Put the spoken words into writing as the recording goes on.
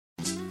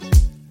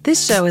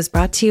This show is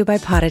brought to you by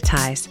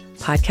Podetize,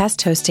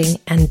 podcast hosting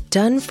and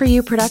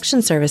done-for-you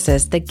production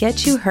services that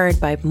get you heard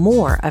by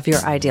more of your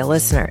ideal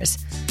listeners.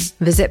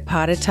 Visit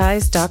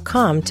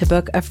podetize.com to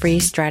book a free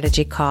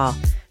strategy call.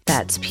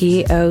 That's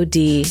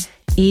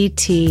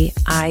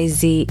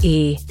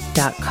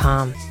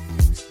PODETIZE.com.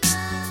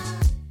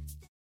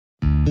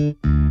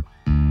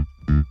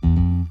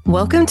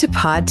 Welcome to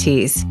Pod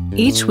Tease.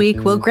 Each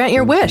week, we'll grant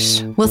your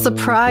wish. We'll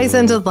surprise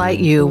and delight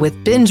you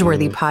with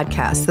binge-worthy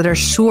podcasts that are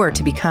sure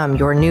to become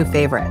your new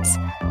favorites.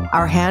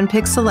 Our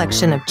hand-picked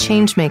selection of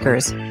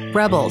changemakers,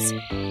 rebels,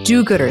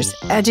 do-gooders,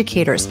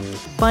 educators,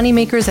 funny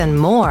makers, and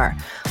more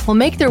will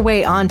make their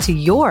way onto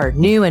your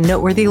new and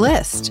noteworthy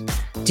list.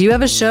 Do you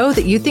have a show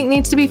that you think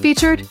needs to be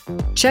featured?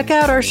 Check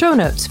out our show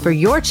notes for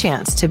your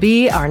chance to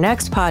be our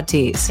next Pod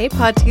Tease. Hey,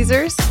 Pod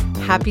Teasers.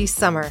 Happy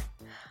summer.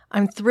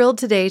 I'm thrilled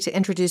today to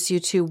introduce you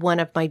to one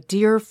of my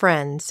dear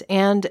friends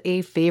and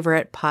a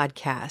favorite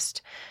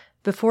podcast.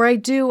 Before I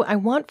do, I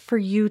want for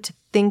you to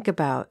think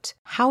about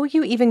how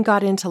you even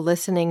got into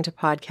listening to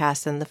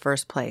podcasts in the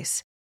first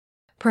place.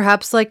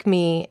 Perhaps like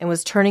me, it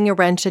was turning a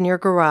wrench in your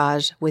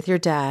garage with your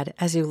dad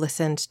as you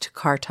listened to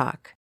Car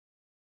Talk.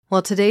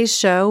 Well, today's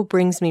show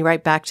brings me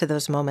right back to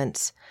those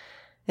moments.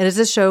 It is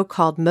a show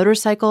called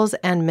Motorcycles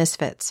and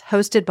Misfits,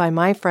 hosted by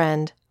my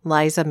friend,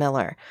 Liza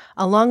Miller,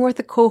 along with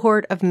a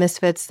cohort of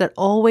misfits that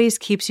always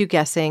keeps you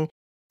guessing,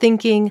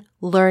 thinking,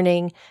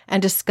 learning,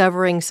 and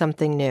discovering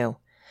something new.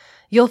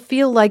 You'll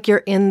feel like you're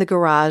in the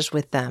garage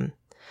with them.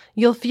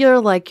 You'll feel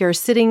like you're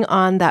sitting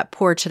on that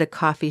porch at a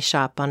coffee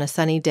shop on a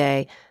sunny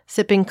day,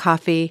 sipping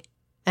coffee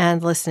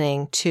and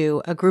listening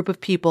to a group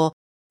of people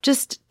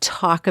just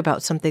talk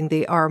about something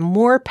they are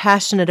more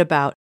passionate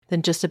about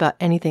than just about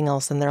anything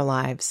else in their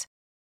lives.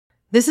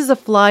 This is a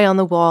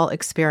fly-on-the-wall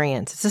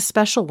experience. It's a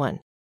special one,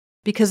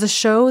 because the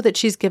show that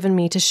she's given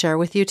me to share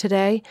with you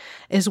today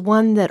is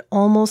one that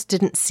almost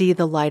didn't see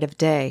the light of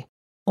day,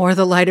 or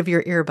the light of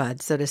your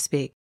earbuds, so to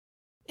speak.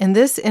 In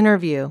this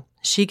interview,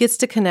 she gets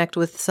to connect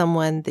with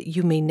someone that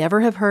you may never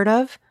have heard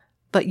of,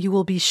 but you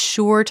will be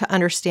sure to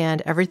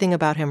understand everything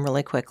about him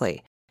really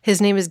quickly.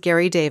 His name is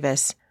Gary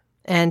Davis,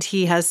 and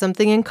he has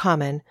something in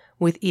common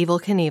with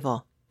Evel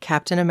Knievel,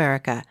 Captain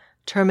America,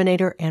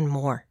 Terminator, and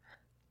more.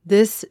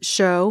 This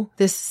show,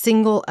 this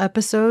single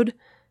episode,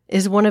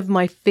 is one of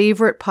my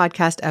favorite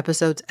podcast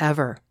episodes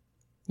ever.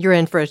 You're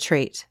in for a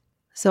treat.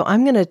 So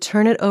I'm going to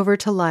turn it over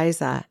to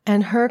Liza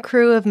and her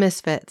crew of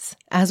misfits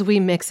as we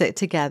mix it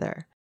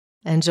together.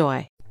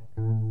 Enjoy.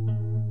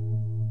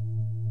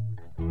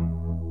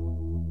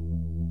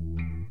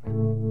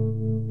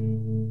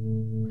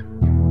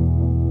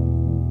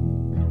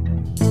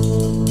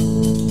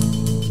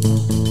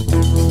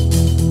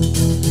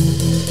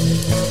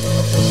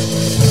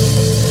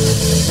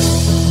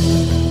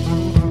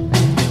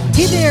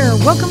 Hey there,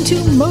 welcome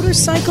to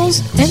Motorcycles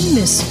and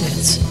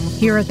Misfits,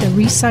 here at the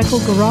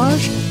Recycle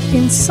Garage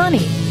in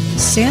sunny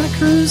Santa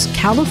Cruz,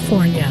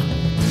 California.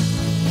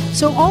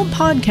 So all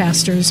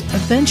podcasters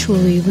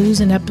eventually lose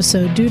an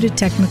episode due to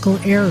technical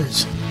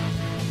errors.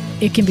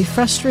 It can be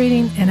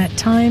frustrating and at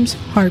times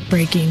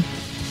heartbreaking,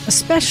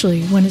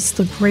 especially when it's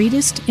the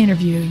greatest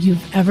interview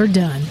you've ever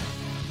done.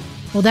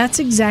 Well, that's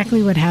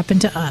exactly what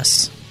happened to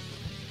us.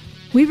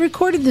 We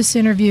recorded this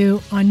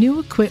interview on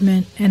new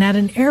equipment and at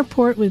an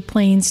airport with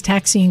planes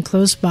taxiing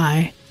close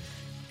by.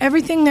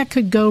 Everything that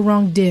could go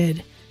wrong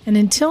did, and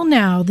until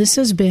now this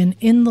has been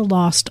in the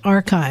lost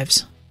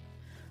archives.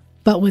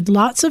 But with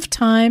lots of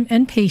time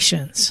and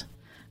patience,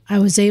 I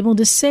was able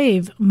to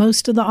save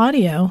most of the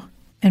audio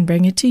and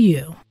bring it to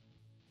you.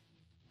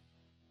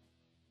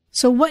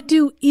 So what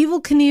do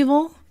Evel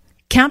Knievel,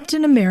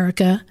 Captain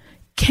America,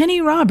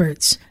 Kenny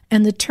Roberts,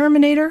 and the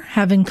Terminator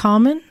have in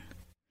common?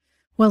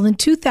 Well, in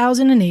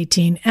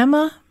 2018,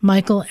 Emma,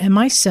 Michael, and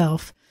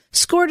myself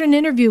scored an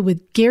interview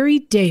with Gary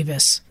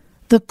Davis,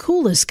 the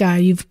coolest guy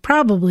you've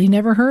probably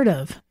never heard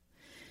of.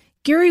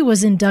 Gary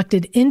was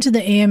inducted into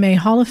the AMA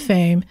Hall of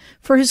Fame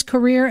for his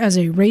career as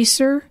a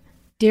racer,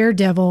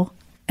 daredevil,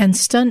 and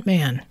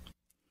stuntman.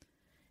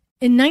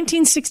 In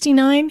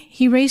 1969,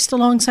 he raced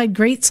alongside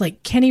greats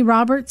like Kenny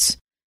Roberts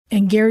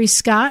and Gary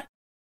Scott.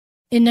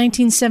 In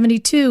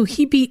 1972,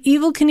 he beat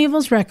Evel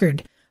Knievel's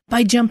record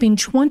by jumping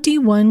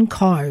 21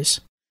 cars.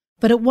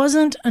 But it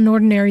wasn't an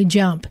ordinary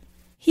jump.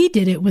 He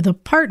did it with a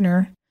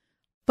partner,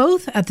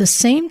 both at the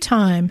same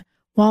time,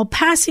 while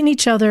passing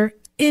each other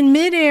in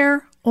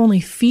midair, only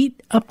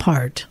feet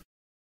apart.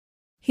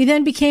 He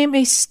then became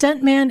a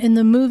stuntman in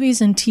the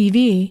movies and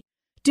TV,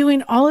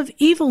 doing all of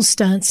Evel's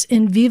stunts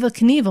in Viva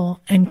Knievel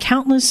and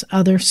countless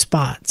other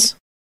spots.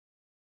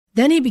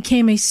 Then he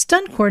became a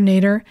stunt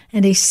coordinator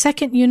and a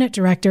second unit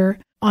director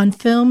on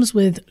films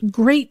with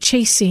great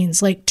chase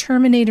scenes like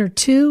Terminator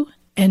 2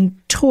 and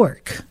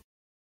Torque.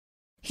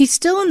 He's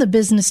still in the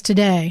business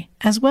today,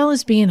 as well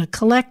as being a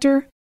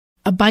collector,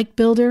 a bike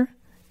builder,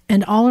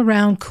 and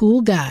all-around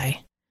cool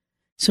guy.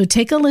 So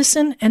take a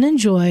listen and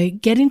enjoy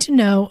getting to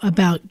know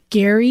about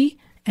Gary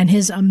and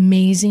his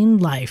amazing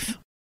life.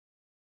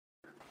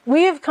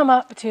 We have come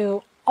up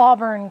to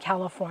Auburn,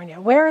 California.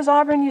 Where is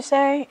Auburn, you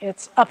say?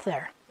 It's up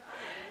there.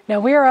 Now,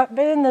 we're up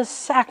in the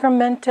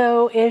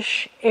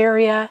Sacramento-ish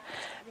area,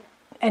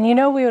 and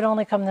we would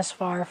only come this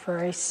far for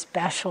a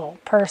special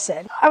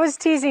person. I was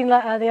teasing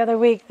the other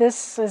week.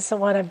 This is the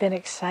one I've been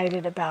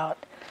excited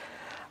about.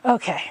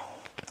 Okay,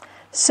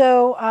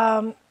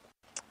 so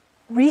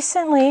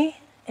recently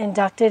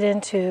inducted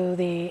into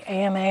the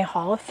AMA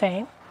Hall of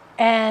Fame,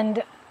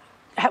 and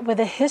with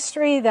a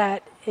history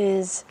that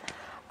is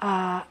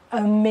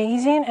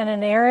amazing and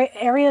in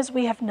areas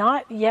we have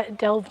not yet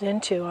delved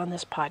into on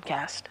this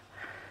podcast.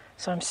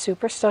 So I'm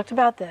super stoked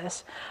about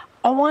this.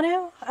 I want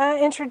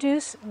to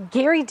introduce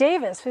Gary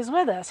Davis, who's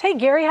with us. Hey,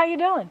 Gary, how you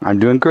doing? I'm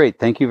doing great.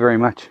 Thank you very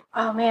much.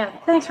 Oh, man.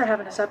 Thanks for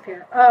having us up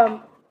here.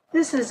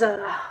 This is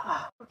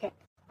okay.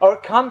 Oh,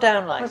 calm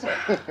down,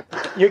 Liza.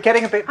 You're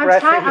getting a bit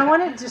breathy. I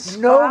want to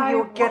describe No,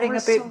 you're getting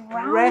a bit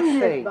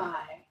breathy.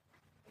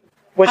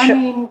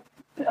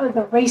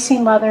 The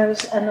racing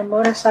leathers and the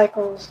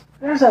motorcycles.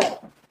 There's a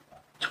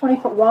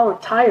 20-foot wall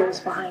of tires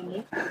behind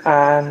me.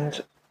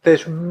 And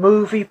there's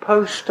movie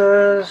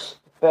posters.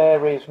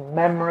 There is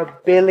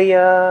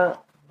memorabilia.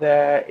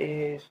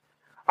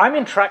 I'm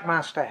in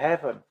Trackmaster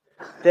heaven.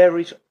 There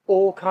is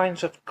all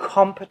kinds of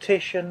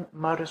competition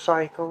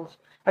motorcycles.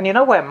 And you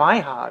know where my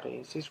heart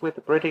is with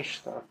the British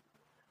stuff.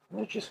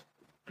 They're just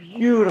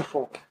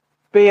beautiful.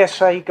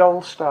 BSA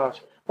Gold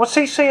Stars. What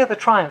CC are the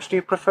Triumphs? Do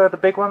you prefer the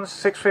big ones,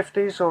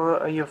 650s, or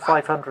are you a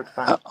 500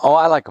 fan?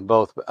 I like them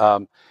both.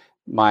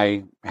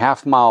 My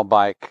half-mile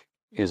bike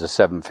is a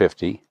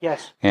 750.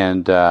 Yes.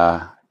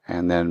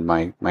 And then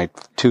my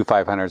two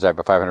 500s, I have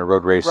a 500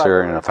 road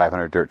racer and a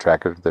 500 dirt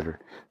tracker that are.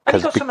 And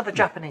you've got some of the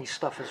Japanese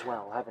stuff as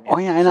well, haven't you? Oh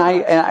yeah,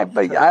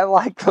 I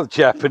like the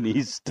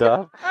Japanese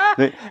stuff.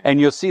 And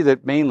you'll see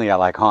that mainly I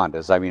like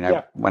Hondas. I mean,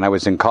 when I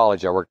was in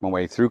college, I worked my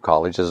way through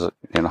college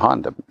in a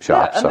Honda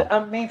shop. Yeah,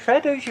 and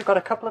fair dues, you've got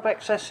a couple of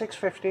XS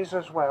 650s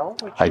as well.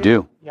 I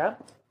do. Yeah.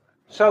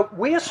 So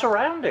we are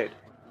surrounded.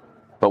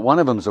 But one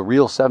of them's a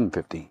real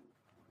 750.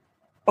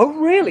 Oh,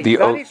 really?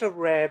 That is a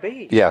rare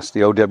beast. Yes, the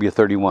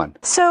OW31.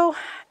 So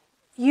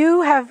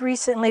you have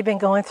recently been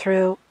going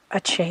through a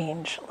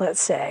change,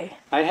 let's say.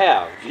 I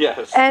have,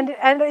 yes. And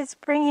it's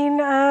bringing,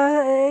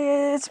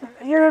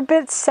 you're a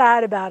bit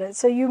sad about it.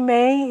 So you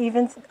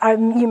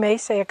may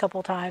say a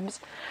couple times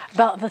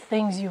about the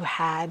things you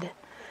had,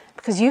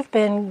 because you've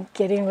been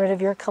getting rid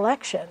of your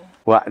collection.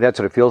 Well, that's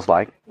what it feels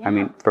like. Yeah. I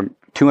mean, from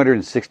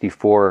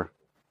 264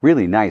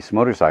 really nice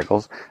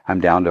motorcycles, I'm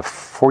down to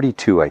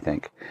 42, I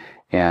think.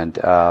 And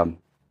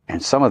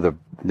some of the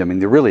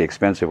really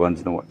expensive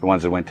ones, the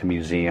ones that went to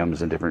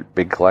museums and different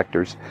big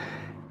collectors,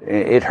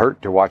 it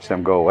hurt to watch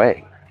them go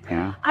away. You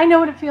know? I know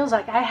what it feels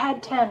like. I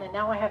had 10 and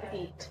now I have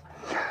 8.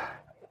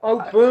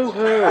 Oh,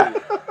 boo-hoo.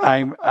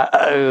 I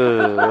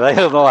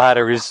don't know how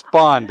to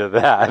respond to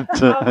that.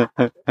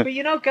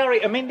 But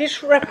Gary, I mean,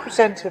 this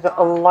represented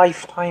a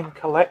lifetime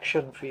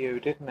collection for you,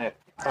 didn't it?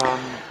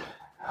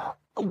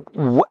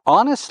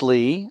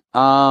 Honestly,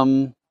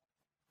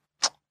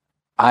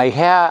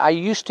 I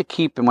used to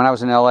keep, and when I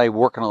was in LA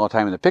working all the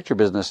time in the picture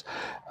business,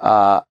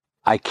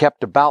 I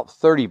kept about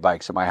 30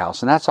 bikes at my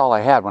house, and that's all I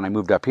had when I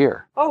moved up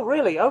here. Oh,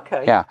 really?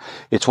 Okay. Yeah.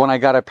 It's when I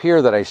got up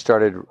here that I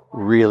started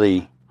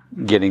really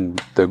getting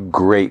the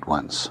great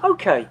ones.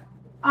 Okay.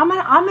 I'm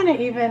gonna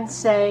even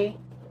say,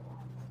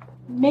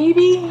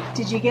 maybe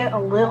did you get a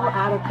little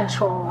out of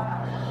control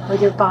with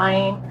your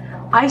buying?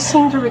 I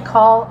seem to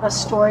recall a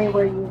story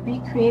where you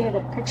recreated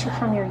a picture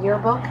from your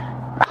yearbook.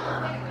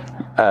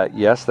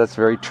 Yes, that's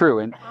very true.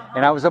 And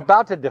I was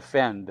about to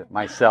defend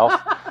myself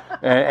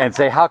and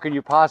say, how can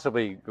you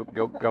possibly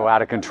go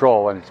out of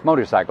control? And it's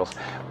motorcycles.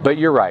 But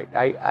you're right.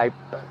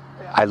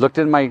 I looked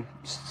in my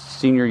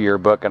senior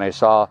yearbook and I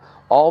saw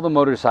all the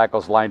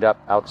motorcycles lined up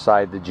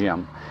outside the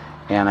gym.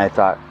 And I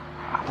thought,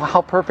 well,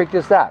 how perfect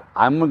is that?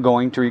 I'm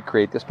going to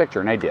recreate this picture.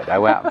 And I did. I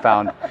went out and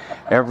found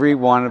every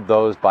one of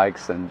those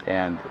bikes. And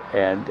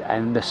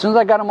as soon as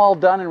I got them all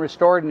done and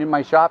restored and in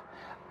my shop,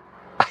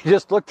 I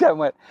just looked at them and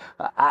went,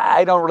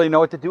 I don't really know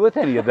what to do with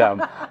any of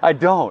them. I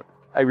don't.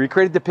 I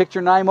recreated the picture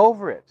and I'm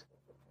over it.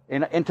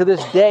 And to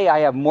this day, I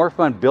have more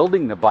fun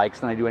building the bikes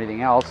than I do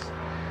anything else.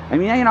 I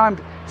mean, I'm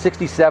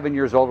 67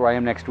 years old, where I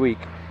am next week,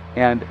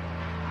 and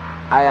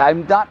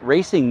I'm not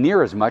racing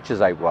near as much as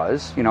I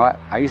was.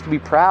 I used to be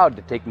proud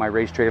to take my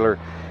race trailer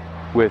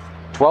with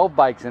 12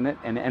 bikes in it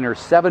and enter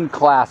 7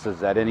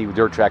 classes at any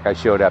dirt track I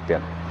showed up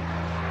in.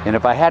 And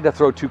if I had to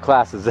throw 2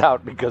 classes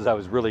out because I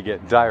was really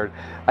getting tired,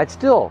 I'd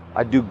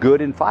do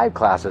good in 5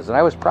 classes, and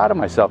I was proud of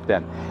myself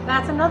then.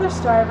 That's another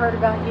story I've heard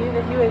about you,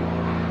 that you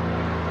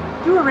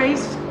would do a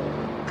race,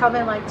 come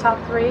in like top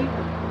 3,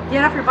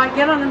 get off your bike,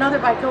 get on another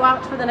bike, go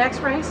out for the next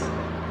race,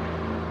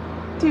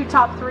 do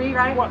top 3,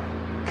 right? What?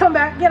 Come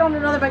back, get on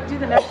another bike, do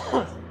the next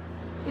race.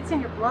 It's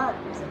in your blood,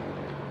 isn't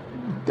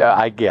it?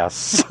 I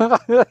guess.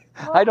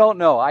 I don't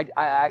know.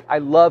 I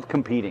love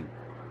competing.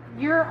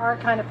 You're our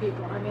kind of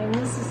people. I mean,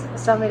 this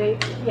is somebody,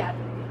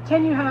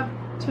 can you have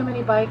too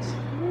many bikes?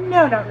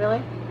 No, not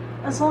really.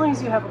 As long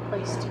as you have a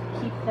place to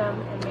keep them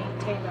and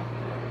maintain them.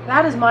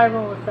 That is my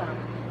rule of thumb.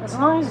 As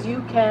long as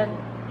you can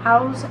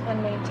house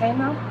and maintain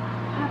them,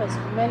 have as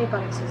many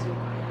bikes as you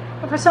want.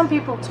 But for some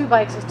people, 2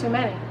 bikes is too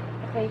many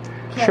if they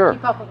can't Sure.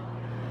 keep up with them.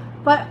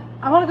 But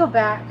I want to go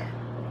back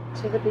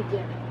to the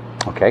beginning,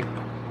 Okay.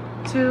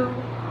 to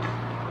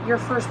your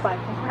first bike.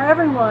 And for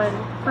everyone,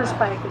 first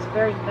bike is a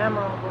very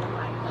memorable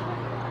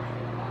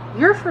bike.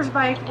 Your first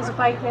bike is a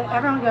bike that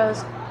everyone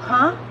goes,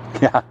 huh?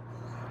 Yeah.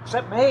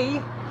 Except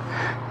me.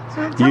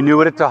 So tell You me knew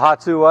what a your-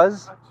 Tohatsu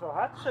was?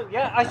 So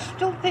yeah, I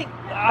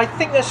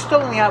think they're still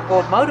in the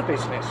outboard motor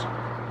business.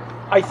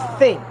 I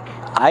think.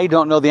 I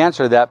don't know the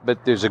answer to that,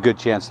 but there's a good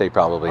chance they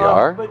probably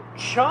are. But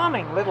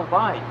charming little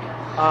bike.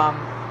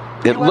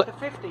 It You loo- had the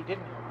 50, didn't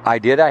you? I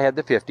did. I had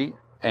the 50,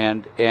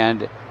 and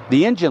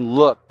the engine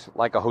looked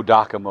like a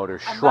Hodaka motor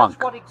And shrunk.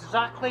 that's what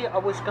exactly I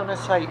was going to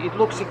say. It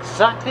looks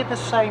exactly the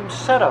same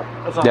setup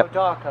as a Yep.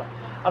 Hodaka.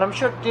 And I'm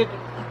sure it did...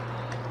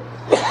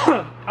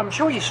 I'm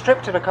sure you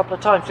stripped it a couple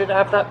of times. Did it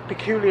have that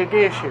peculiar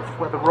gear shift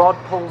where the rod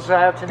pulls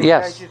out and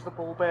Yes. engages the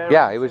ball bearing?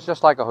 Yeah, it was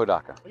just like a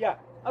Hodaka. Yeah,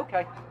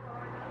 okay.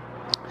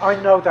 I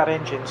know that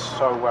engine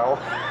so well.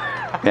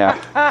 Yeah.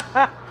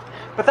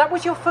 But that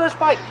was your first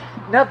bike.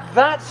 Now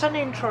that's an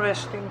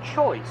interesting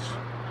choice.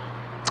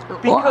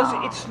 Because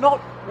Wow. it's not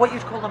what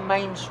you'd call a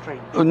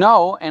mainstream.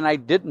 No, and I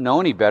didn't know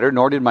any better,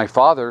 nor did my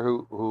father,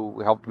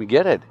 who helped me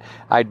get it.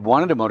 I'd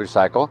wanted a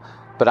motorcycle,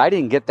 but I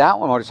didn't get that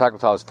one motorcycle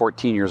until I was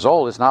 14 years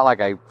old. It's not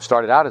like I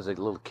started out as a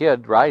little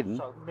kid riding,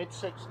 So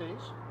mid-60s.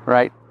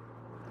 right?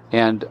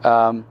 And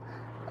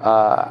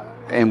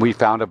we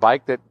found a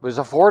bike that was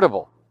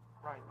affordable,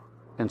 Right.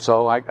 and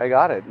so I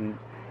got it.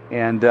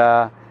 And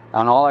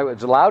all I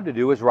was allowed to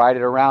do was ride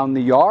it around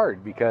the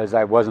yard because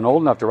I wasn't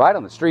old enough to ride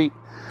on the street.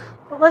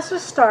 Well, let's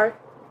just start.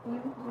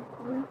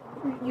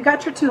 You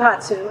got your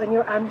Tohatsu, and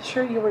I'm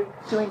sure you were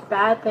doing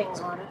bad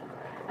things on it,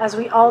 as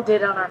we all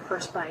did on our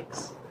first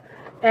bikes.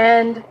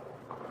 And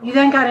you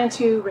then got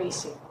into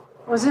racing.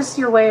 Was this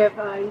your way of,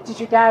 did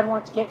your dad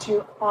want to get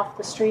you off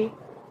the street?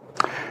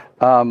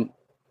 Well,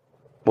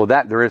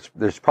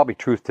 there's probably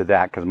truth to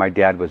that because my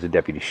dad was a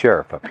deputy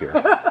sheriff up here.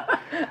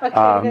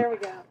 Okay, there we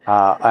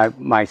go.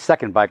 My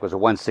second bike was a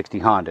 160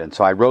 Honda, and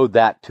so I rode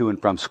that to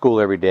and from school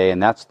every day,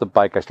 and that's the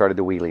bike I started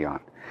the wheelie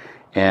on.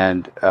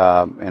 And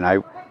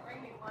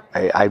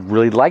I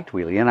really liked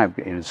wheelie, and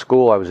in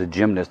school I was a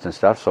gymnast and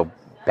stuff, so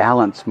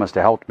balance must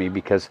have helped me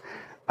because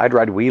I'd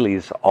ride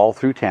wheelies all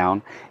through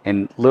town.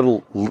 And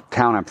little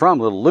town I'm from,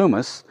 Little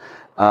Loomis,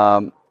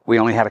 we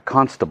only had a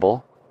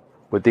constable,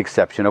 with the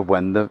exception of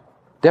when the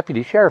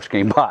deputy sheriffs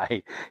came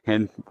by,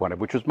 and one of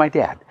which was my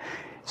dad.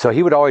 So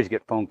he would always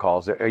get phone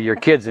calls, your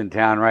kid's in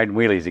town riding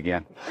wheelies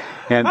again.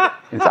 And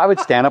so I would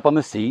stand up on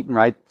the seat and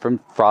ride from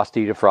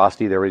Frosty to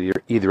Frosty, there were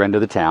either end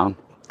of the town,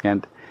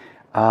 and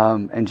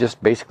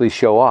just basically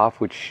show off,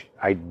 which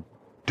I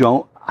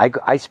don't.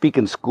 I speak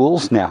in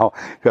schools now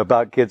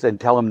about kids and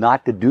tell them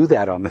not to do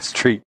that on the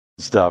street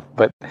and stuff.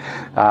 But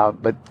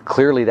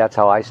clearly that's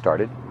how I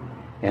started.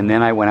 And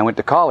then when I went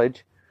to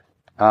college,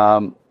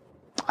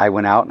 I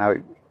went out and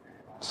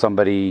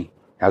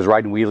I was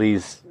riding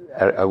wheelies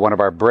at one of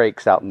our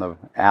breaks out in the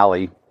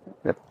alley,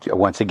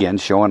 once again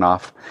showing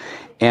off.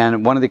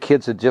 And one of the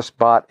kids had just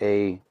bought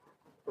a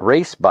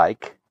race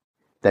bike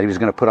that he was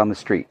going to put on the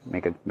street,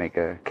 make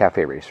a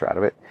cafe racer out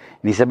of it.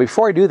 And he said,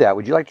 before I do that,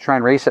 would you like to try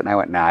and race it? And I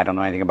went, nah, I don't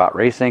know anything about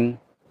racing.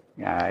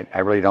 I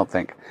really don't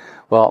think.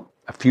 Well,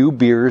 a few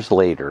beers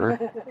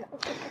later,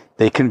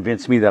 they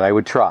convinced me that I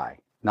would try.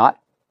 Not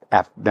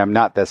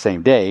the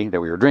same day that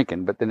we were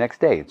drinking, but the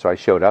next day. And so I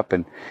showed up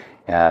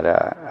at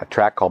a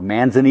track called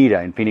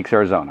Manzanita in Phoenix,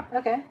 Arizona.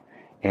 Okay.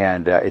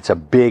 And it's a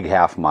big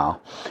half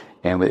mile.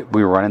 And we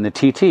were running the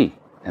TT.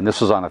 And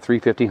this was on a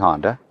 350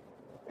 Honda.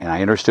 And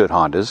I understood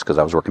Hondas because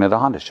I was working at a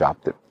Honda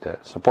shop to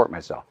support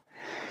myself.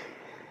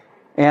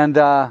 And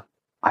I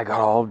got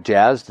all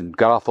jazzed and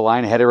got off the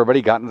line ahead of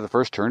everybody, got into the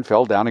first turn,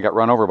 fell down, and got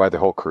run over by the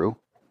whole crew.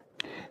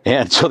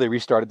 And so they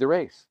restarted the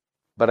race.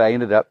 But I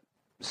ended up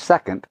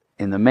second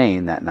in the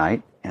main that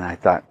night. And I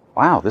thought,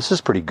 wow, this is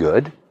pretty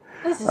good.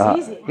 This is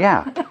easy.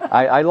 Yeah,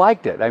 I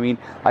liked it. I mean,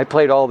 I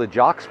played all the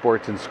jock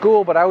sports in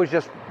school, but I was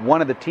just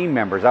one of the team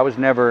members. I was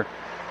never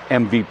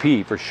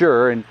MVP for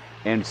sure,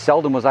 and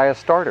seldom was I a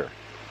starter.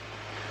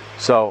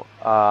 So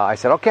I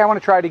said, okay, I want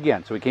to try it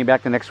again. So we came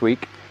back the next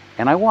week,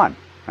 and I won.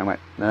 I went,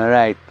 all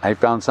right, I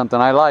found something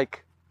I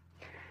like.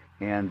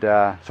 And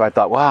so I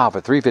thought, wow, if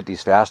a 350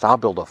 is fast, I'll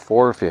build a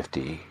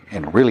 450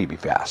 and really be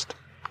fast.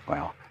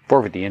 Well,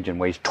 450 engine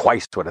weighs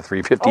twice what a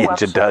 350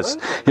 engine does.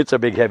 It's a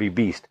big, heavy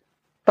beast.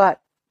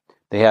 But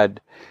they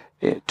had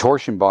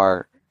torsion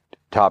bar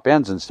top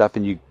ends and stuff,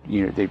 and you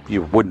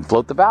wouldn't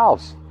float the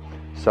valves.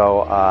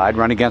 So I'd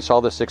run against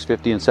all the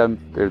 650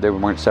 and they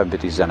weren't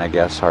 750s then, I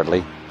guess,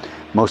 hardly.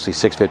 Mostly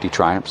 650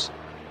 Triumphs,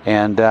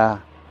 and I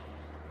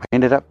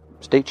ended up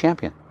state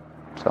champion.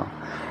 So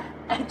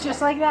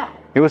Just like that.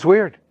 it was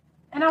weird.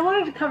 And I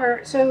wanted to cover,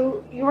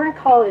 so you were in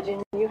college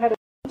and you had a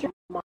major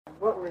minor.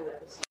 What were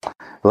those?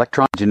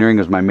 Electron engineering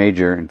was my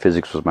major, and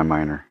physics was my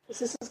minor.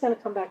 This is going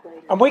to come back later.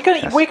 And we're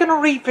going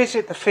to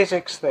revisit the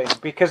physics thing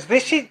because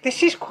this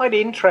is quite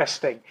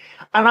interesting,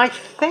 and I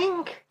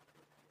think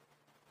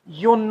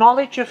your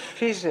knowledge of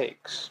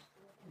physics,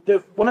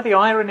 one of the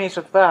ironies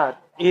of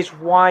that is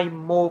why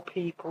more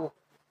people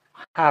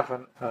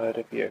haven't heard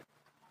of you.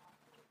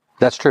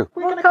 That's true.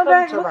 We'll come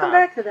back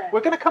to that.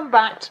 We're going to come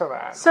back to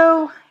that.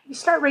 So you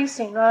start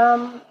racing.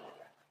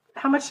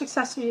 How much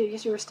success did you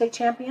use? You were state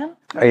champion?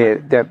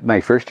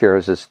 My first year I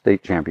was a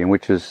state champion,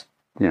 which was,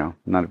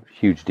 not a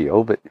huge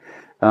deal. But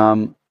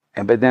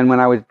then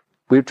when we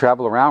would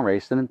travel around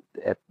racing,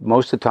 at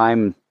most of the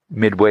time,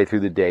 midway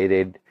through the day,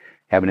 they'd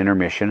have an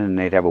intermission and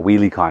they'd have a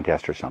wheelie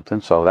contest or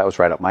something. So that was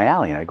right up my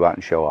alley, and I'd go out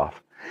and show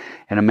off.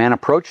 And a man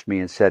approached me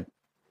and said,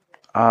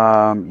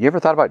 you ever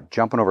thought about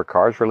jumping over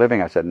cars for a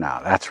living? I said, no,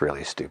 that's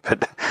really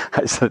stupid.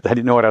 I said, I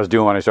didn't know what I was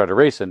doing when I started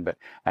racing, but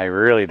I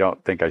really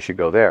don't think I should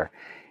go there.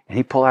 And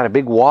he pulled out a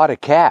big wad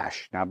of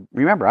cash. Now,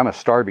 remember, I'm a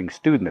starving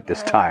student at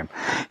this time.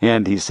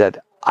 And he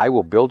said, I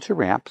will build your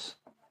ramps,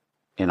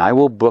 and I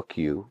will book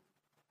you,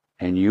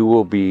 and you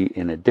will be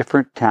in a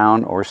different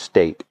town or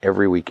state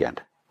every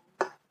weekend.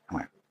 I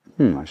went,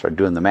 I started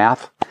doing the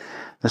math.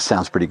 This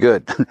sounds pretty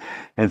good.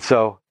 And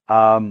so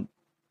a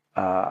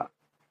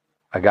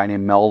guy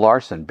named Mel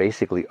Larson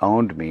basically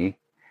owned me,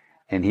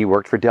 and he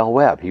worked for Del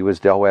Webb. He was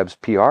Del Webb's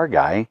PR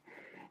guy,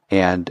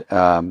 and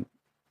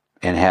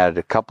had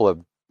a couple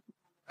of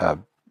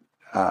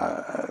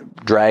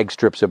drag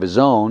strips of his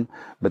own,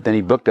 but then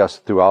he booked us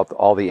throughout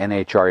all the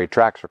NHRA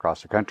tracks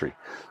across the country.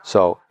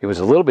 So it was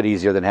a little bit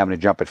easier than having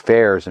to jump at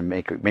fairs and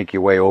make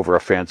your way over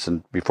a fence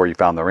and before you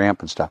found the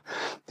ramp and stuff.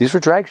 These were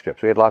drag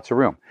strips. We had lots of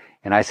room.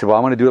 And I said, well, I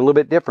want to do it a little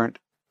bit different.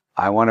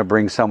 I want to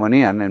bring someone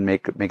in and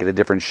make it a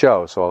different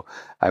show. So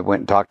I went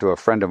and talked to a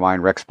friend of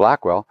mine, Rex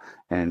Blackwell,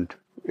 and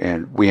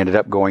we ended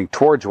up going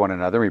towards one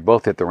another. We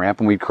both hit the ramp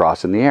and we'd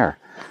cross in the air.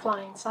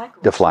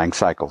 The flying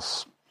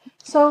cycles.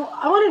 So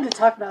I wanted to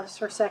talk about this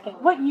for a second.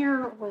 What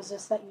year was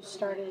this that you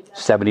started?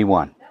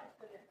 71.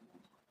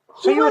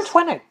 So you were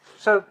 20.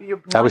 So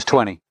I was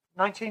 20.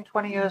 19,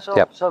 20 years old.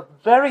 Yep. So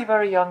very,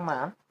 very young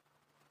man.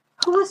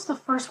 Who was the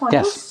first one?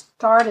 Yes. Who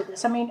started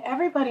this? I mean,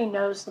 everybody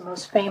knows the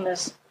most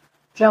famous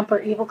jumper,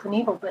 Evel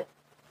Knievel, but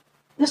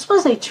this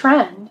was a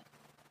trend.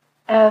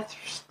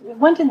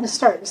 When did this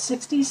start? The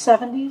 60s,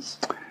 70s?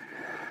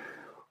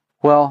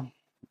 Well,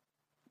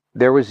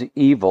 there was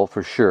Evel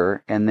for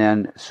sure, and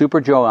then Super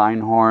Joe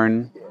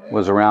Einhorn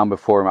was around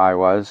before I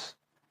was,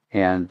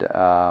 and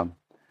the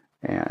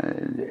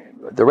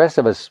rest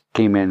of us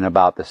came in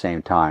about the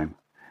same time.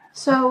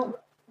 So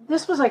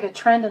this was like a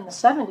trend in the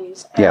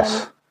 70s. And,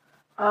 yes.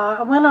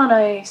 I went on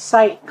a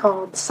site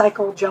called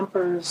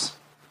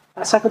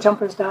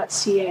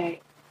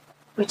cyclejumpers.ca,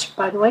 which,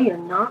 by the way, you're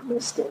not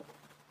listed,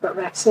 but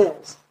Rex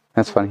is.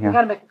 That's funny, yeah. You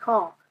got to make a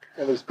call.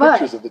 And there's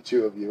pictures of the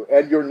two of you,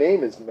 and your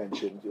name is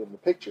mentioned in the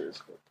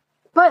pictures.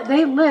 But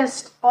they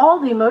list all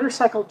the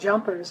motorcycle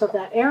jumpers of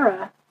that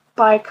era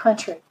by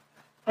country.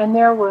 And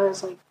there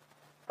was like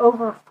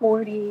over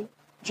 40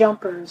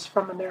 jumpers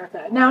from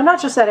America. Now,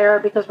 not just that era,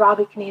 because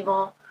Robbie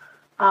Knievel,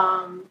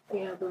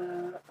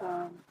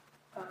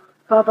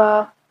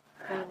 Bubba,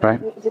 and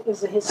right.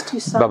 Is it his two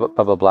sons?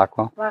 Bubba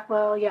Blackwell.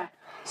 Blackwell, yeah.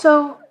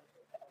 So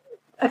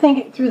I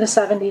think through the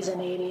 70s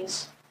and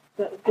 80s,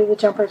 the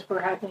jumpers were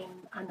happening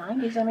in the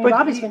 90s. I mean,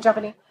 Robbie's been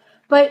jumping.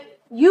 But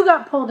you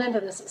got pulled into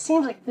this. It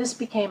seems like this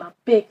became a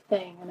big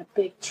thing and a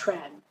big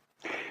trend.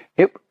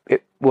 It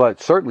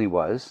certainly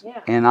was.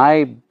 Yeah. And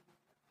I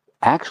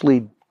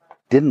actually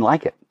didn't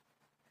like it.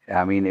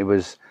 I mean, it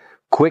was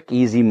quick,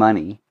 easy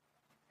money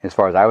as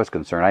far as I was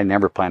concerned. I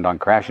never planned on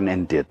crashing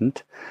and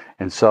didn't.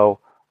 And so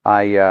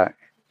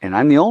and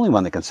I'm the only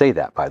one that can say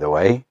that, by the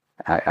way.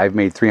 I've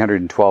made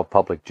 312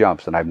 public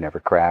jumps and I've never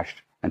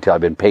crashed until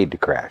I've been paid to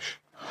crash.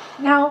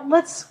 Now,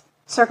 let's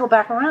circle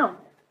back around.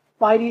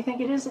 Why do you think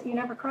it is that you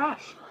never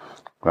crash?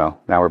 Well,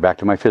 now we're back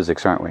to my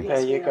physics, aren't we?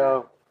 There you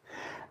go.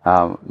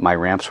 My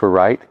ramps were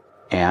right,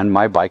 and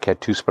my bike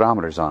had 2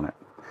 speedometers on it.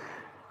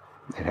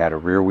 It had a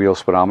rear wheel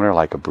speedometer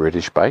like a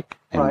British bike,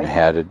 and It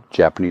had a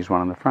Japanese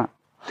one on the front.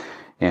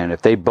 And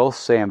if they both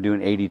say I'm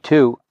doing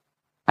 82,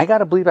 I got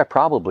to believe I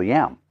probably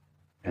am.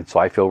 And so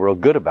I feel real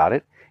good about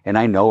it, and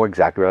I know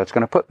exactly where that's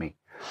going to put me.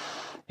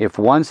 If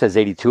one says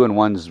 82 and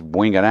one's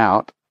winging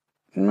out,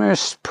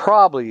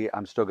 probably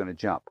I'm still going to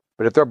jump.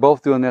 But if they're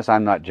both doing this,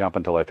 I'm not jumping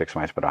until I fix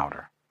my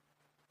speedometer.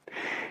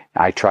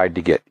 I tried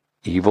to get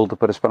Evel to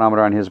put a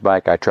speedometer on his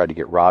bike. I tried to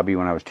get Robbie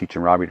when I was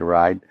teaching Robbie to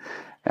ride.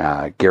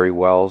 Gary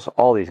Wells,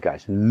 all these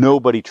guys.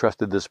 Nobody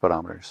trusted the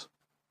speedometers.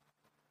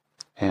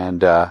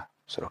 And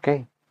said,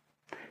 okay.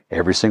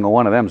 Every single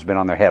one of them has been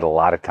on their head a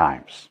lot of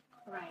times.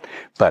 Right.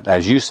 But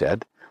as you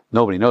said,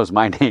 nobody knows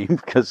my name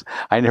because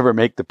I never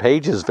make the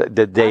pages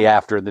the day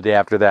after and the day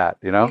after that,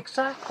 you know?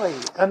 Exactly.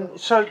 And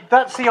so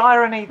that's the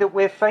irony that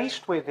we're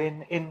faced with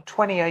in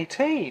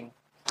 2018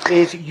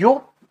 is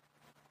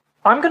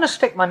I'm going to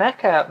stick my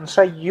neck out and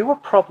say you are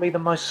probably the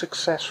most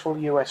successful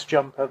US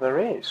jumper there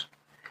is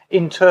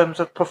in terms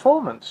of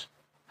performance.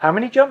 How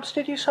many jumps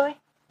did you say?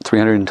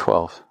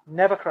 312.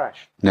 Never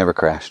crashed. Never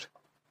crashed.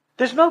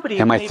 There's nobody.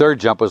 And my third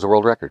jump was a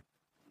world record.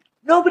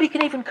 Nobody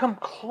can even come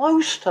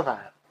close to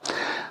that.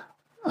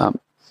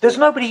 There's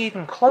nobody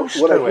even close to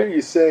it. What I hear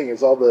you saying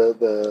is all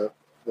the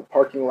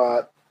parking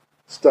lot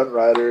stunt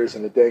riders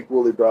and the dank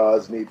woolly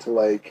bras need to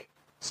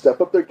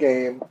step up their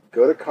game,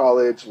 go to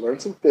college, learn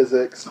some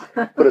physics,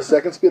 put a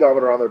second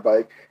speedometer on their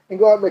bike, and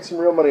go out and make some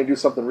real money and do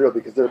something real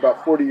because they're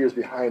about 40 years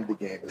behind the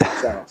game, as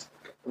it sounds.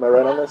 Am I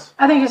right on this?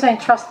 I think you're saying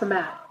trust the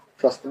math.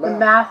 Trust the math. The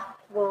math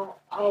will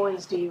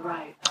always do you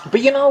right.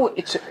 But you know,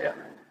 it's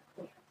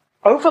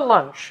over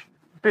lunch,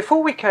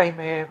 before we came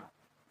here,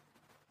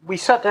 we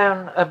sat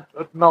down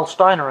at Mel's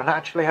Diner and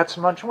actually had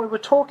some lunch, and we were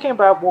talking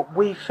about what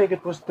we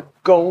figured was the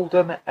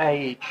golden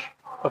age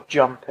of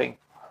jumping.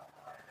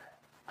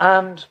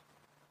 And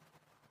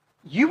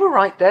you were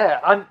right there.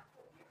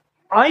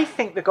 I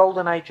think the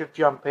golden age of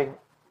jumping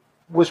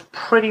was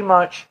pretty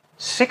much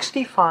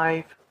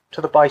 65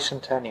 to the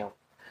bicentennial.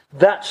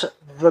 That's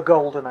the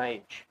golden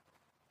age.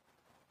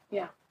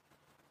 Yeah.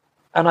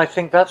 And I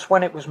think that's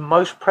when it was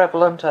most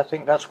prevalent. I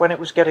think that's when it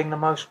was getting the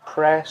most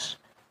press.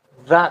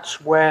 That's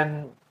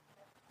when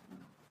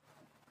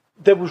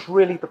there was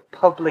really the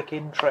public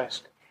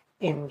interest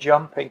in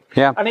jumping.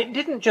 Yeah. And it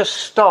didn't just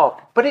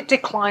stop, but it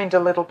declined a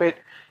little bit.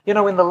 You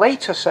know, in the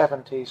later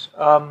 70s,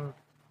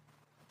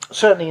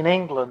 certainly in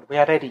England, we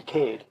had Eddie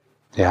Kidd.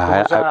 Yeah, Who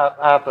was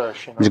our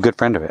version. He's a good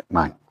friend of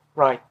mine.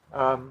 Right.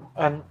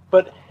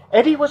 But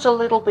Eddie was a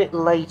little bit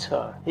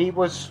later.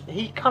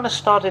 He kind of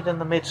started in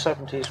the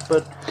mid-70s,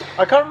 but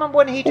I can't remember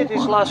when he did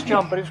his last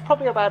jump, but it was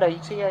probably about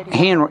 80.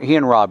 He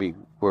and Robbie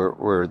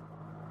were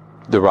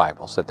the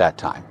rivals at that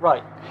time.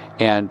 Right.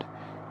 And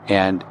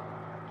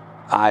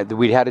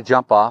we'd had a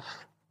jump off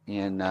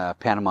in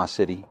Panama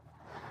City,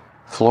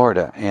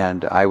 Florida,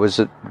 and I was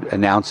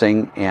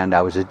announcing, and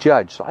I was a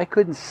judge, so I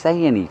couldn't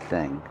say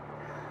anything.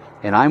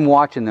 And I'm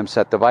watching them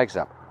set the bikes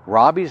up.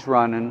 Robbie's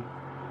running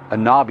a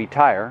knobby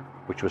tire,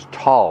 which was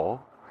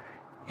tall,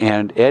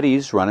 and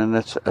Eddie's running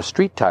a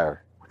street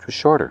tire, which was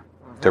shorter.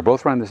 They're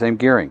both running the same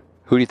gearing.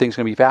 Who do you think is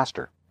going to be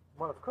faster?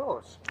 Well, of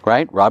course.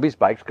 Right? Robbie's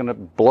bike's going to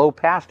blow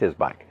past his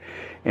bike.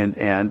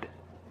 And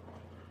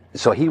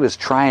so he was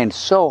trying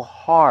so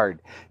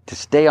hard to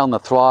stay on the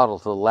throttle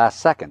to the last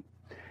second.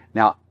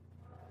 Now,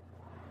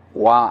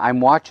 while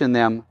I'm watching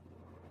them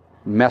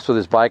mess with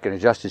his bike and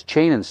adjust his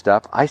chain and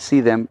stuff, I see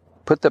them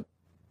put the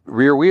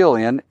rear wheel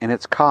in, and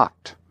it's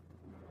cocked.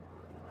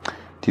 Do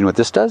you know what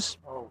this does?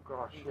 Oh,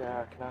 gosh,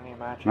 yeah, I can only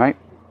imagine. Right?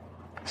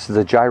 This is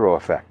the gyro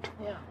effect.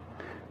 Yeah.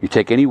 You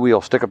take any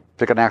wheel, stick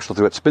an axle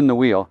through it, spin the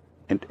wheel,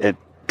 and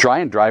try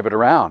and drive it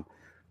around.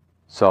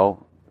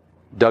 So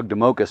Doug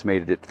DeMocus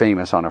made it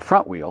famous on a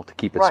front wheel to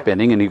keep it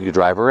spinning, and he could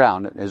drive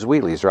around his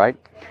wheelies, right?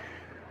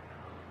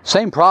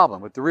 Same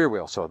problem with the rear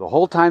wheel. So the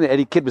whole time that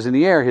Eddie Kidd was in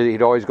the air,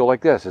 he'd always go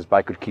like this. His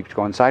bike would keep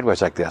going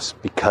sideways like this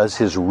because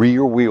his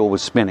rear wheel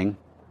was spinning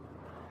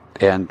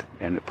and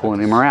pulling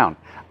him around.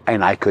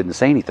 And I couldn't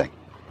say anything.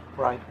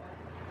 Right.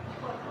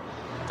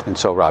 And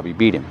so Robbie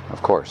beat him,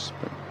 of course.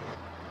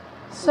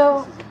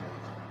 So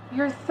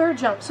your third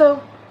jump.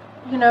 So,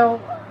 you know,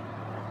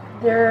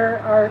 there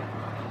are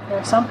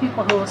some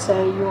people who will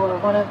say you are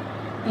one of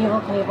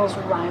Evel Knievel's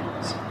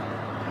rivals.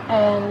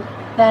 And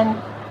then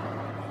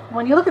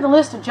when you look at the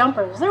list of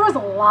jumpers, there was a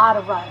lot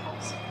of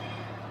rivals.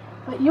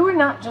 But you were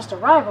not just a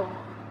rival.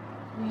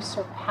 You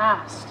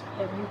surpassed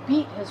and you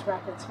beat his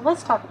record. So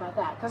let's talk about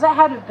that, because that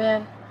had to have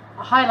been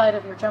a highlight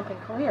of your jumping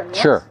career,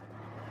 yes? Sure.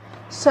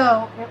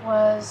 So it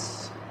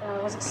was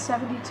it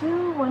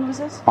 72? When was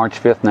this? March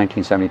 5th,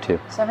 1972.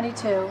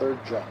 72.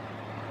 Third jump.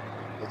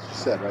 That's what you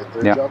said, right?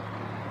 Third Yeah. jump.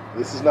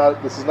 This is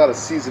not a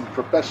seasoned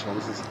professional.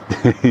 This is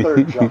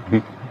third jump.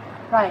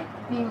 Right.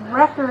 The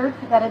record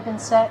that had been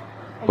set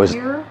a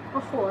year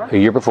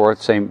before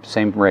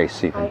Same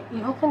race even. by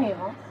Evel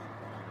Knievel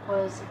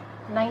was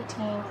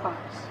 19 cars.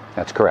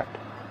 That's correct.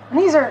 And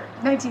these are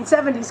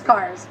 1970s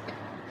cars.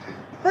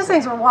 Those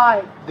things were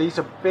wide. These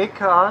are big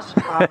cars.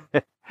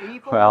 Evel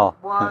Well,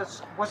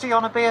 was he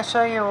on a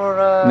BSA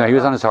or? No, he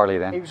was on his Harley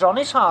then. He was on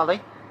his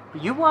Harley,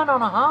 but you weren't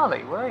on a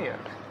Harley, were you?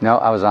 No,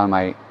 I was on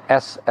my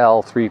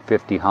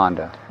SL350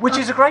 Honda. Which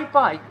is a great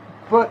bike,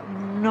 but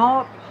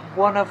not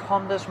one of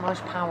Honda's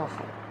most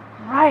powerful.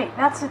 Right,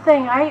 that's the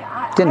thing.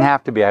 Didn't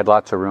have to be. I had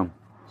lots of room.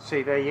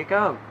 See, there you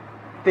go.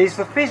 There's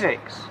the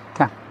physics.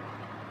 Yeah.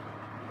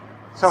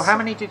 So how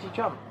many did you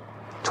jump?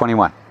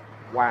 21.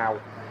 Wow.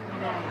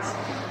 Nice.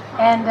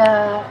 And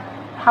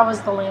how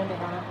was the landing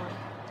on that one?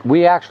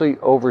 We actually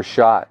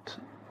overshot.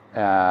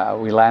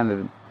 We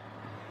landed.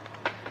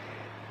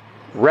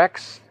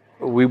 Rex,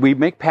 we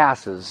make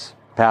passes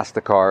past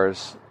the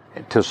cars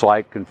so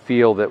I can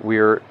feel that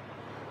we're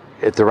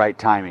at the right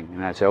timing.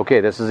 And I say,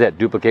 okay, this is it.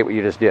 Duplicate what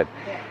you just did.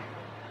 Yeah.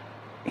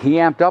 He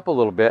amped up a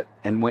little bit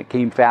and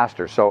came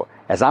faster. So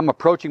as I'm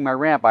approaching my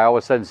ramp, I all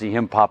of a sudden see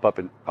him pop up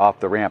and off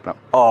the ramp. And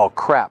oh,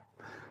 crap.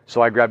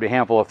 So I grabbed a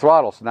handful of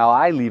throttle. So now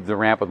I leave the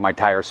ramp with my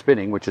tire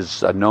spinning, which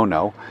is a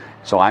no-no.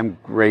 So I'm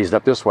raised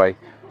up this way,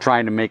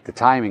 trying to make the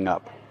timing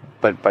up.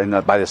 But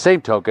by the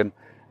same token,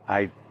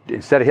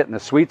 instead of hitting the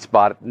sweet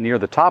spot near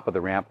the top of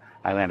the ramp,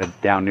 I landed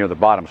down near the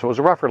bottom. So it was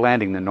a rougher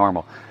landing than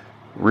normal.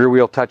 Rear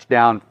wheel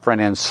touchdown, front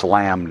end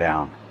slam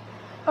down.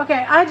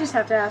 Okay, I just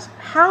have to ask,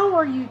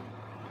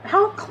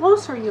 how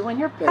close are you when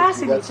you're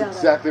passing each other? That's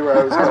exactly where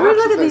I was Because going. we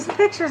look at these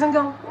pictures and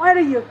go, what,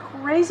 are you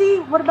crazy?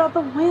 What about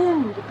the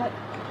wind? But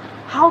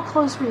How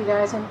close were you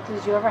guys, and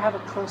did you ever have a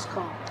close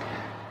call?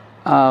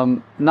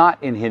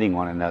 Not in hitting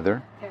one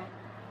another. Okay.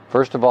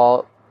 First of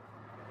all,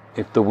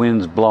 if the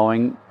wind's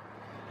blowing,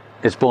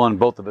 it's blowing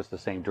both of us the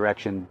same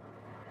direction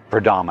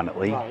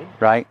predominantly,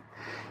 right?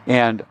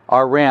 And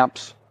our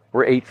ramps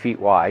were 8 feet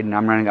wide, and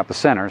I'm running up the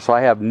center, so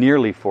I have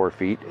nearly 4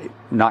 feet,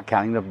 not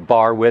counting the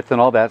bar width and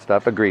all that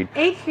stuff, agreed.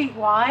 8 feet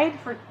wide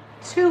for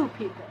 2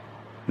 people.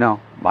 No,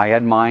 I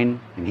had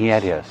mine, and he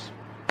had his.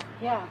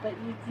 Yeah, but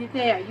you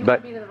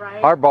But would be to the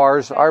right. our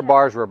bars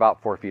were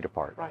about 4 feet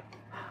apart. Right.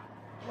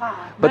 Wow.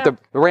 But the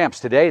ramps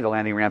today, the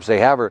landing ramps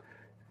they have are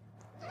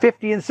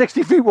 50 and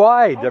 60 feet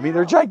wide. I mean,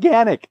 they're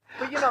gigantic.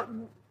 But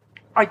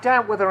I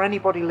doubt whether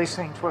anybody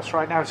listening to us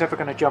right now is ever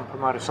going to jump a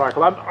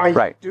motorcycle.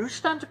 I do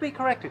stand to be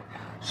corrected.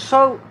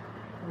 So,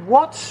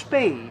 what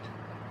speed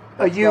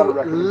are you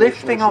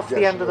lifting off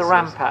the end of the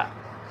ramp at?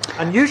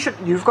 And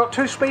you've got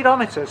 2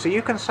 speedometers, so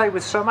you can say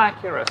with some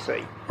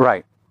accuracy.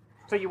 Right.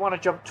 So you want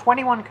to jump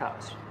 21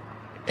 cars.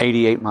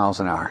 88 miles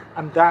an hour.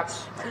 And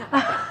that's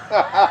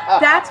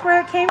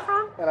where it came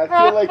from? And I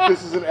feel like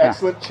this is an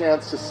excellent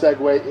chance to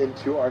segue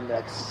into our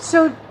next.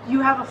 So you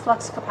have a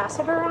flux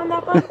capacitor on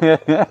that bike?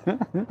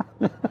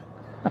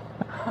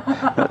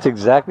 That's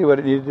exactly what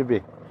it needed to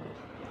be.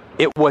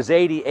 It was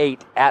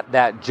 88 at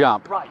that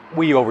jump. Right.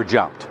 We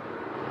overjumped.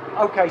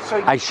 Okay,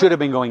 so I should have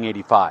been going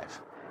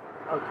 85.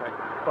 Okay,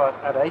 but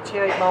at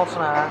 88 miles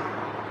an hour,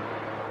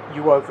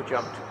 you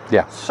overjumped.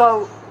 Yeah.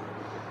 So,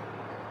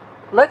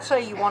 let's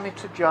say you wanted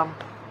to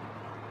jump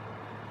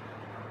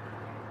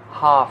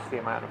half the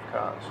amount of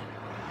cars.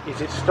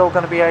 Is it still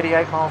going to be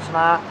 88 miles an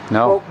hour?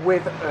 No. But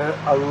with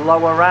a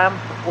lower ramp,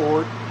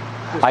 or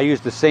I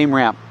used the same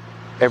ramp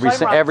every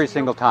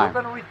single time.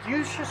 You're going to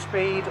reduce your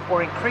speed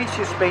or increase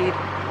your speed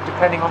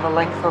depending on the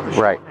length or the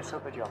shortness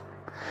of the jump.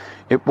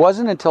 It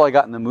wasn't until I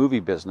got in the movie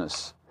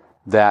business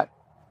that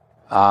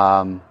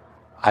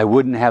I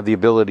wouldn't have the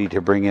ability to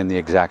bring in the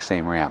exact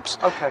same ramps.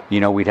 Okay.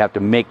 We'd have to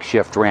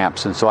makeshift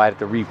ramps, and so I had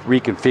to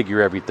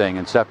reconfigure everything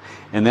and stuff.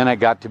 And then I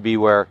got to be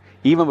where,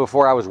 even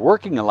before I was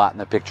working a lot in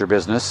the picture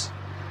business,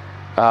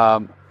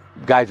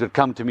 guys would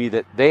come to me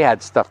that they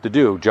had stuff to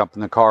do, jump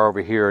in the car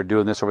over here or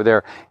doing this over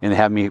there, and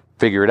have me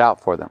figure it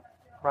out for them.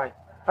 Right.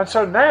 And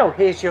so now,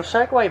 here's your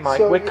segue, Mike.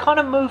 We're kind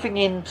of moving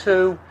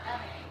into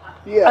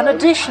an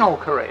additional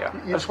career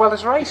as well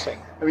as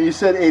racing. I mean, you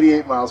said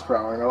 88 miles per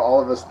hour. I know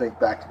all of us think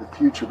back to the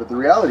future, but the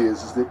reality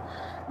is that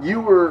you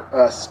were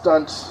a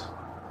stunt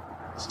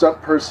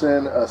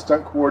person, a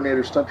stunt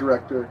coordinator, stunt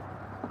director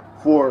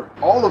for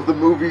all of the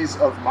movies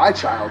of my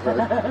childhood.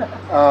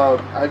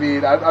 I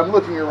mean, I'm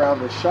looking around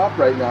the shop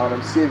right now, and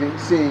I'm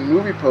seeing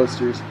movie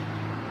posters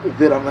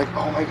that I'm like,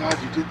 oh my God,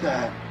 you did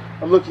that.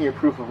 I'm looking at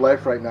Proof of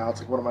Life right now.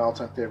 It's like one of my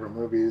all-time favorite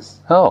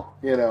movies. Oh.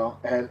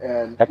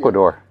 And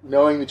Ecuador.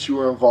 Knowing that you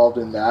were involved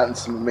in that and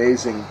some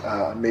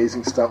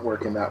amazing stunt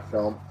work in that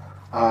film.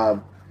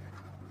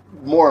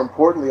 More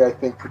importantly, I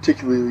think,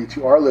 particularly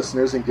to our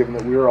listeners, and given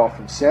that we were all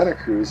from Santa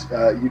Cruz,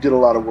 you did a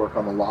lot of work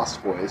on The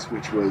Lost Boys,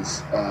 which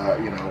was,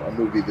 a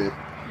movie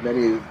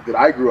that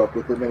I grew up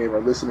with, that many of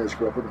our listeners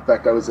grew up with. In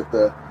fact, I was at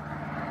the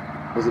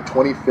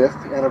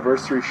 25th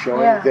anniversary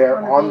showing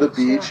there on the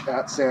beach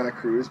at Santa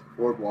Cruz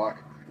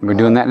Boardwalk. We're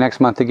doing that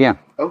next month again.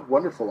 Oh,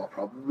 wonderful. I'll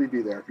probably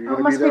be there. If you're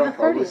going to be there, I'll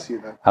probably see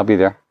you then. I'll be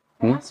there.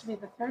 It has to be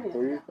the 30th.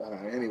 30th? I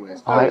don't know.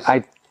 Anyways.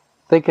 I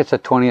think it's the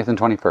 20th and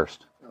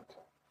 21st. Okay.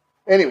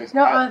 Anyways.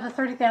 No, the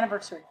 30th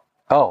anniversary.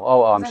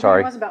 Oh, I'm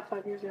sorry. It was about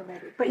 5 years ago,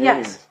 maybe. But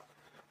yes.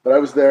 But I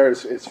was there.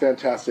 It's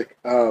fantastic.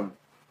 I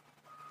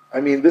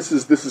mean, this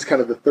is kind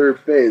of the third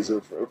phase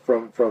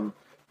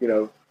from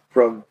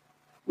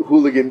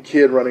hooligan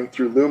kid running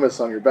through Loomis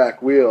on your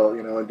back wheel,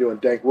 and doing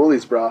Dank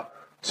Woolie's bra,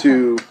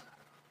 to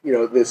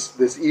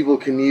this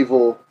Evel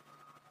Knievel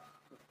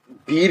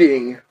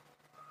beating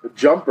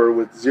jumper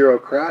with 0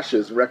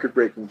 crashes,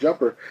 record-breaking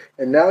jumper,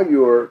 and now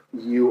you are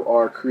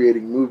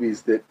creating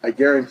movies that I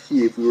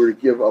guarantee, if we were to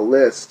give a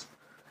list,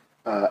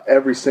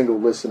 every single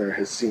listener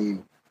has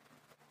seen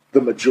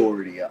the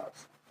majority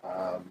of.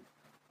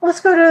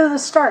 Let's go to the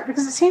start,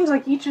 because it seems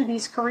like each of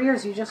these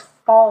careers you just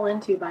fall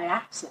into by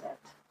accident,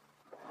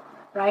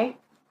 right?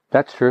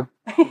 That's true.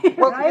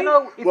 Well, right?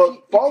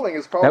 Falling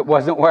is probably... That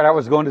wasn't what I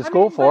was going to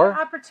school for. When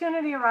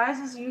opportunity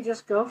arises, you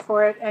just go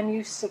for it, and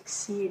you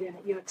succeed in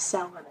it. You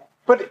excel in it.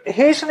 But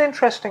here's an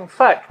interesting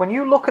fact. When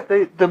you look at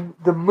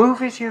the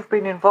movies you've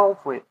been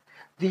involved with,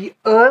 the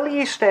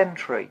earliest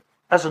entry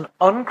as an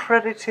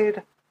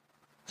uncredited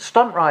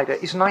stunt rider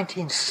is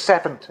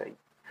 1970.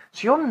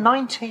 So you're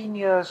 19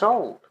 years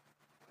old.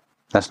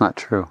 That's not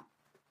true.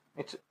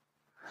 It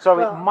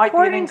might be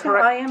an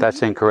incorrect...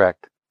 That's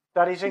incorrect.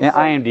 That is incorrect.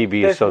 Yeah,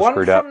 IMDb is so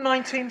screwed up. There's one from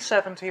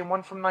 1970 and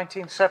one from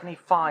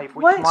 1975.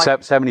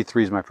 What?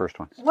 73 is my first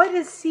one. What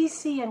is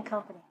CC and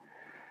Company?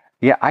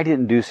 Yeah, I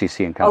didn't do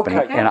CC and Company,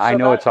 Okay. and I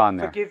know it's on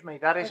there. Forgive me,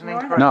 that is an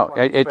incorrect No,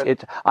 one.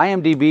 it's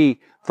IMDb.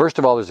 First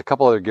of all, there's a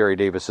couple other Gary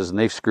Davises, and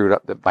they've screwed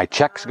up. My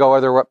checks go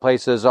other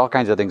places. All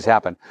kinds of things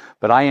happen.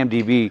 But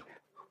IMDb,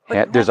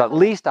 there's at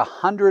least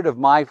 100 of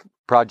my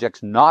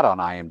projects not on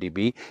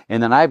IMDb,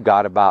 and then I've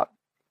got about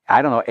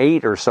I don't know,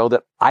 8 or so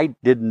that I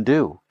didn't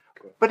do.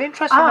 But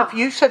interesting enough,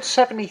 you said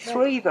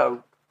 73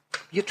 though.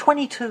 You're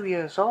 22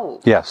 years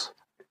old. Yes.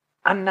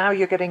 And now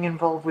you're getting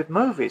involved with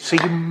movies. So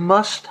you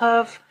must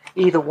have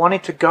either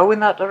wanted to go in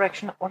that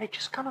direction or it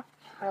just kind of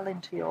fell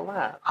into your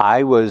lap.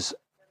 I was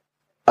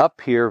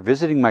up here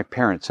visiting my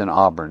parents in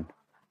Auburn,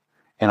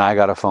 and I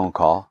got a phone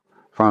call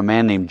from a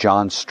man named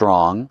John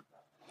Strong,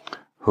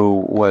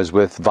 who was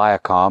with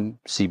Viacom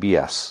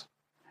CBS.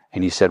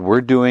 And he said,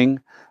 we're doing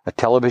a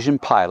television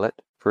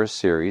pilot for a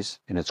series,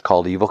 and it's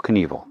called Evel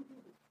Knievel.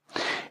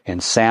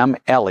 And Sam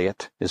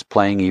Elliott is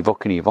playing Evel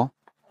Knievel.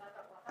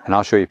 And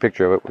I'll show you a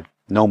picture of it with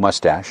no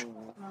mustache.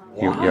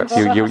 Sam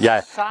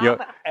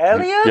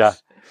Elliott? Yeah.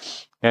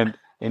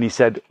 And he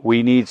said,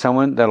 we need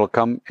someone that'll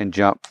come and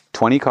jump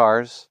 20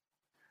 cars,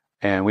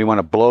 and we want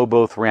to blow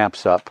both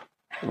ramps up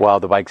while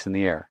the bike's in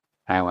the air.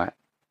 And I went,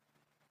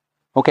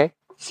 okay.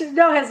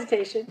 No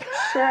hesitation.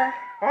 Sure.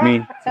 I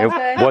mean,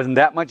 it wasn't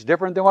that much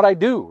different than what I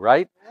do,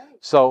 right?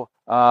 So,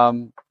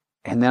 and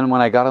then when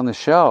I got on the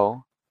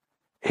show,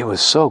 it was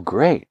so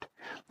great.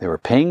 They were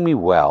paying me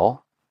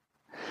well.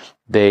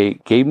 They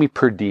gave me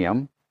per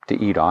diem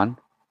to eat on,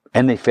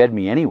 and they fed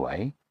me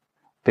anyway.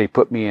 They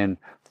put me in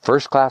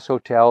first-class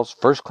hotels,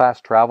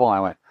 first-class travel. And I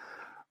went,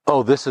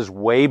 oh, this is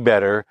way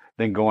better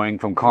than going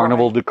from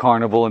carnival to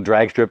carnival and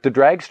drag strip to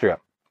drag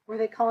strip. Were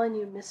they calling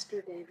you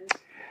Mr. Davis?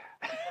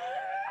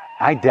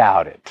 I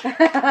doubt it.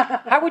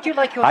 How would you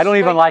like your I don't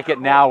even steak like it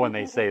cooked? now when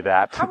they say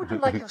that. How would you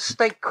like your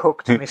steak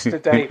cooked,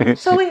 Mr. Davis?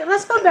 So wait,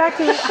 let's go back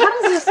to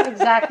how does this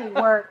exactly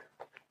work?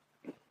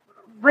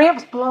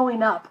 Ramps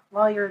blowing up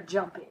while you're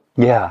jumping.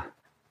 Yeah.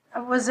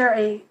 Was there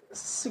a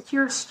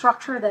secure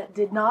structure that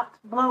did not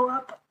blow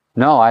up?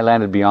 No, I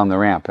landed beyond the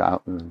ramp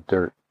out in the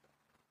dirt.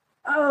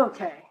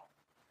 Okay.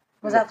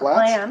 Was that the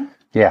flats? plan?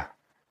 Yeah.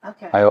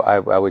 Okay. I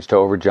was to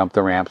overjump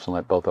the ramps and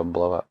let both of them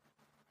blow up.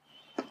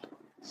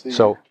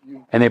 So,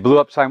 you and they blew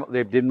up.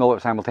 They didn't blow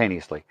up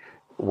simultaneously.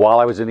 While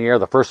I was in the air,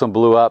 the first one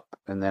blew up,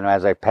 and then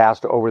as I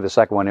passed over the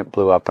second one, it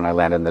blew up, and I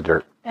landed in the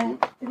dirt.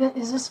 And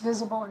is this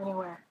visible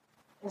anywhere?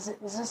 Is it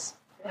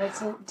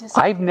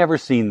I've never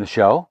seen the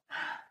show.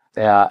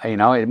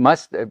 It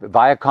must.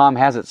 Viacom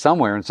has it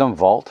somewhere in some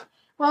vault.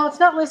 Well, it's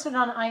not listed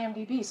on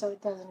IMDb, so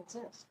it doesn't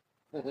exist.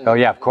 Oh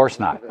yeah, of course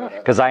not,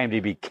 because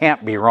IMDb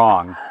can't be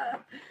wrong.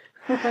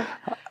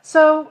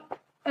 So,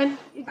 and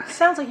it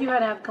sounds like you had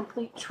to have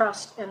complete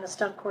trust in the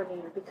stunt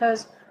coordinator,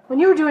 because when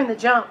you were doing the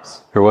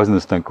jumps, There wasn't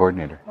a stunt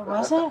coordinator. there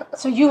wasn't?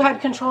 So you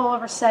had control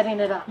over setting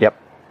it up?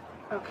 Yep.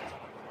 Okay.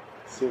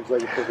 seems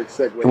like a perfect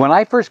segue. When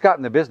I first got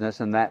in the business,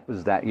 and that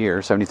was that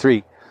year,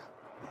 73,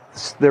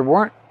 there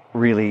weren't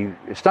really,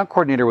 stunt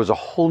coordinator was a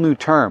whole new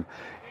term.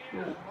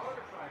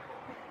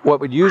 What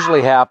would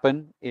usually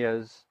happen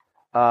is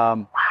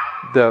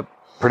the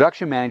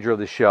production manager of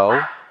the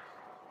show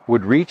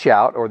would reach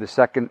out, or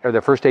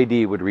the first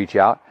AD would reach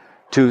out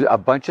to a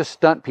bunch of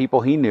stunt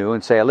people he knew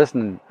and say,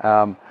 listen,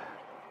 Ronnie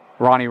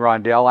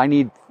Rondell, I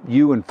need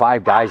you and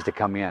 5 guys to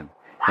come in.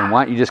 And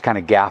why don't you just kind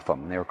of gaff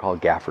them? They were called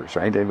gaffers,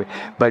 right?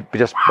 But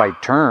just by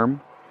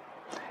term,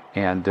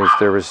 and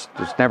there's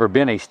never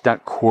been a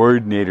stunt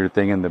coordinator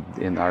thing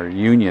in our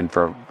union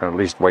for at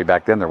least way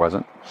back then there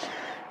wasn't.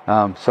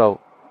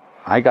 So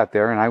I got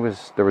there, and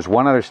there was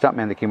one other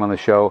stuntman that came on the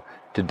show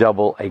to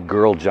double a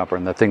girl jumper,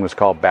 and the thing was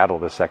called Battle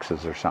of the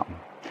Sexes or something.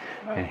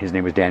 And his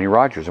name was Danny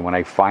Rogers. And when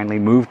I finally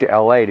moved to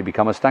LA to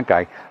become a stunt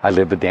guy, I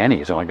lived with Danny.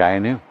 He's the only guy I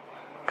knew.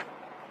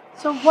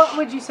 So what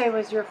would you say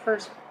was your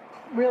first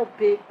real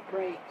big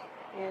break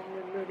in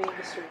the movie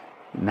industry?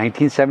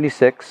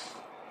 1976,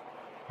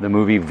 the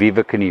movie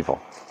Viva Knievel.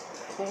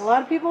 So a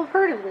lot of people have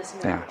heard of this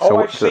movie. Yeah. Oh,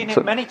 I've seen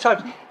it many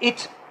times.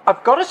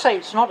 I've got to say,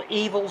 it's not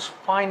Evil's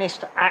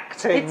finest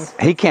acting.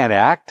 He can't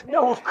act.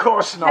 No, of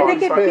course not. I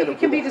think it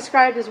can be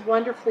described as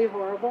wonderfully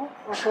horrible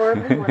or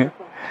horribly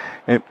wonderful.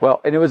 And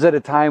it was at a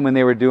time when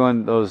they were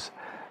doing those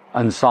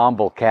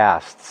ensemble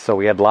casts, so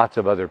we had lots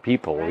of other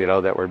people, Right.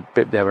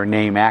 that were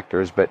name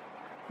actors, but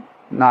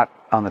not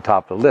on the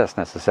top of the list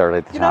necessarily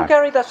at the time. You know,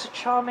 Gary, that's a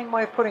charming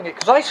way of putting it,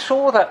 because I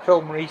saw that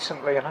film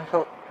recently and I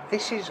thought,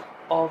 this is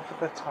of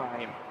the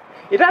time.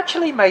 It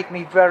actually made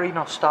me very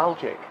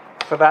nostalgic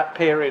for that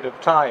period of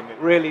time. It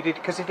really did,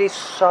 because it is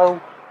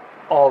so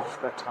of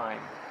the time.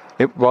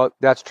 Well,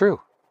 that's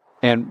true.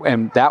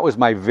 And that was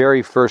my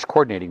very first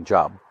coordinating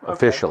job,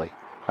 officially,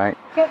 right?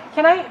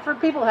 Can I, for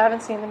people who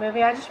haven't seen the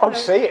movie, I just want to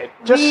see it.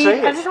 Just see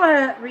it. I just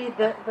want to read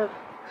the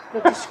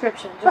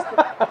description, just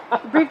the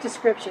brief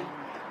description.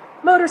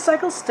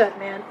 Motorcycle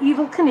stuntman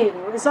Evel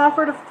Knievel is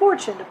offered a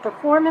fortune to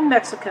perform in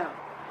Mexico.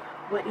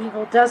 What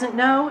Evel doesn't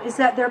know is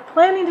that they're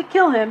planning to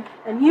kill him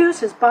and use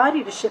his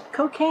body to ship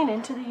cocaine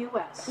into the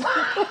U.S.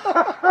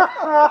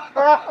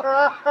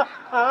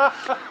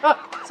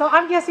 So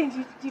I'm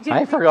guessing you didn't...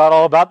 I forgot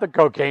all about the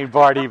cocaine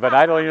party, but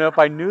I don't even know if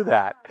I knew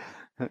that.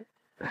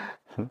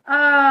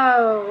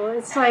 Oh,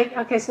 it's like,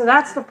 okay, so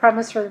that's the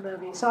premise for the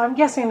movie. So I'm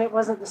guessing it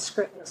wasn't the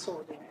script that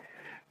sold you.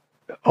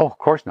 Oh, of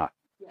course not.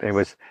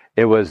 Yes.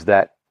 It was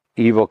that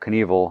Evel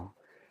Knievel,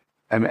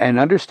 and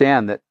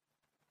understand that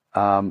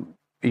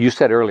you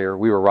said earlier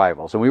we were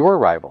rivals, and we were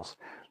rivals,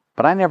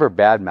 But I never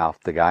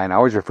badmouthed the guy, and I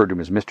always referred to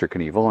him as Mr.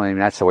 Knievel. I mean,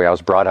 that's the way I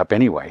was brought up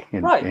anyway.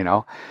 Right. You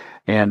know,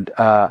 and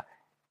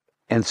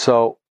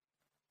so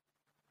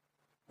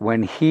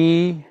when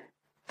he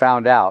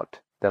found out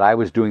that I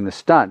was doing the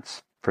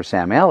stunts for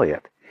Sam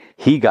Elliott,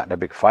 he got in a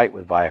big fight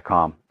with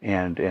Viacom,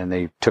 and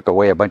they took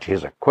away a bunch of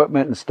his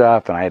equipment and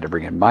stuff, and I had to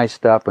bring in my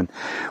stuff, and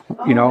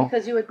you know,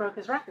 because you had broke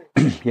his record.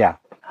 yeah.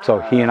 So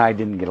he and I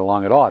didn't get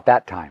along at all at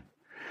that time.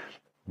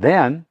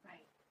 Then,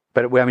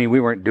 but I mean, we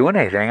weren't doing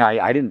anything.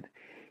 I didn't.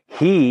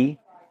 He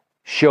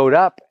showed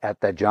up at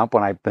that jump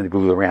when I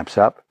blew the ramps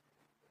up.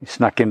 He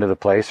snuck into the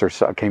place or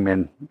came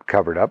in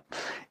covered up,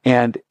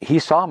 and he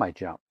saw my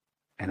jump,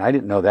 and I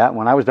didn't know that.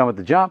 When I was done with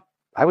the jump,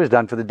 I was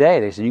done for the day.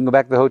 They said, "You can go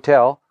back to the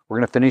hotel. We're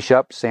going to finish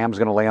up. Sam's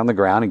going to lay on the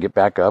ground and get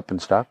back up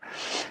and stuff."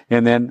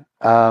 And then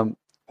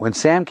when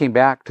Sam came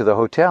back to the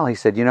hotel, he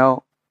said, "You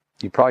know,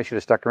 you probably should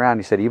have stuck around."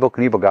 He said, "Evel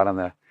Knievel got on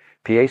the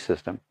PA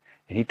system,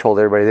 and he told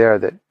everybody there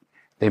that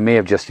they may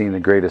have just seen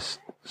the greatest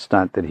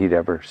stunt that he'd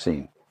ever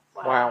seen."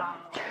 Wow.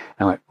 And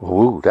I went,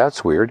 "Ooh,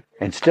 that's weird."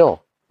 And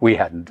still, we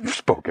hadn't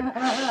spoken.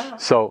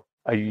 So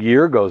a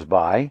year goes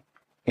by,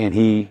 and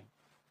he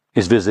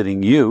is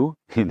visiting you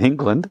in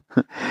England,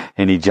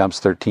 and he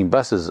jumps 13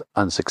 buses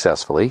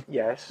unsuccessfully.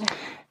 Yes.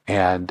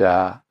 And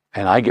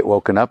I get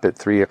woken up at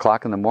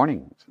 3:00 in the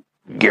morning.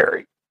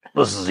 "Gary,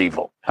 this is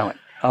Evil." I went,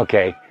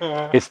 "Okay,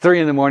 it's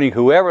 3 a.m.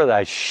 Whoever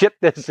the shit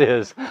this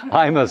is,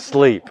 I'm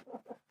asleep."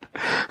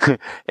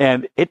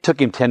 And it took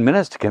him 10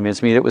 minutes to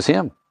convince me it was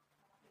him.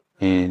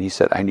 And he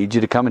said, "I need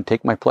you to come and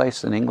take my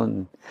place in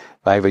England.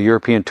 I have a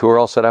European tour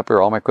all set up here.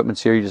 All my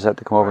equipment's here. You just have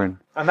to come over."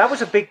 And that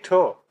was a big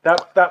tour.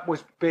 That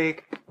was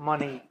big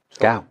money.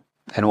 Yeah.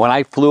 And when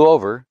I flew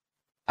over,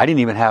 I didn't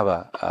even have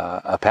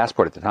a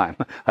passport at the time.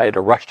 I had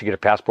to rush to get a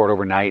passport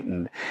overnight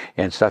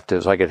and stuff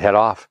so I could head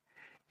off.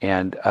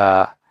 And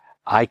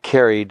I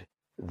carried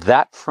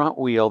that front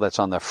wheel that's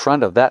on the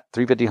front of that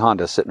 350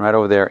 Honda sitting right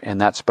over there, and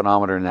that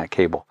speedometer and that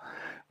cable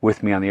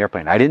with me on the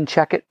airplane. I didn't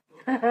check it.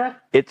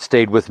 It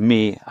stayed with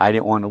me. I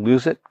didn't want to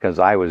lose it because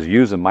I was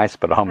using my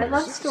speedometer. I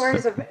love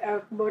stories of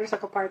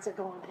motorcycle parts that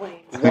go on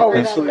planes. Oh,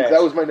 actually,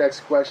 that was my next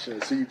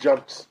question. So you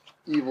jumped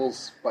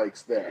Evil's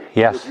bikes there?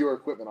 Yes. With your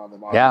equipment on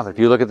them, obviously. Yeah, if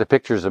you look at the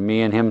pictures of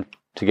me and him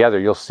together,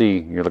 you'll see.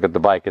 You look at the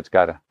bike; it's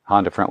got a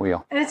Honda front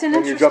wheel. And it's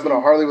And you're jumping a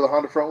Harley with a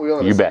Honda front wheel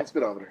and You a bet.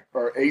 speedometer,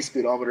 or a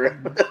speedometer.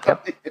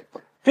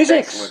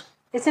 Physics.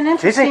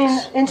 Excellent. It's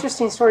an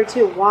interesting story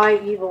too. Why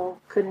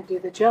Evil couldn't do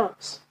the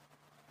jumps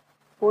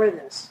for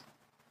this?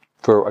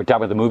 Are we talking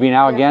about the movie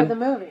now again? For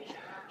the movie.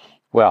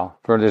 Well,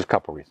 there's a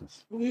couple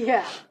reasons.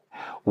 Yeah.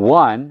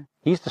 One,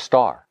 he's the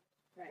star.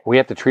 Right. We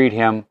have to treat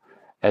him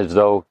as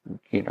though,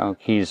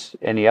 he's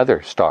any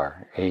other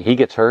star. He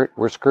gets hurt,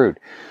 we're screwed.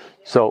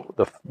 So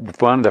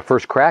one of the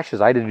first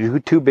crashes, I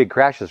did two big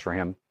crashes for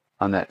him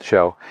on that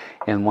show.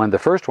 And one of the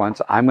first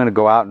ones, I'm going to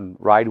go out and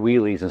ride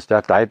wheelies and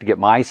stuff. I have to get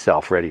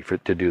myself ready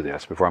to do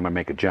this before I'm going to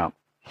make a jump.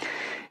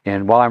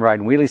 And while I'm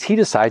riding wheelies, he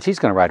decides he's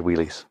going to ride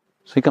wheelies.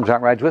 So he comes out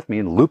and rides with me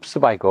and loops the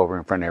bike over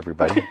in front of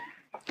everybody.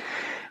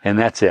 And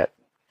that's it.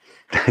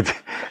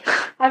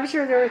 I'm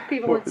sure there were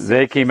people.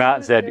 They came out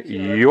and said,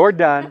 "You're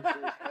done."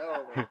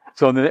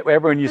 So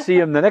when you see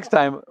him the next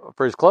time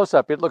for his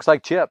close-up, it looks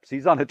like Chips.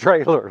 He's on a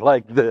trailer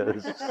like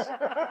this.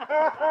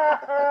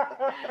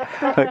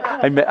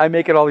 I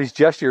make it all these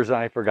gestures, and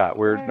I forgot.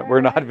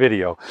 We're not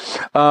video.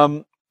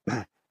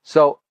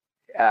 So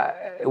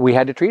we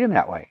had to treat him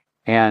that way.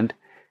 And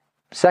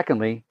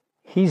secondly,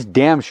 he's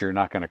damn sure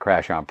not going to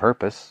crash on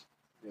purpose.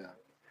 Yeah.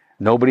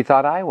 Nobody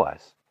thought I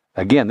was.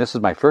 Again, this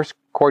is my first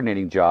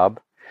coordinating job.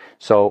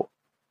 So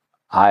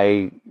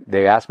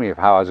they asked me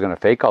how I was going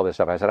to fake all this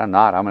stuff. I said, "I'm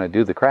not. I'm going to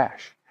do the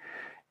crash."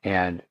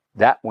 And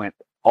that went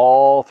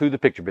all through the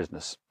picture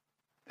business.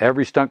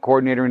 Every stunt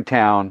coordinator in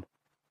town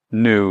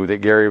knew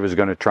that Gary was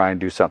going to try and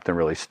do something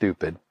really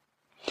stupid.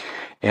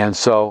 And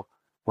so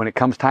when it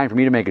comes time for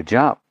me to make a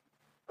jump,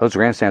 those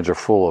grandstands are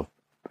full of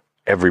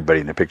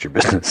everybody in the picture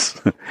business.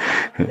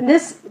 And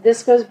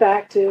this goes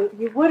back to,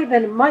 you would have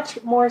been a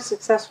much more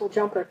successful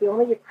jumper if you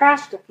only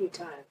crashed a few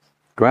times.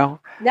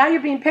 Well, now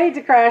you're being paid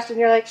to crash, and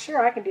you're like,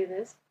 "Sure, I can do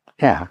this."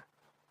 yeah.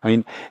 I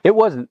mean, it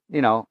wasn't,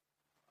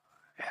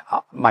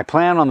 my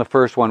plan on the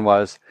first one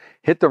was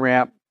hit the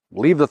ramp,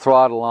 leave the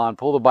throttle on,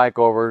 pull the bike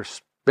over,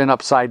 spin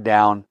upside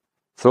down,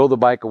 throw the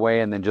bike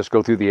away, and then just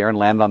go through the air and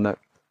land on the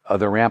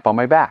other ramp on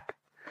my back,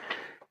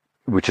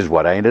 which is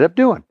what I ended up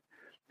doing.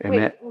 And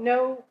Wait,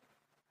 no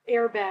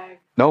airbag.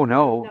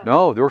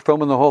 No. They were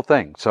filming the whole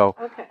thing. So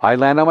Okay. I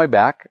land on my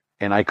back,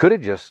 and I could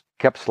have just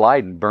kept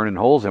sliding, burning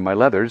holes in my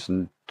leathers,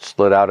 and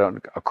slid out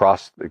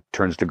across, it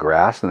turns to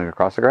grass, and then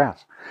across the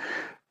grass.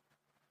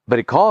 But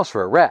it calls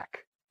for a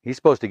wreck. He's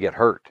supposed to get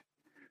hurt.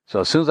 So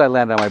as soon as I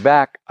landed on my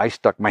back, I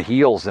stuck my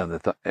heels in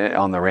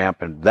on the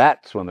ramp, and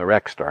that's when the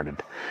wreck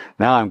started.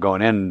 Now I'm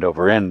going end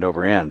over end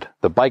over end.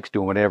 The bike's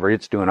doing whatever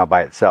it's doing all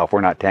by itself.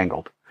 We're not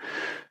tangled.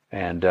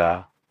 And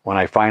when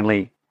I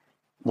finally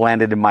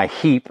landed in my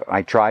heap,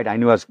 I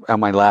knew I was on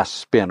my last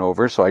spin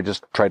over, so I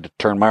just tried to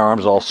turn my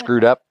arms all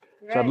screwed up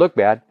so I'd look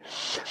bad.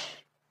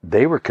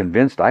 They were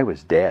convinced I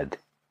was dead.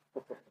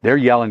 they're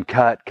yelling,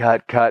 cut,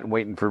 cut, cut, and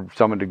waiting for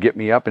someone to get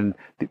me up. And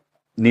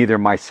neither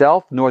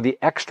myself nor the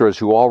extras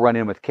who all run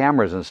in with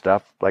cameras and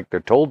stuff like they're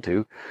told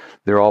to,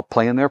 they're all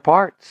playing their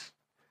parts.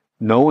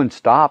 No one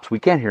stops. We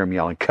can't hear them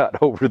yelling,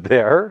 cut over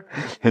there.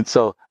 And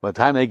so by the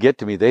time they get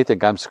to me, they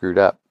think I'm screwed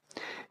up.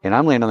 And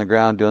I'm laying on the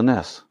ground doing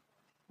this.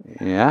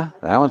 Yeah,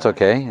 that one's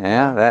okay.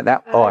 Yeah,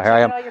 that. Oh, here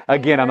I am.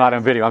 Again, I'm not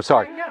on video. I'm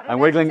sorry. I'm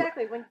wiggling.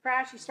 Exactly. When you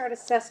crash, you start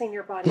assessing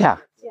your body. Yeah.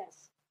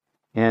 Yes.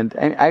 And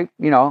I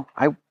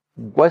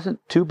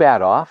wasn't too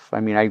bad off. I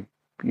mean, I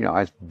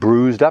was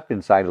bruised up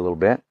inside a little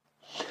bit,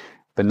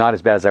 but not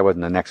as bad as I was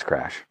in the next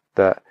crash.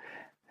 But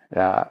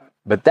the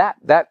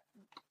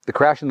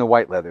crash in the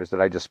white leathers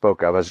that I just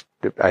spoke of,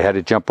 I had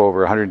to jump over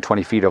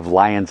 120 feet of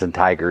lions and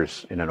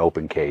tigers in an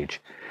open cage.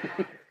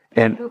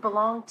 And who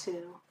belonged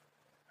to?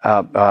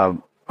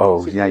 No,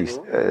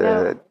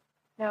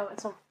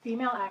 it's a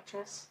female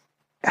actress.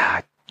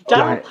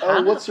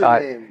 What's her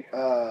name?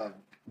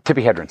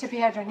 Tippi Hedren. Tippi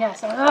Hedren,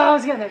 yes. I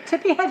was getting there.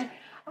 Tippi Hedren,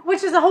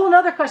 which is a whole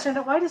other question.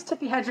 Why does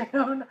Tippi Hedren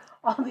own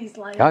all these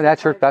lions? Oh,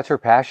 that's her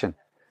passion.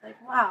 Like,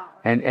 wow.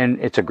 And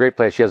it's a great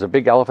place. She has a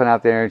big elephant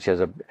out there, and she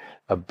has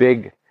a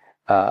big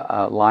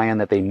lion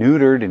that they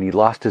neutered, and he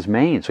lost his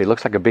mane, so he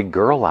looks like a big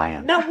girl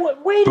lion. Now,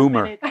 wait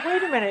Boomer.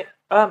 a minute.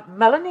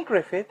 Melanie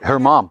Griffith, her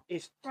mom,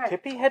 is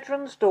Tippi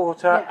Hedren's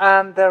daughter,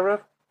 and there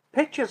are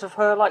pictures of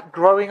her like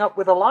growing up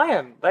with a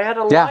lion. They had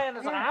a lion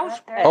as a house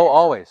pet. Oh,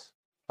 always.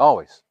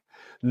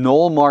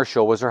 Noel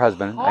Marshall was her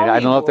husband. I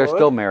don't know if they're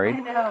still married. I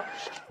know.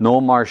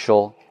 Noel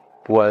Marshall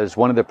was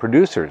one of the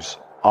producers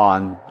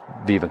on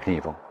Viva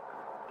Knievel.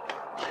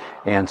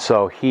 And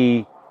so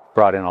he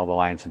brought in all the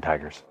lions and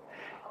tigers.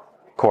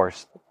 Of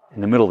course,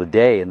 in the middle of the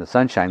day in the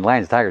sunshine,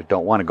 lions and tigers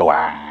don't want to go,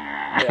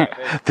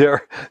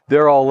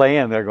 they're all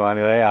laying there going,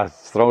 yeah,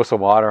 throw some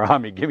water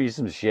on me, give me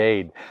some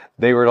shade.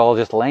 They were all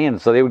just laying,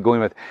 so they would go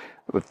in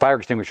with fire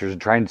extinguishers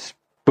and try and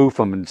spoof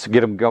them and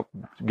get them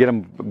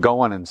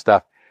going and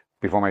stuff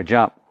before my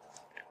jump.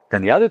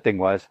 Then the other thing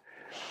was,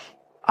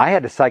 I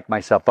had to psych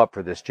myself up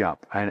for this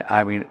jump.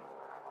 I mean,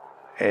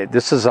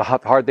 this is a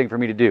hard thing for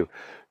me to do.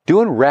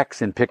 Doing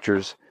wrecks in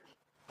pictures,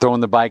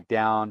 throwing the bike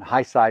down,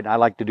 high side. I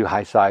like to do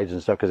high sides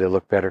and stuff because they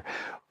look better.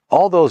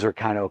 All those are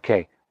kind of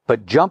okay.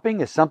 But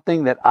jumping is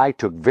something that I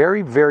took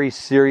very, very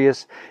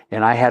serious,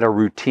 and I had a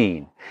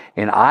routine.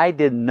 And I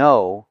didn't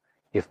know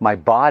if my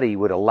body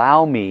would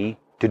allow me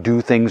to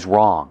do things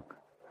wrong,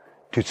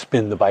 to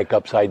spin the bike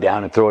upside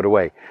down and throw it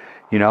away,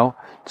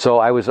 So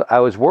I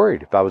was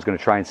worried if I was going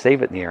to try and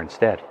save it in the air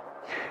instead.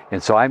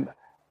 And so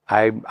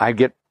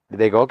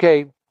they go,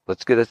 okay,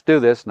 let's do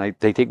this. And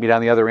they take me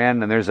down the other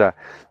end, and there's a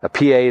PA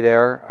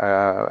there,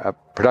 a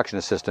production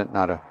assistant,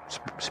 not a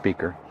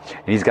speaker.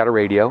 And he's got a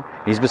radio.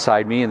 He's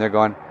beside me, and they're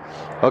going,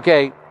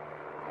 okay,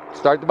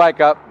 start the bike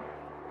up.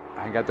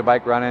 I got the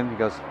bike running. He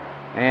goes,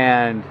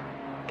 and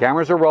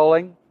cameras are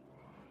rolling.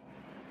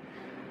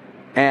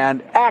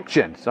 And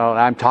action. So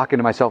I'm talking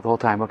to myself the whole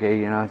time. Okay,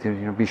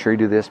 be sure you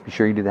do this, be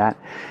sure you do that.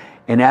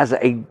 And as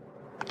I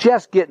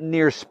just get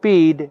near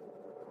speed,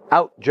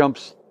 out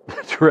jumps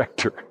the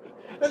director.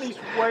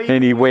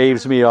 And he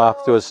waves me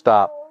off to a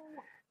stop.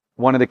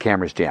 One of the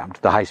cameras jammed,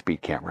 the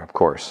high-speed camera, of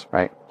course,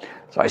 right?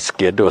 So I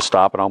skid to a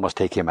stop and almost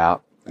take him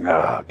out.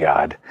 Oh,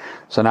 God.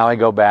 So now I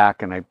go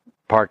back and I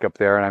park up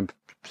there, and I'm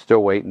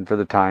still waiting for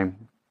the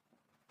time.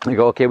 I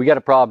go, okay, we got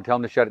a problem. Tell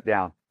them to shut it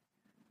down.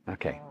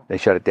 Okay, they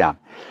shut it down.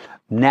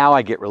 Now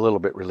I get a little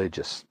bit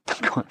religious.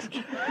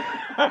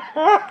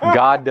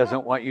 God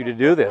doesn't want you to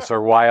do this,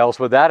 or why else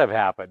would that have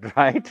happened,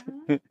 right?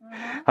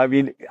 I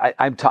mean,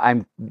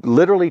 I'm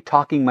literally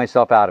talking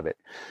myself out of it.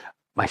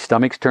 My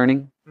stomach's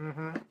turning.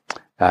 Mm-hmm.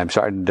 I'm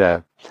starting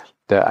to.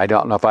 I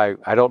don't know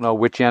I don't know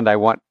which end I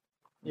want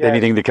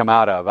anything to come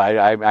out of.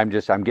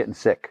 I'm getting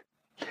sick,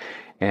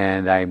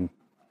 and I'm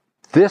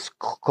this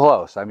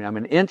close. I mean, I'm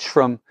an inch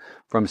from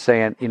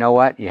saying, you know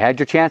what, you had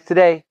your chance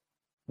today.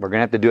 We're going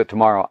to have to do it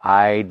tomorrow.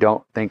 I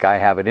don't think I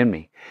have it in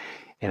me.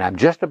 And I'm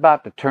just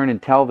about to turn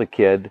and tell the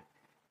kid,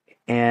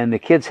 and the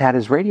kid's had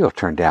his radio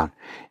turned down.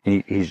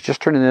 And he's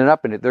just turning it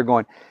up, and they're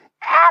going,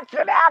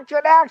 action, action,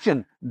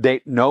 action.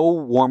 No,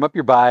 warm up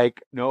your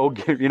bike. No,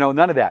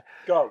 none of that.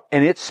 Go.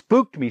 And it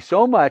spooked me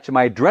so much,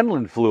 my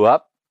adrenaline flew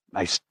up.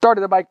 I started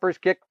the bike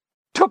first kick,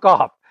 took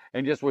off,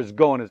 and just was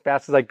going as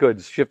fast as I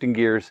could, shifting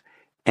gears.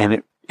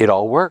 And it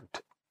all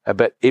worked.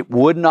 But it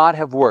would not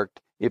have worked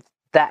if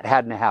that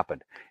hadn't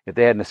happened. If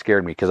they hadn't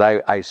scared me, because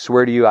I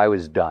swear to you, I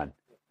was done.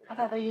 I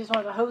thought they used one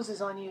of the hoses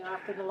on you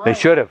after the line. They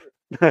should have.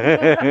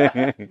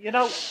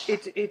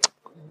 It's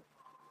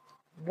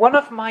one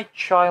of my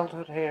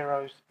childhood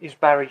heroes is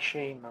Barry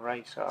Sheen, the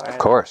racer. Of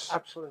course.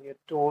 Absolutely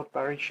adored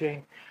Barry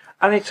Sheen.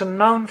 And it's a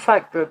known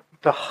fact that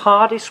the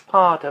hardest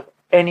part of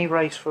any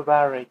race for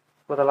Barry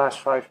were the last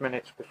 5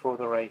 minutes before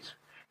the race.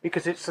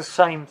 Because it's the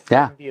same thing.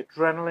 Yeah. The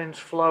adrenaline's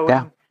flowing.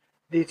 Yeah.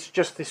 It's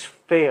just this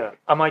fear.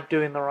 Am I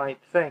doing the right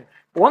thing?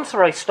 Once the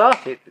race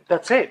started,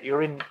 that's it.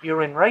 You're in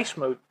race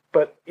mode.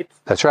 But it's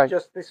that's right.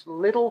 Just this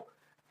little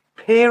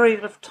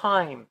period of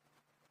time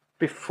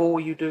before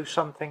you do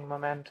something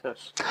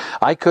momentous?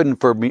 I couldn't,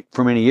 for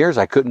many years,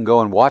 I couldn't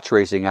go and watch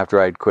racing after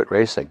I'd quit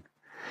racing.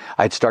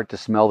 I'd start to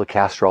smell the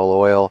castor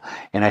oil,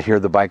 and I'd hear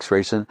the bikes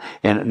racing.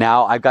 And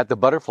now I've got the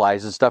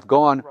butterflies and stuff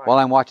going while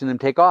I'm watching them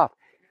take off.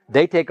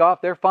 They take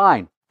off, they're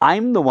fine.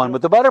 I'm the one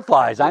with the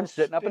butterflies. I'm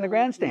sitting up in the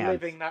grandstand.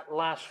 Living that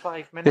last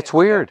 5 minutes. It's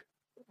weird.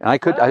 And I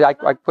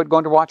quit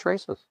going to watch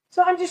races.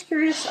 So I'm just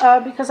curious,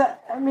 because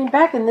I mean,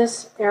 back in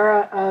this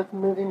era of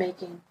movie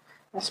making,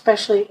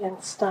 especially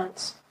in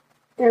stunts,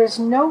 there's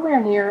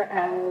nowhere near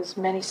as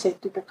many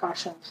safety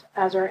precautions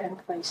as are in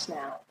place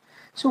now.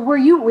 So were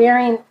you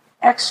wearing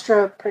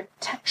extra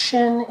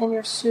protection in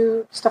your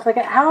suit, stuff like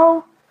that?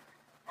 How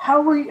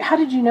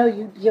did you know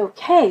you'd be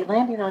okay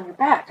landing on your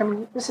back? I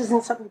mean, this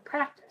isn't something you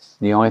practice.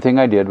 The only thing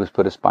I did was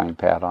put a spine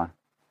pad on.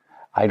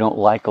 I don't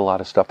like a lot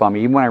of stuff on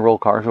me. Even when I roll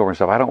cars over and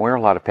stuff, I don't wear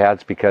a lot of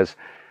pads because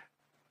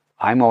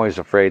I'm always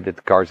afraid that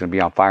the car's going to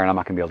be on fire and I'm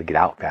not going to be able to get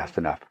out fast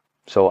enough.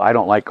 So I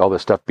don't like all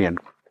this stuff being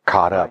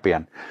caught up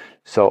in.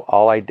 So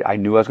all I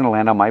knew I was going to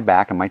land on my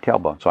back and my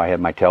tailbone. So I had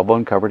my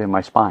tailbone covered in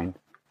my spine.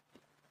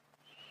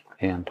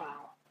 And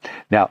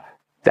now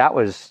that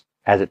was,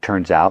 as it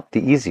turns out, the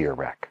easier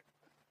wreck.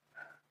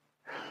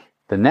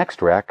 The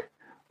next wreck,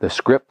 the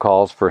script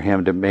calls for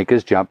him to make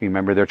his jump. You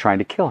remember, they're trying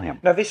to kill him.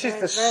 Now this is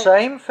the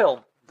same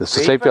film. This is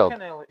the same film.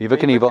 Viva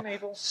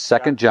Knievel,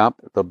 second jump,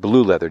 the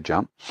blue leather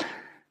jump.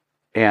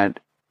 And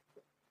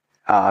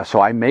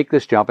so I make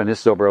this jump, and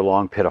this is over a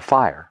long pit of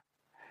fire.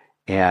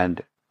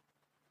 And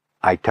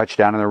I touch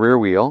down on the rear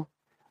wheel,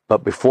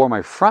 but before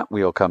my front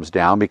wheel comes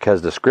down,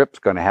 because the script's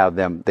going to have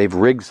them, they've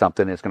rigged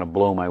something that's going to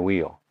blow my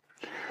wheel.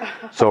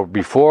 So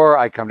before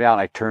I come down,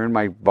 I turn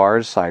my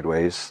bars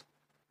sideways,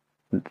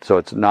 so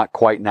it's not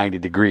quite 90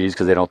 degrees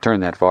because they don't turn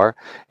that far,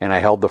 and I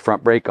held the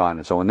front brake on.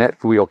 And so when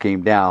that wheel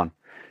came down,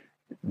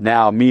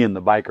 now me and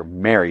the bike are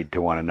married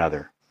to one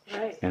another.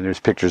 Right. And there's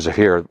pictures of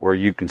here where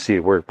you can see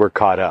we're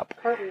caught up.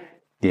 Perfect.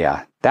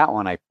 Yeah, that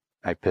one I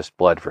pissed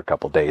blood for a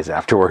couple days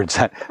afterwards.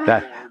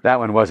 That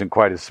one wasn't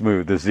quite as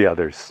smooth as the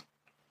others.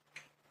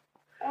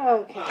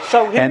 Okay.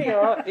 So here we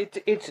are.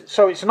 It's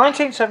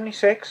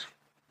 1976.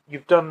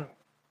 You've done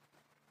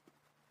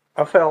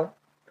a film,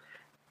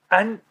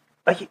 and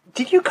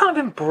did you kind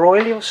of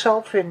embroil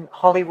yourself in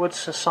Hollywood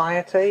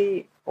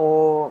society,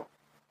 or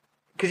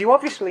because you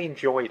obviously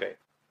enjoyed it?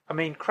 I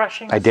mean,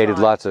 crashing. I dated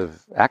lots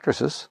of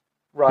actresses.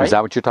 Right. Is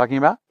that what you're talking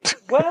about?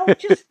 Well,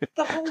 just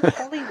the whole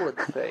Hollywood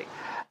thing.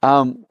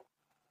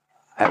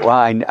 Well,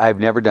 I've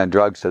never done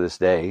drugs to this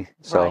day,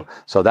 so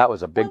that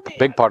was a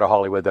big part of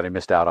Hollywood that I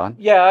missed out on.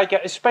 Yeah, I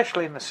get,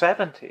 especially in the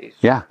 70s.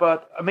 Yeah.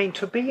 But I mean,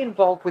 to be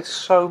involved with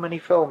so many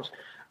films,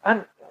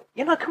 and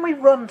can we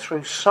run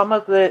through some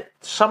of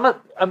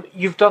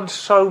you've done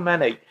so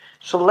many,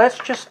 so let's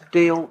just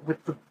deal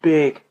with the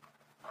big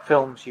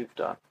films you've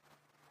done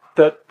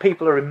that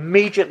people are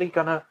immediately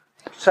going to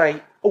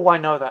say, "Oh, I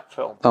know that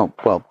film." Oh,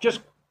 well,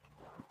 just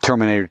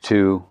Terminator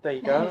 2 there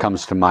you go.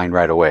 comes to mind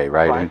right away,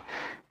 right?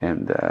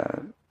 And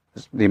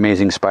The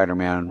Amazing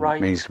Spider-Man,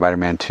 Amazing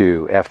Spider-Man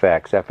 2,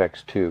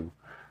 FX2,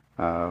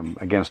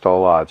 Against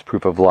All Odds,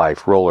 Proof of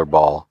Life,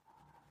 Rollerball.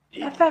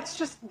 FX,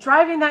 just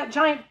driving that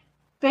giant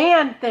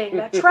van thing,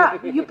 that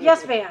truck,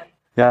 UPS van.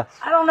 Yes.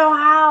 I don't know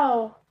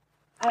how.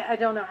 I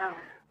don't know how.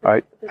 All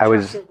right. I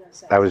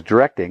was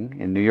directing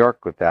in New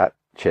York with that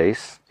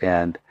chase,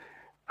 and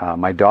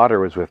my daughter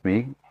was with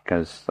me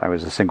because I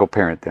was a single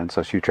parent then,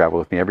 so she traveled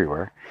with me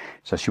everywhere.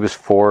 So she was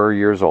 4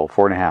 years old,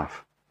 4.5,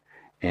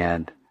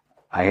 and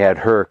I had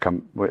her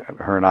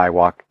and I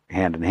walk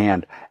hand in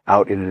hand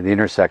out into the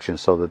intersection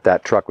so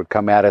that truck would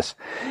come at us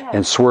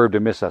and swerve to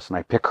miss us. And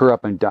I pick her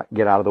up and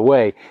get out of the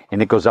way,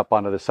 and it goes up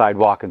onto the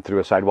sidewalk and through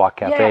a sidewalk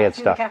cafe and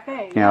stuff.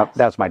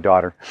 That's my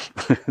daughter.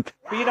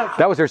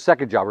 That was her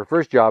second job. Her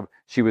first job,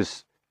 she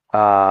was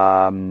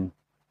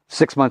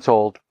 6 months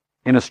old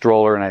in a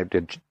stroller, and I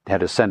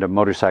had to send a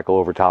motorcycle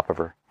over top of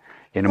her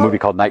in a movie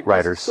called Night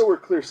Riders. So we're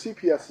clear,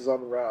 CPS is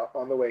on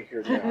the way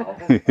here now.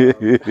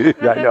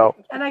 I know.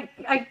 And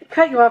I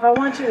cut you off. I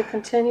want you to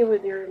continue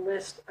with your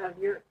list of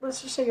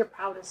let's just say your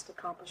proudest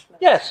accomplishments.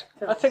 Yes,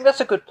 I think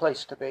that's a good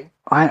place to be.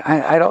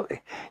 I don't.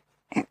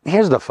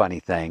 Here's the funny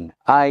thing.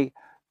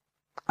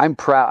 I'm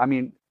proud. I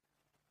mean,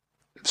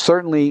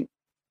 certainly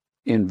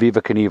in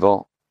Viva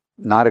Knievel,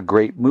 not a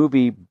great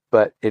movie,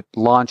 but it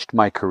launched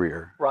my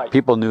career. Right.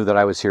 People knew that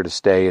I was here to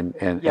stay and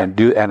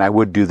I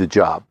would do the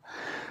job.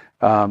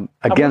 And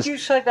would you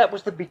say that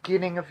was the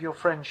beginning of your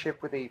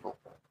friendship with evil?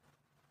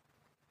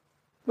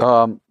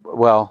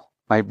 Well,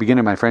 my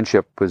beginning of my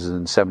friendship was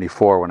in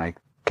 '74 when I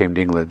came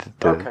to England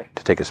to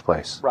take his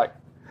place. Right.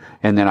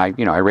 And then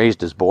I raised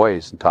his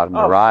boys and taught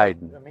them to ride.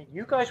 I mean,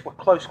 you guys were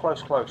close.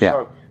 Yeah.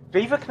 So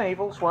Viva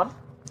Knievel's one.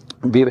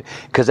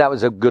 Because that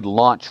was a good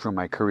launch for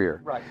my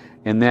career. Right.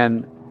 And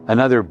then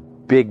another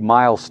big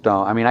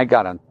milestone. I mean, I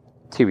got on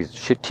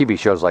TV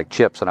shows like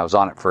Chips, and I was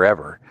on it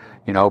forever,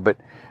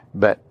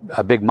 But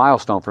a big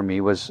milestone for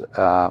me was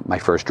my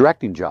first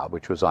directing job,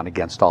 which was on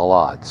Against All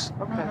Odds.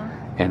 Okay.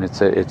 And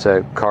it's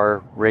a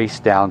car race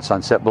down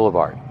Sunset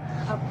Boulevard. A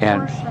Porsche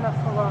and a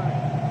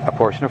Ferrari. A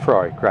Porsche and a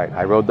Ferrari, right.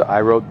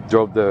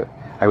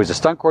 I was a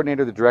stunt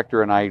coordinator, the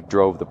director, and I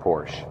drove the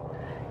Porsche.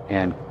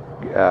 And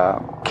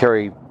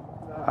Kerry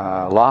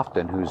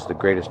Lofton, who's the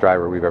greatest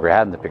driver we've ever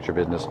had in the picture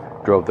business,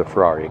 drove the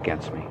Ferrari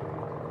against me.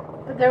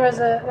 But there was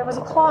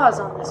a clause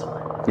on this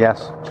one.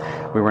 Yes.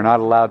 We were not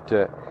allowed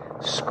to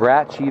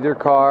scratch either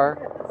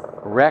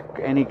car, wreck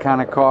any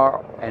kind of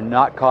car, and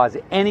not cause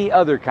any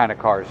other kind of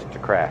cars to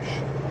crash.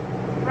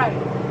 Right.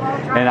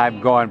 And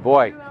I'm going,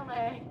 boy,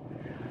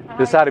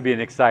 this ought to be an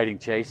exciting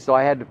chase. So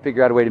I had to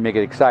figure out a way to make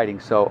it exciting.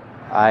 So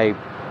I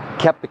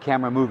kept the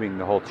camera moving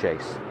the whole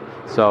chase.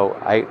 So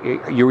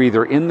you're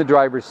either in the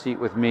driver's seat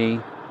with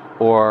me,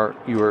 or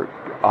you were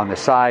on the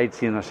side,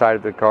 seeing the side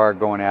of the car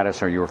going at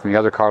us, or you were from the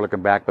other car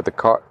looking back. But the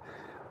car,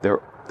 there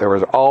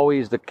was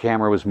always the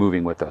camera was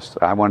moving with us.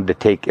 I wanted to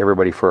take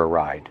everybody for a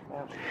ride.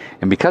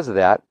 And because of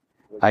that,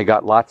 I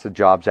got lots of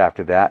jobs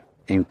after that,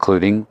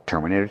 including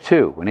Terminator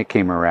 2. When it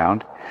came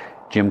around,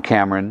 Jim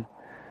Cameron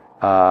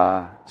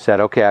said,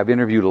 okay, I've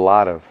interviewed a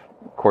lot of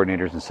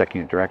coordinators and second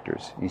unit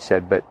directors. He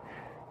said, but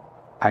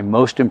I'm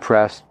most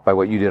impressed by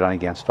what you did on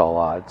Against All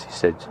Odds. He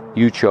said,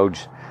 you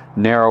chose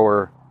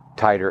narrower,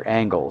 tighter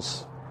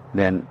angles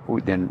than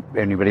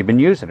anybody had been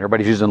using.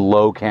 Everybody's using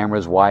low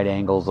cameras, wide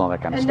angles, all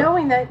that kind of stuff. And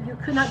knowing that you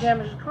could not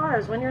damage the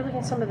cars, when you're looking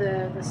at some of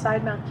the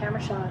side mount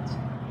camera shots,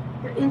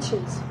 you're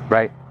inches.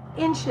 Right.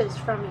 Inches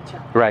from each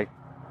other. Right.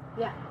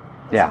 Yeah.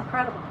 It's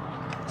incredible.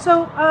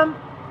 So,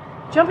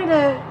 jumping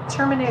to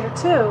Terminator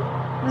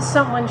 2, this is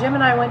something when Jim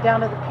and I went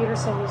down to the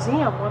Peterson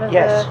Museum, one of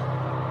the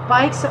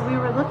bikes that we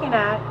were looking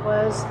at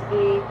was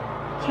the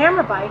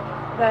camera bike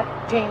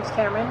that James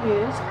Cameron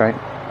used. Right.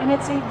 And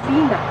it's a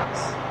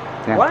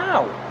VMAX. Yeah.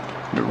 Wow.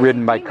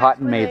 Ridden by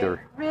Cotton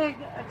Mather. Rig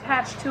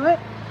attached to it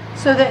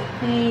so that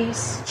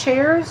these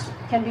chairs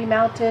can be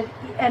mounted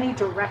any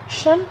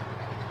direction,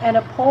 and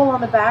a pole on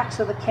the back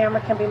so the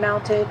camera can be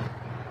mounted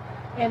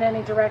in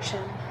any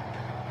direction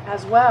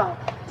as well.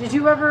 Did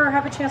you ever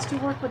have a chance to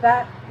work with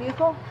that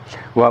vehicle?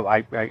 Well,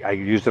 I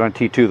used it on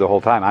T2 the whole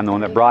time. I'm the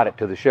one that brought it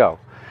to the show.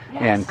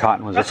 Yes. And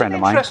Cotton was a friend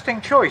of mine. That's an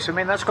interesting choice. I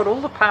mean, that's got all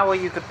the power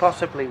you could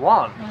possibly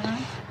want.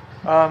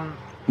 Mm-hmm.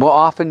 Well,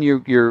 often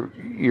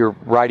you're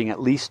riding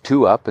at least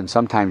 2 up and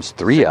sometimes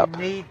 3 up.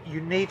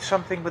 You need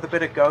something with a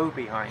bit of go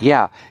behind.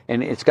 Yeah,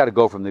 and it's got to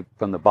go from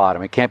the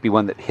bottom. It can't be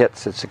one that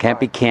hits. It can't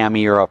be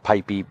cammy or a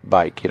pipey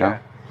bike, you know.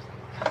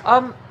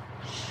 Yeah.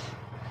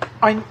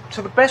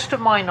 To the best of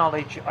my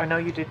knowledge, I know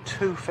you did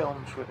 2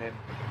 films with him.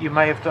 You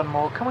may have done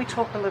more. Can we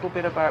talk a little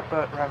bit about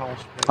Burt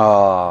Reynolds, please?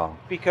 Oh,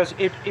 because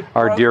it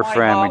our dear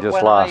friend we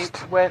just lost.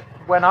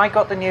 When I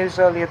got the news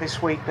earlier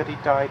this week that he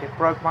died, it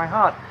broke my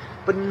heart.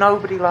 But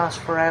nobody lasts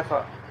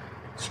forever.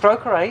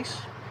 Stroker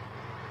Ace,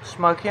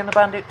 Smokey and the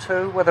Bandit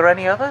 2. Were there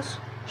any others?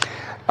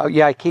 Oh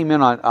yeah, I came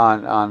in on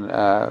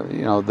not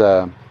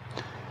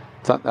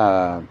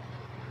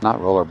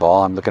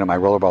rollerball. I'm looking at my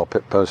rollerball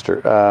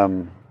poster.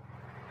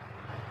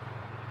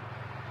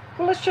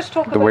 Well, let's just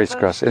talk the about race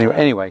cross.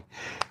 Anyway,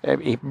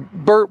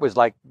 Burt was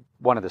like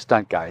one of the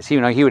stunt guys. He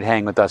would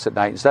hang with us at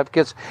night and stuff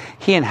because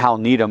he and Hal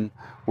Needham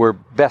were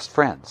best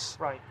friends.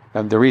 Right.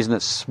 And the reason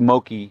that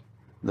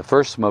the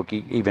first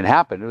Smokey even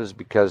happened was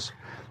because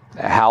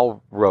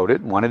Hal wrote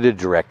it and wanted to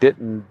direct it,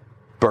 and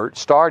Burt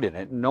starred in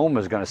it. And no one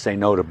was going to say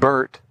no to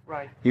Burt.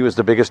 Right. He was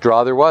the biggest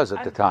draw there was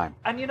at the time.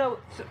 And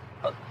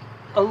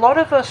a lot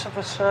of us of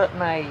a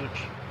certain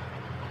age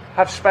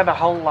have spent our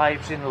whole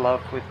lives in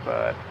love with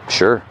Burt.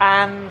 Sure.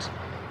 And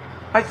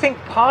I think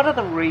part of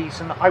the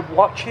reason I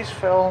watch his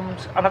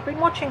films, and I've been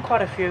watching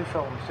quite a few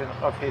films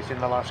of his in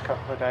the last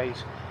couple of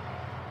days,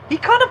 he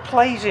kind of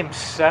plays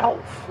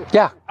himself.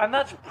 Yeah. And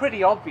that's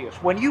pretty obvious.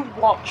 When you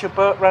watch a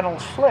Burt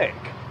Reynolds flick,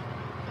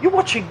 you're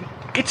watching,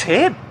 it's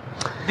him.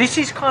 This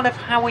is kind of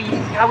how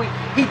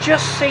he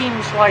just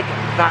seems like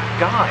that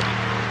guy.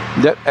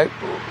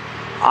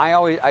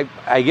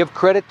 I give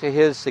credit to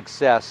his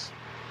success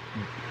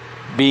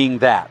being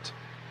that.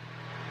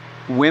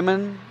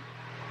 Women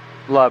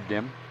loved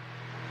him.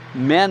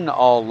 Men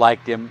all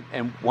liked him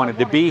and wanted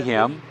to be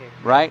him,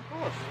 right?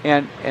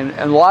 And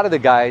a lot of the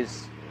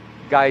guys,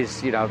 they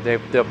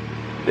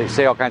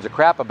say all kinds of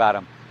crap about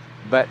him.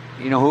 But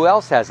who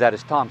else has that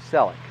is Tom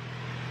Selleck.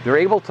 They're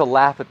able to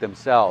laugh at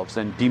themselves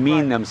and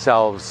demean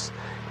themselves,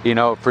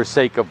 for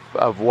sake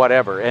of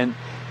whatever. And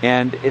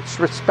it's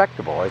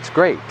respectable. It's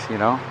great,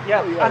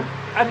 Yeah,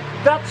 and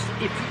that's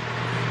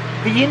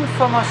the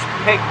infamous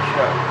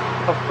picture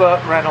of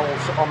Burt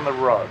Reynolds on the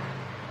rug.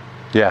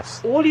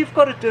 Yes. All you've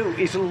got to do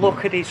is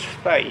look at his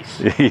face,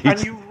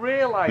 and you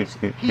realise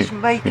he's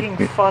making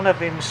fun of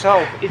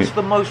himself. It's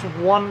the most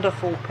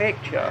wonderful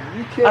picture,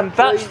 and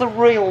that's the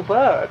real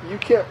Burt. You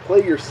can't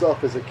play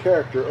yourself as a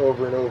character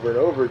over and over and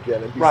over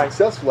again and be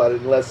successful at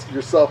it unless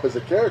yourself as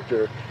a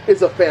character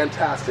is a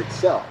fantastic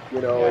self.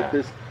 Like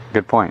there's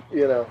good point.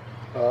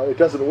 It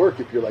doesn't work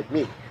if you're like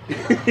me.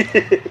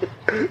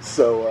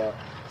 So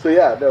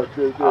yeah, no.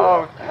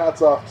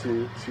 Hats off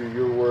to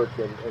your work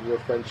and your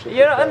friendship.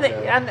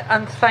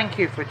 And thank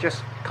you for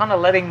just kind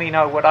of letting me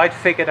know what I'd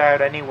figured out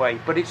anyway.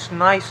 But it's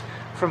nice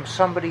from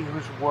somebody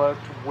who's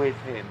worked with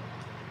him.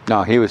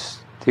 No, he was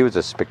He was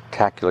a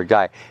spectacular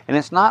guy. And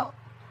it's not,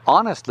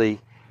 honestly,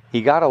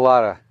 he got a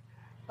lot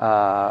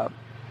of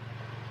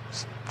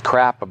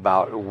crap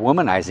about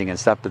womanizing and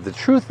stuff, but the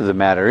truth of the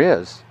matter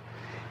is,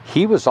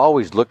 he was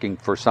always looking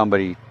for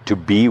somebody to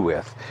be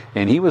with.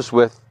 And he was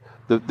with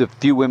the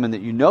few women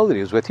that you know that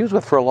he was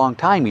with for a long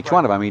time, each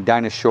one of them. I mean,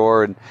 Dinah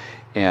Shore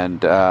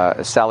and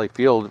Sally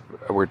Field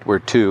were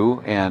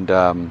two, and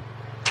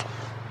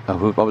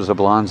what was the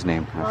blonde's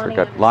name? I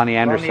forgot. Lonnie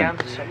Anderson.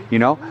 You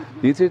know,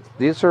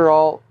 these are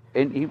all,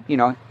 and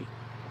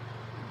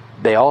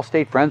they all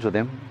stayed friends with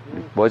him.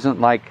 It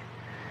wasn't like,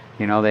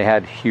 they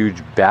had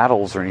huge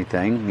battles or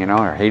anything,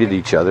 or hated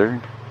each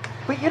other.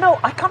 But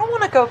I kind of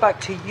want to go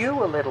back to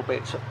you a little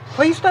bit. So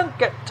please don't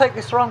take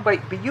this the wrong way,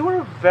 but you were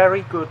a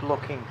very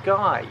good-looking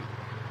guy.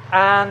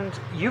 And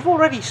you've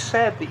already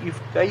said that you've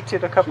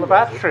dated a couple of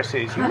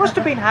actresses. You must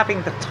have been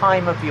having the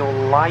time of your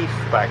life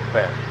back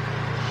then.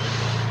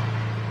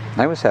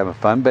 I was having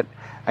fun, but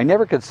I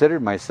never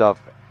considered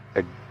myself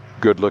a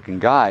good-looking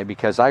guy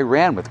because I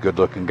ran with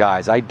good-looking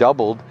guys. I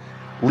doubled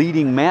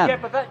leading men. Yeah,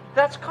 but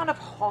that's kind of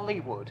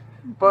Hollywood.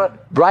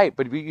 But right,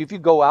 but if you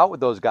go out with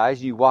those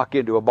guys, you walk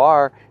into a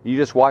bar, you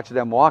just watch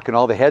them walk, and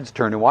all the heads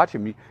turn and watch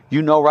them.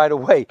 You know right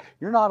away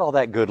you're not all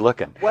that good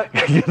looking. Well,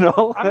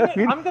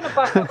 I'm going to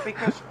back up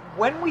because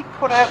when we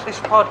put out this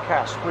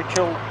podcast, which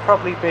will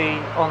probably be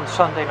on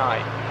Sunday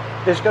night,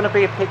 there's going to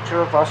be a picture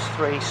of us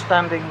three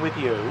standing with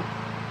you.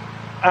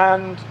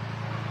 And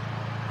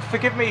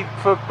forgive me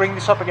for bringing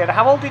this up again.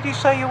 How old did you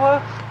say you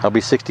were? I'll be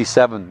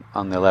 67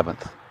 on the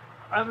 11th.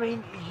 I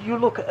mean, you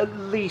look at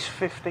least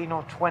 15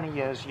 or 20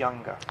 years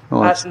younger.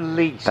 Well, at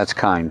least. That's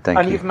kind, thank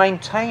you. And you've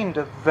maintained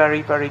a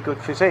very, very good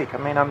physique. I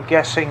mean, I'm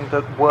guessing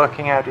that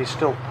working out is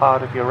still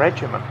part of your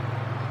regimen.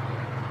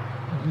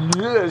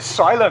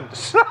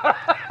 Silence.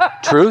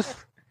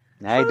 Truth?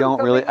 I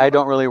don't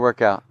really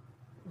work out.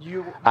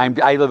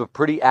 I live a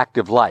pretty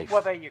active life.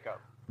 Well, there you go.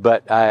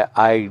 But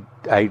I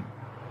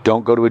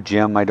don't go to a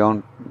gym. I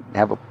don't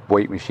have a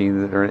weight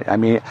machine.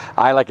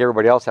 I, like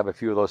everybody else, have a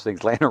few of those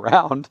things laying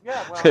around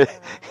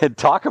and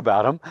talk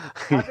about them.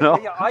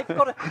 I've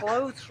got a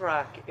clothes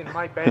rack in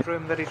my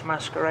bedroom that is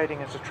masquerading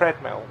as a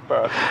treadmill.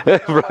 But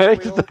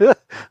right.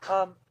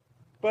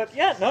 But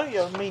yeah, no,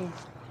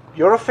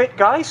 you're a fit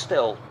guy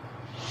still.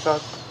 So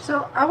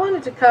I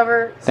wanted to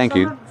cover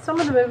some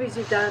of the movies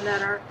you've done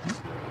that are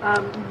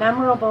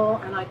memorable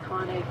and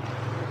iconic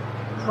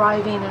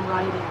driving and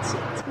riding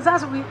scenes. Because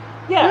that's what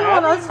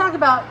let's talk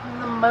about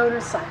the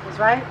motorcycles,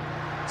 right?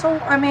 So,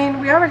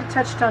 we already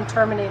touched on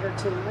Terminator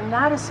 2, and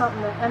that is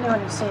something that anyone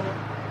who's seen it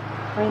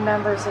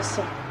remembers the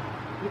scene.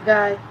 You've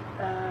got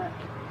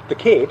the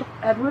kid,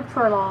 Edward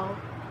Furlong,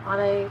 on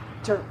a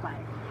dirt bike,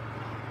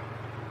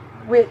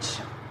 which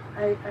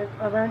I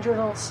learned your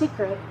little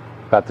secret.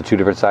 About the two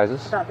different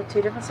sizes? About the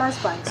two different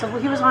size bikes. So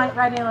he was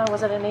riding on,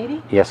 was it an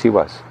 80? Yes, he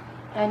was.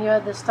 And you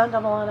had the stunt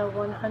double on a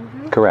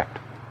 100? Correct.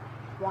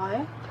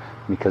 Why?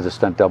 Because the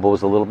stunt double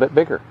was a little bit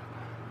bigger.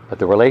 But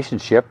the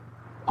relationship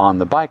on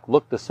the bike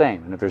looked the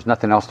same. And if there's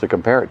nothing else to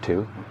compare it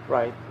to,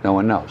 right, no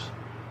one knows.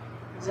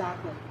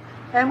 Exactly.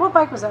 And what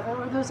bike was that?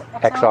 Were those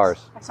XRs?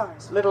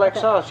 XRs. Little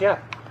XRs, yeah.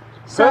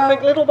 So,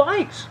 perfect little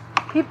bikes.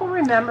 People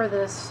remember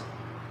this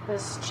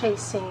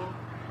chase scene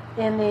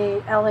in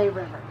the LA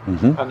River.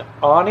 Mm-hmm. And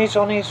Arnie's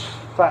on his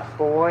Fat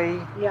Boy.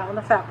 Yeah, on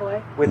the Fat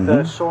Boy. With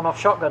the sawn-off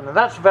shotgun. And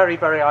that's very,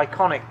 very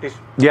iconic, this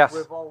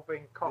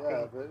revolving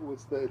cocking.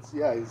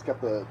 Yeah, he's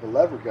got the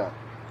lever gun.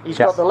 He's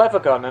got the lever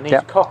gun and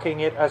he's cocking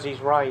it as he's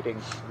riding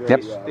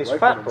this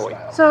Fat Boy.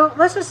 Style. So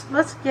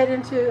let's get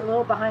into a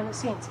little behind the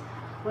scenes.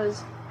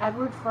 Was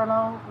Edward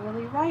Furlong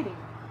really riding?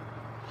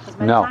 Because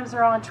many times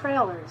they're on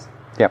trailers.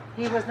 Yep.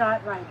 He was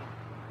not riding.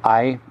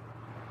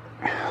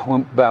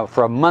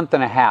 For a month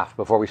and a half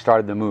before we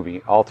started the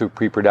movie, all through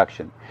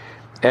pre-production,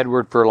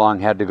 Edward Furlong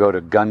had to go to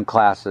gun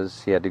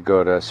classes, he had to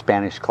go to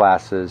Spanish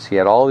classes, he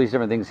had all these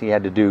different things he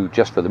had to do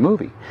just for the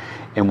movie.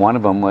 And one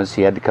of them was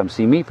he had to come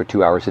see me for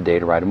 2 hours a day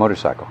to ride a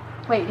motorcycle.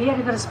 Wait, he had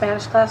to go to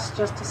Spanish class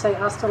just to say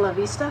hasta la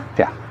vista?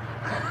 Yeah.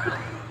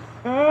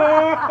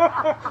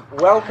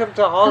 Welcome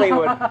to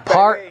Hollywood.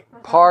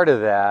 Part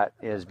of that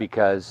is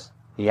because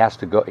he has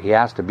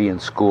to be in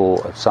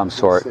school of some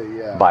sort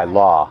by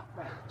law.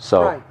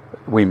 So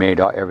we made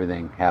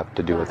everything have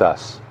to do with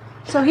us.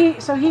 So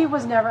he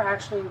was never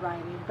actually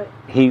riding, but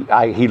he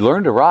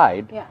learned to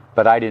ride, yeah.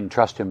 But I didn't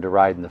trust him to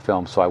ride in the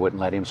film, so I wouldn't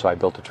let him. So I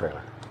built a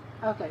trailer.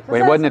 Okay.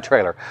 It wasn't a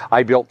trailer.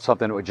 I built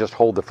something that would just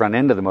hold the front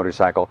end of the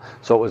motorcycle,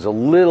 so it was a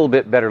little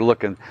bit better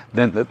looking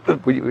than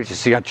what you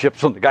see on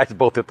chips when the guys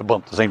both hit the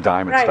bump at the same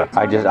time and stuff.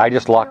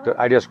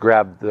 I just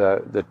grabbed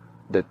the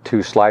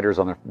two sliders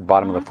on the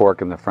bottom of the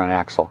fork and the front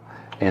axle,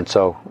 and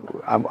so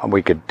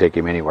we could take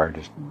him anywhere.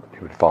 Just he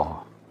would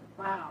follow.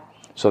 Wow.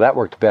 So that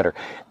worked better.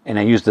 And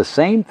I used the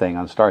same thing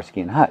on Starsky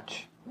and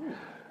Hutch.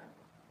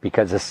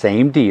 Because the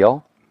same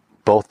deal,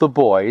 both the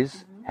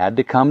boys had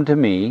to come to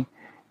me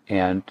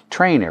and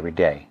train every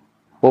day.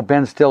 Well,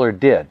 Ben Stiller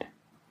did.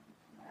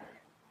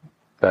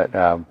 But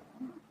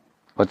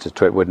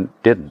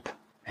didn't.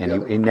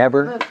 And he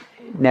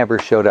never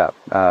showed up.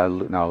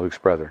 Luke's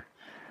brother.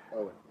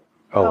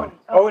 Owen.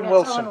 Owen yes,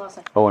 Wilson. Owen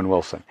Wilson. Owen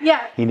Wilson.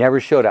 Yeah. He never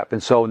showed up.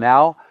 And so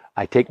now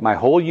I take my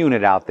whole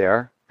unit out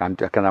there. I'm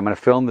going to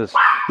film this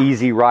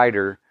Easy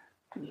Rider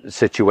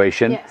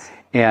situation. Yes.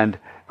 And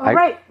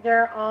Right.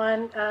 They're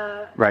on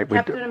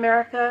Captain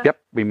America. Yep.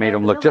 We made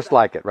them look just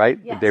like it, right?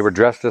 Yes. They were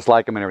dressed just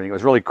like him and everything. It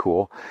was really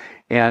cool.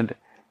 And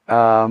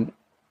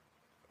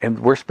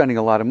we're spending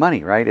a lot of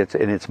money, right?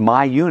 It's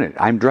my unit.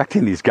 I'm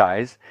directing these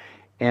guys.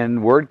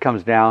 And word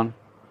comes down,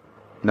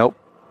 nope,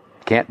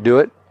 can't do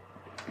it.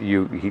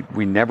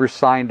 We never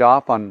signed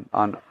off on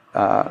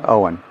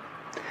Owen,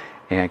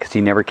 and because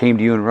he never came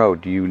to you and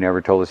rode. You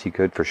never told us he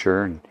could for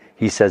sure, and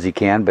he says he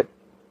can, but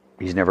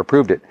he's never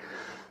proved it.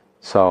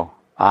 So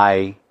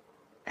I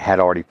had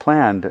already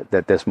planned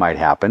that this might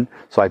happen,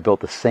 so I built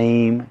the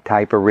same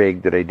type of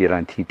rig that I did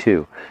on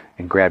T2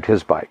 and grabbed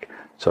his bike.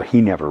 So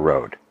he never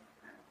rode,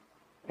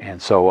 and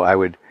so I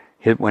would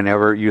hit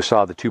whenever you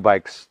saw the two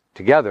bikes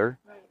together,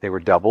 they were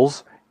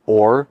doubles,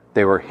 or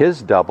they were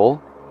his double,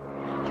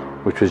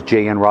 which was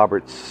J.N.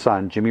 Roberts'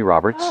 son, Jimmy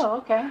Roberts. Oh,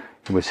 okay.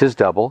 It was his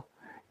double,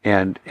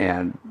 and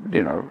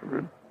you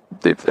know,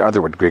 the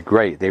other would be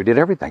great. They did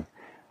everything,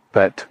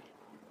 but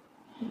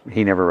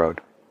he never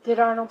rode. Did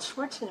Arnold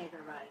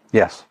Schwarzenegger ride?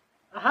 Yes.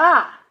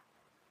 Aha!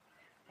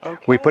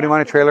 Okay. We put him on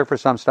a trailer for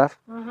some stuff,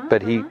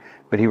 but he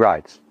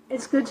rides.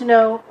 It's good to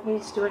know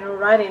he's doing no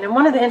riding. And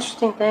one of the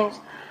interesting things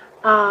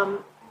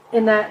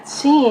in that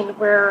scene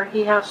where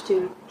he has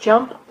to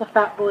jump the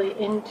Fat Boy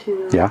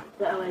into the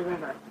LA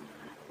River,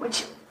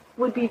 which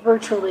would be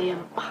virtually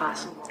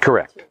impossible.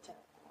 Correct. To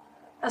attempt,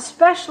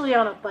 especially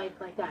on a bike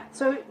like that.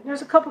 So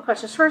there's a couple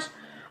questions. First,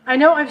 I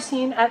know I've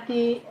seen at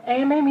the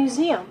AMA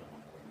Museum,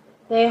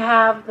 they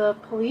have the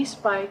police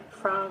bike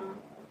from...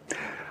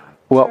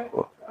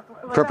 Well,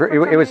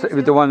 it was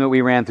the one that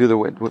we ran through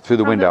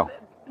the window.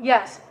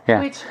 Yes,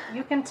 Yeah. which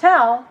you can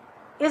tell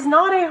is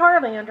not a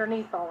Harley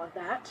underneath all of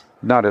that.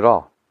 Not at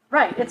all.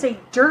 Right, it's a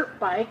dirt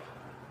bike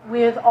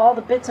with all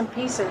the bits and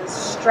pieces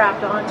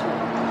strapped onto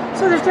it.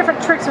 So there's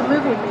different tricks of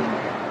moving me.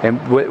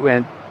 And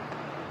when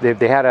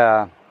they had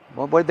a,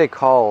 what did they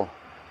call?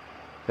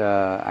 They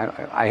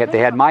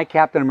had my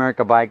Captain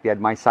America bike. They had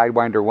my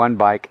Sidewinder 1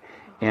 bike,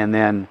 and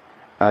then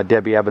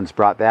Debbie Evans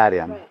brought that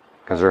in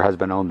because her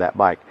husband owned that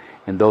bike,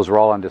 and those were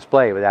all on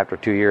display. But after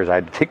 2 years, I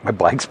had to take my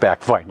bikes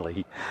back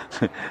finally.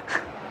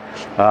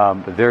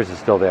 But theirs is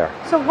still there.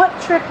 So what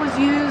trick was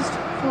used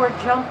for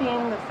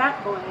jumping the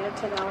Fat Boy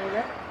into the LA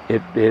River?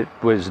 It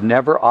was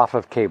never off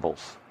of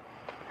cables.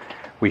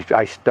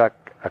 I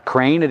stuck a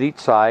crane at each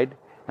side,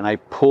 and I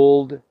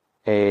pulled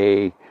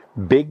a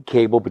big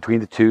cable between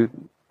the two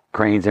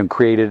cranes and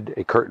created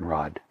a curtain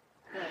rod.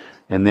 Right.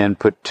 And then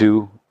put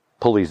 2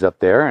 pulleys up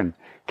there and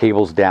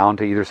cables down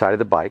to either side of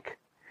the bike,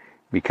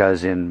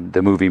 because in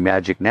the movie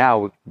Magic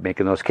Now,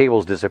 making those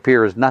cables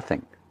disappear is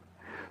nothing.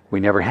 We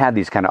never had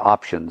these kind of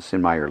options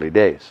in my early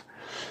days.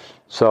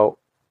 So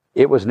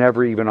it was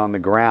never even on the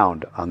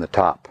ground on the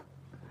top,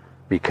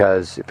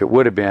 because if it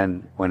would have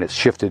been, when it's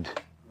shifted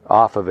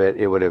off of it,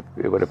 it would have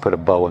put a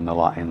bow in the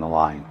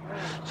line.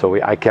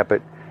 So I kept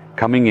it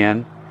coming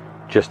in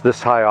just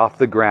this high off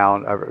the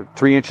ground,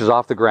 3 inches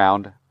off the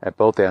ground at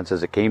both ends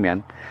as it came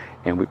in,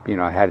 and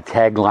I had a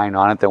tag line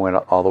on it that went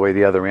all the way to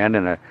the other end,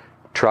 and a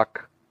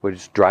truck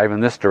was driving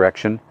this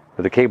direction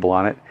with a cable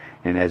on it,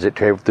 and as it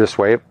traveled this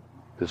way,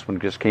 this one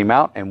just came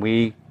out, and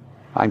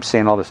I'm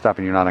saying all this stuff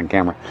and you're not on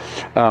camera.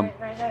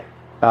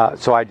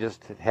 So I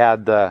just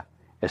had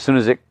as soon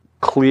as it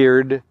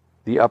cleared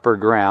the upper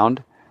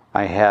ground,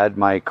 I had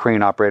my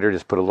crane operator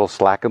just put a little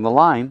slack in the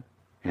line,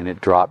 and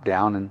it dropped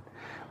down, and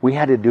we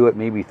had to do it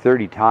maybe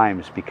 30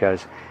 times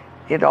because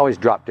it always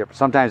dropped different.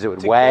 Sometimes it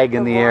would wag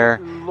in the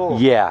air.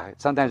 Yeah,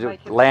 sometimes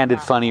it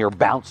landed funny or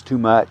bounced too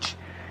much,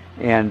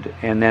 and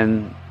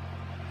then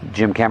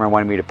Jim Cameron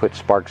wanted me to put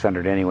sparks under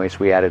it anyway, so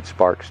we added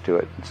sparks to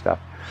it and stuff.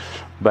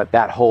 But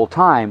that whole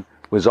time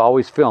was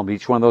always filmed,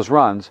 each one of those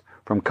runs,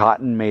 from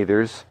Cotton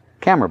Mather's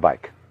camera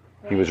bike.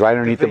 He was right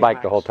underneath the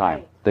bike the whole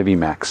time. The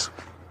VMAX.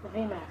 The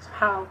VMAX.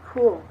 How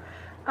cool.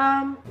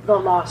 The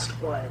Lost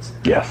Boys.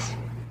 Yes.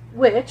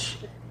 Which,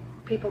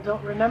 people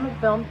don't remember, the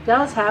film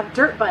does have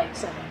dirt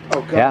bikes in it.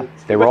 Oh, God. Yeah,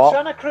 they were all...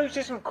 Santa Cruz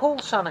isn't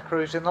called Santa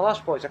Cruz in The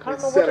Lost Boys. I can't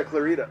It's remember Santa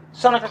Clarita.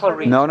 Santa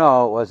Clarita.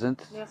 No, it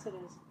wasn't. Yes, it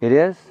is. It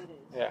is? It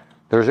is. Yeah.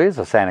 There is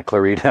a Santa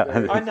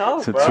Clarita. I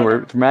know,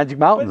 It's Magic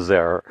Mountains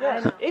there.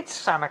 Yeah, it's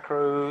Santa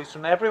Cruz,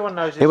 and everyone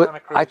knows it's Santa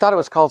Cruz. I thought it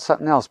was called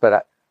something else,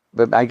 but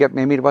I get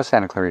maybe it was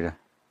Santa Clarita.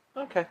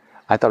 Okay.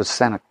 I thought it was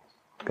Santa.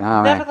 All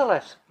right.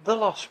 Nevertheless, The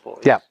Lost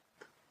Boys. Yeah.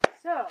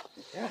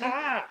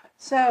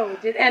 So,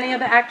 did any of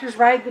the actors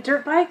ride the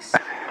dirt bikes?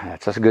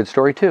 That's a good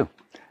story too.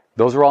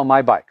 Those are all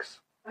my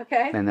bikes.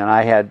 Okay. And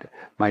then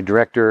my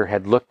director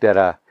had looked at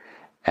a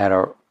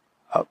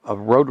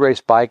road race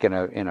bike in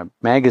a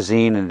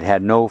magazine, and it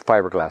had no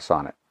fiberglass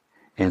on it,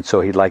 and so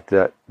he liked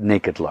the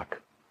naked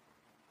look.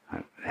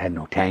 It had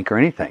no tank or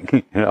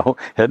anything,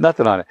 had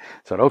nothing on it.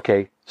 So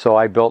okay, so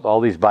I built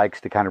all these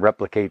bikes to kind of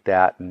replicate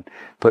that, and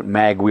put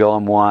mag wheel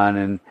on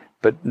one,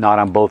 but not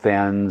on both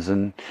ends,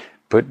 and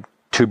put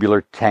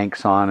tubular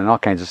tanks on, and all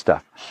kinds of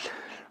stuff.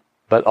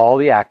 but all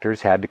the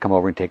actors had to come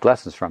over and take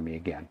lessons from me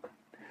again.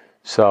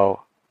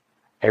 So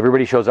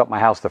everybody shows up at my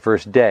house the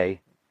first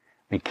day,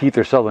 and Keith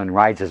Sutherland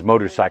rides his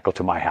motorcycle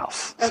to my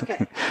house.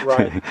 Okay.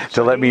 Right.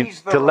 to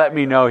let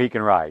me know he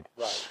can ride.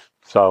 Right.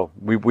 So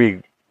we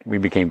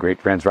became great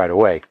friends right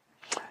away.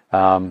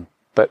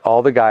 But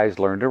all the guys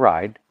learned to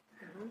ride.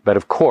 But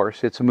of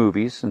course, it's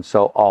movies, and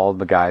so all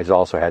the guys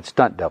also had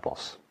stunt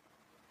doubles.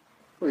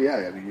 Well, yeah,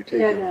 I mean, you're You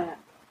taking... had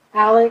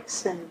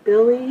Alex and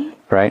Billy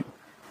Right?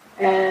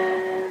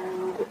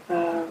 and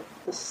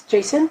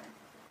Jason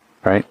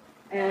Right?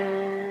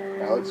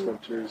 and Alex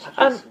Winters,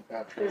 Jason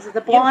Patrick. there's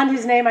the blonde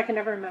whose name I can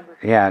never remember.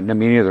 Yeah, no,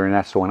 me neither, and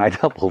that's the one I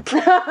doubled.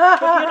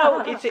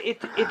 But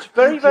it's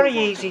very, very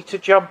easy to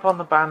jump on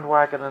the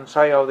bandwagon and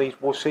say, oh, these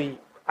wussy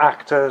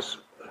actors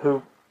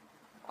who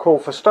call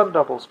for stunt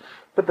doubles.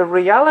 But the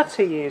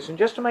reality is, and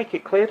just to make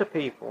it clear to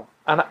people,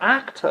 an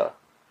actor,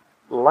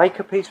 like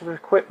a piece of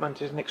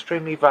equipment, is an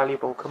extremely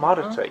valuable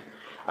commodity.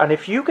 And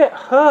if you get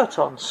hurt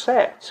on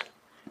set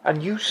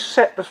and you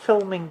set the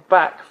filming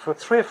back for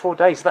 3 or 4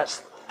 days, that's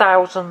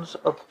thousands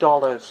of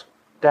dollars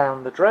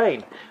down the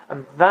drain.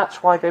 And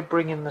that's why they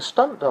bring in the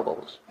stunt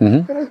doubles.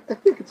 And I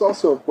think it's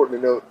also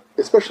important to note,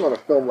 especially on a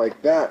film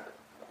like that,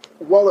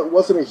 while it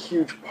wasn't a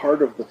huge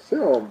part of the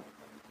film,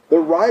 the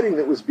riding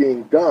that was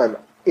being done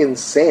in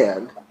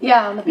sand,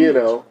 Yeah, on the beach. you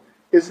know,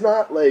 is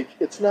not like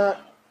it's not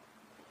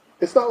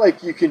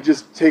like you can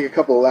just take a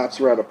couple of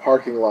laps around a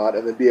parking lot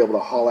and then be able to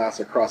haul ass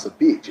across a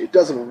beach. It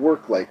doesn't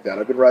work like that.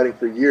 I've been riding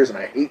for years and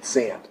I hate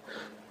sand.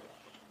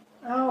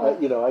 Oh.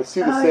 I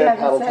see the Oh, sand yeah,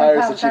 the paddle sand tires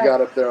paddle that you tires.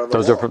 got up there on the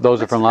Those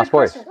wall. are from Lost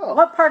Boys. Oh.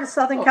 What part of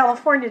Southern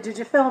California did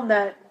you film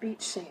that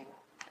beach scene?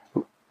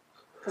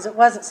 Because it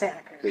wasn't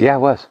Santa Cruz. Yeah, it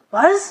was.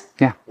 Was?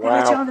 Yeah. They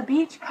got you Wow. on the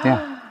beach?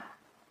 Yeah.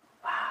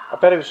 I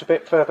bet it was a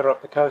bit further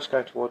up the coast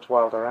going towards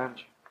Wilder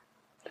Ranch.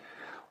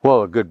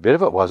 Well, a good bit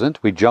of it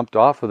wasn't. We jumped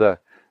off of the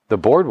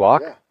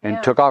boardwalk Yeah. and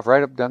Yeah. took off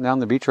right up down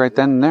the beach right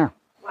then and there.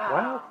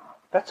 Wow,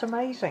 that's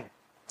amazing.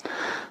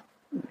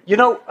 You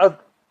know,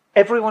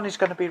 everyone is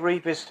going to be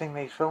revisiting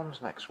these films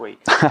next week.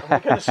 And we're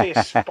going to see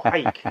a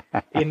spike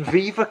in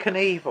Viva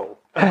Knievel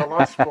and The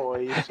Lost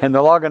Boys. And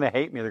they're all going to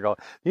hate me. They're going,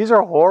 these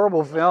are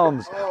horrible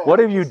films. What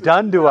have you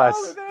done to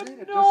us? I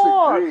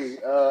disagree.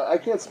 I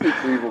can't speak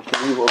for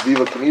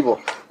Viva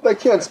Knievel, but I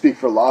can speak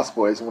for Lost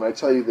Boys when I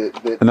tell you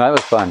that And that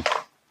was fun.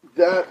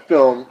 that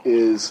film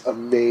is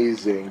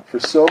amazing for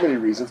so many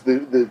reasons.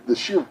 The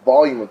sheer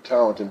volume of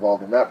talent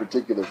involved in that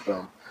particular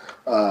film,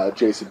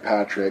 Jason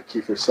Patrick,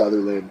 Kiefer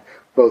Sutherland,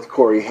 both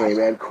Corey Haim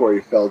and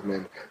Corey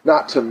Feldman,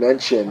 not to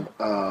mention,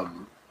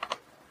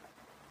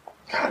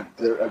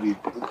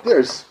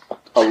 there's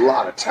a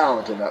lot of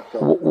talent in that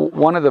film.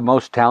 One of the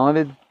most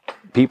talented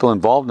people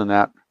involved in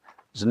that,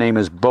 his name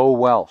is Bo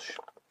Welsh,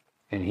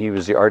 and he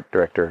was the art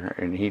director,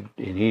 and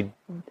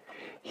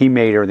he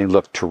made everything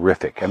look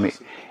terrific. I mean,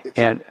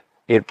 and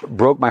it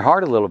broke my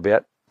heart a little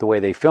bit the way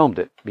they filmed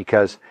it,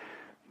 because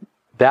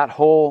that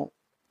whole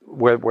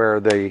where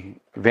the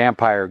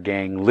vampire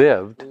gang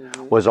lived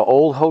was an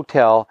old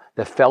hotel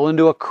that fell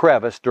into a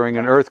crevice during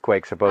an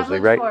earthquake, supposedly,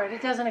 I've right? looked for it.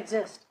 It doesn't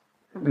exist.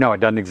 No, it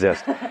doesn't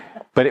exist.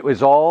 But it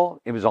was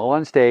all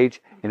on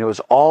stage, and it was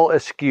all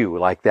askew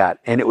like that,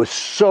 and it was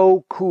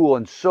so cool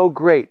and so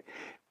great.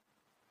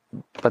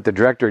 But the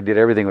director did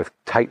everything with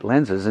tight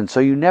lenses, and so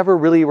you never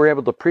really were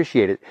able to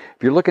appreciate it.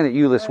 If you're looking at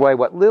you this way,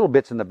 what little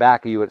bits in the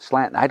back of you at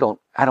slant, I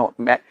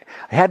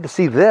had to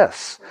see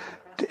this,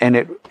 and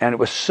it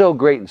was so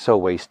great and so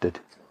wasted.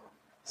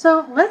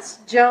 So let's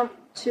jump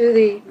to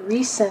the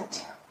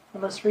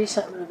most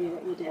recent movie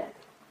that you did.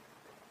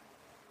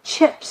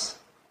 Chips.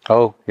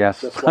 Oh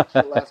yes, Just watched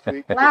it last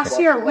week. Last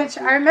year, which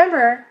I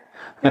remember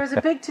there was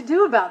a big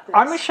to-do about this.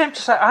 I'm ashamed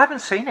to say I haven't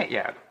seen it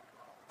yet.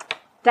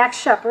 Dax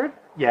Shepard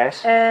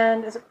Yes.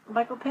 and is it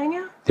Michael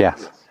Pena?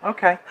 yes.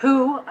 Okay.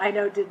 Who I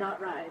know did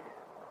not ride.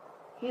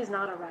 He is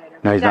not a rider.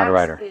 No, he's not a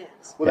Dax rider.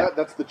 Is. Well, Yeah.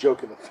 that's the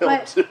joke in the film,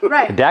 But, too.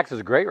 right. Dax is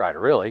a great rider,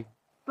 really.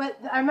 But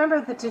I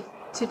remember the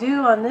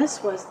to-do on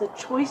this was the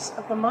choice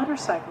of the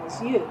motorcycles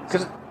used.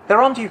 Because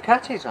they're on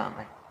Ducatis, aren't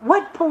they?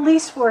 What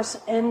police force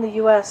in the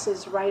U.S.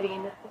 is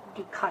riding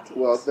Ducatis?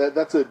 Well,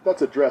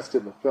 that's addressed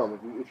in the film.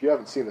 If you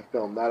haven't seen the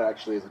film, that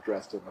actually is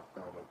addressed in the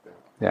film, I think.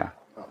 Yeah.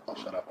 I'll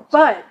shut up.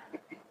 But,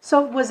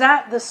 so was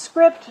that the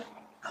script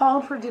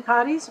called for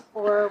Ducatis,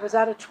 or was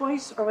that a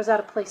choice, or was that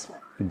a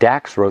placement?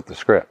 Dax wrote the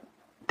script.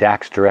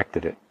 Dax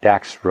directed it.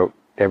 Dax wrote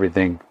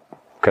everything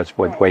because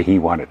the way he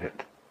wanted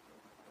it.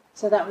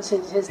 So that was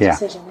his Yeah.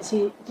 decision.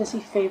 Does he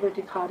favor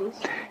Ducatis?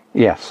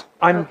 Yes.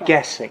 I'm Okay.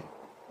 guessing.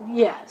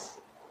 Yes.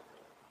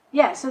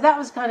 Yeah, so that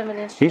was kind of an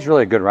interesting... He's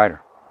really a good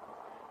writer.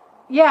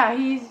 Yeah,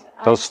 he's...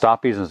 Those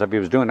stoppies and stuff he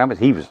was doing,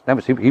 he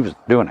was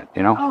doing it,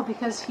 you know? Oh,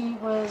 because he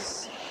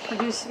was...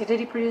 Did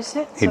he produce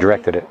it? He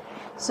directed it.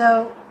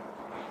 So,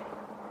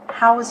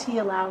 how was he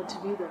allowed to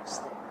do those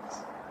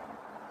things?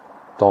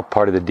 It's all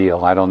part of the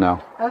deal. I don't know,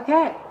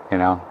 Okay. you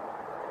know?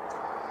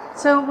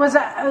 So, was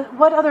that...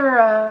 what other,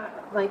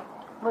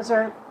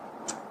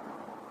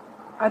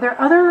 are there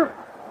other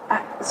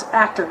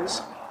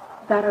actors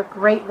that are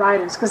great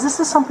writers? Because this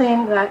is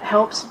something that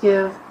helps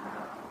give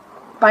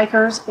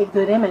bikers a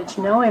good image,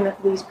 knowing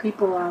that these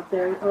people out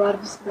there, a lot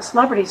of the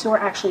celebrities who are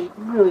actually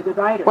really good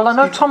riders. Well, I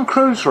know Tom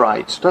Cruise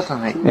rides,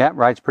 doesn't he? Yeah,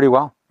 rides pretty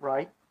well.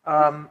 Right.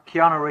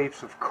 Keanu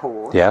Reeves, of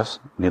course. Yes,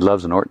 and he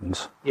loves the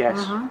Nortons. Yes.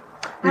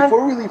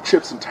 Before we leave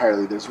Chips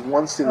entirely, there's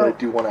one thing that I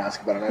do want to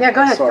ask about. And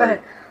Go I'm sorry.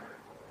 ahead.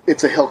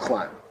 It's a hill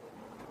climb.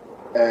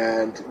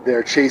 And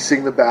they're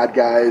chasing the bad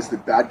guys. The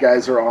bad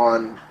guys are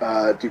on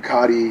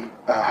Ducati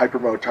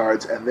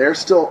hypermotards, and they're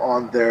still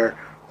on their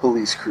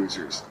police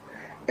cruisers.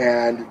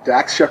 And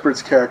Dax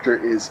Shepard's character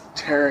is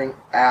tearing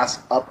ass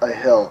up a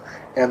hill,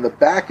 and the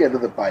back end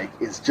of the bike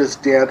is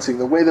just dancing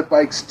the way that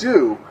bikes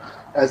do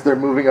as they're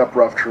moving up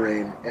rough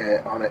terrain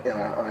on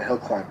a hill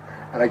climb.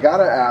 And I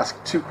gotta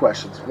ask two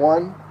questions.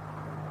 One,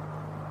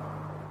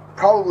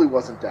 probably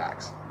wasn't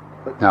Dax,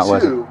 but No,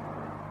 it two,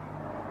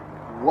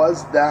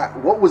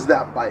 what was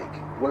that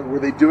bike? Were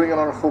they doing it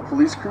on a full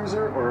police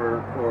cruiser,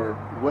 or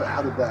what?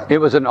 How did that? It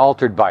was an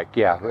altered bike,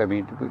 yeah. I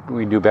mean,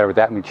 we do better with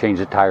that, and we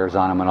changed the tires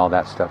on them and all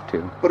that stuff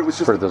too. But it was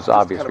just for those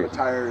obvious kind reasons. of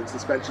a tire and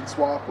suspension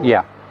swap. Or?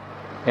 Yeah,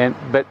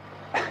 but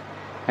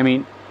I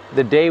mean,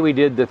 the day we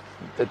did the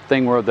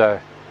thing where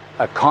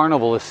a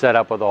carnival is set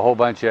up with a whole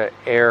bunch of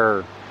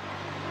air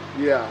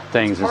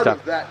things and part stuff.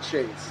 Of that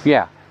chase.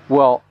 Yeah,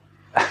 well,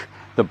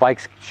 the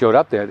bikes showed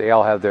up there. They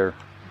all have their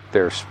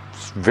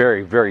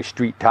very, very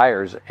street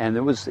tires, and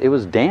it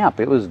was damp.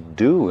 It was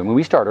dew. I mean,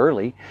 we start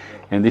early,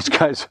 and these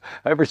guys,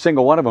 every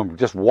single one of them,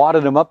 just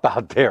wadded them up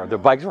out there. Their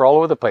bikes were all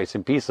over the place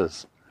in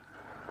pieces.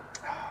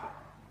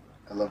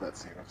 I love that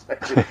scene.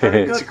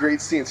 It's a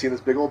great scene, seeing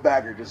this big old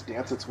bagger just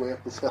dance its way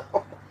up this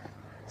hill.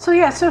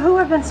 So who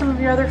have been some of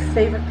your other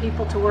favorite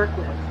people to work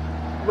with?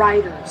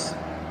 Riders.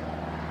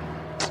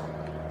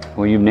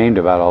 Well, you've named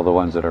about all the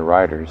ones that are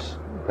riders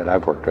that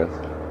I've worked with.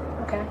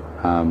 Okay.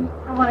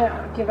 I want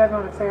to give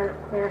everyone a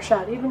fair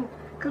shot, even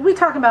because we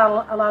talk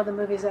about a lot of the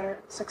movies that are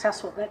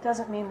successful. That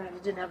doesn't mean that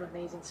it didn't have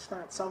amazing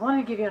stunts. So I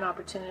wanted to give you an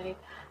opportunity.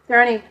 If there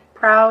are any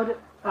proud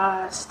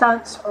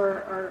stunts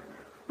or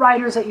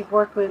writers that you've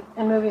worked with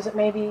in movies that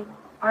maybe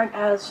aren't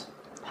as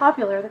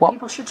popular that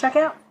people should check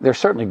out? They're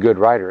certainly good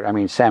riders. I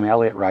mean, Sam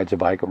Elliott rides a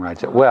bike and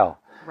rides it well.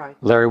 Right.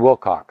 Larry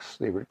Wilcox,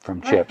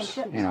 from Chips,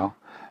 you know.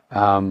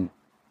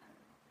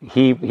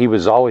 He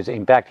was always,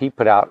 in fact, he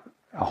put out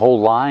a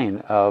whole line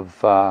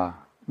of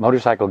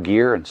motorcycle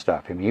gear and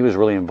stuff. I mean, he was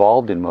really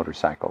involved in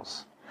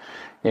motorcycles.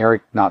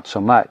 Eric, not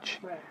so much.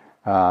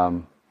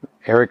 Right.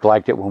 Eric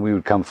liked it when we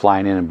would come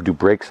flying in and do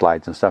brake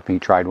slides and stuff, and he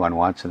tried one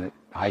once, and it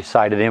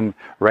high-sided him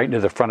right into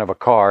the front of a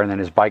car, and then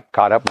his bike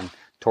caught up and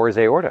tore his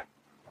aorta.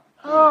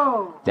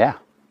 Oh. Yeah.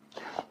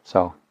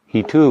 So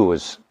he, too,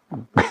 was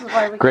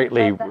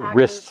greatly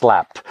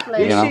wrist-slapped.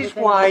 This is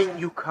why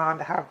you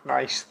can't have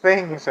nice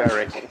things,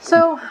 Eric.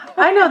 So,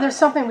 I know there's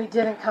something we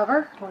didn't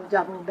cover. We're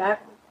doubling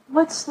back.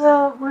 What's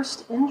the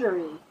worst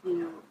injury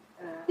you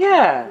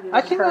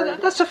I think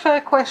that's a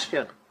fair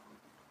question.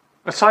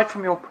 Aside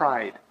from your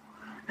pride.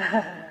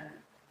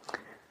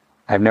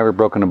 I've never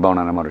broken a bone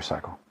on a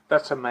motorcycle.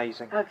 That's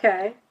amazing.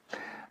 Okay.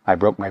 I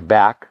broke my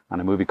back on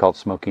a movie called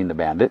Smokey and the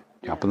Bandit.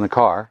 Jump in the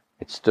car.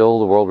 It's still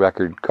the world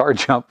record car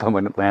jump, and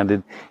when it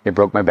landed, it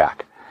broke my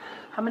back.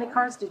 How many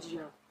cars did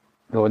you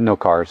jump? No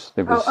cars.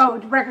 It was,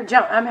 record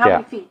jump. How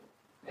many feet?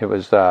 It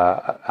was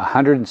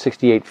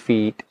 168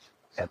 feet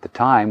at the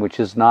time, which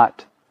is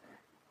not.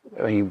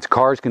 I mean,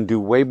 cars can do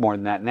way more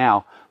than that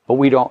now, but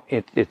we don't.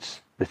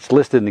 It's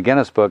listed in the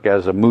Guinness Book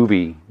as a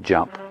movie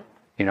jump,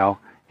 you know.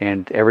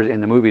 And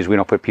in the movies, we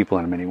don't put people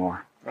in them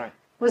anymore. Right.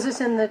 Was this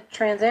in the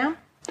Trans Am?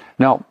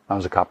 No, that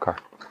was a cop car.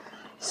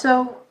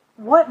 So,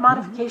 what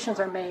modifications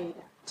are made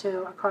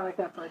to a car like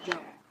that for a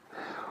jump?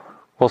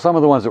 Well, some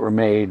of the ones that were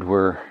made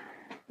were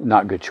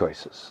not good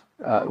choices.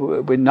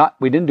 We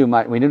didn't do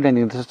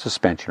anything with the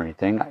suspension or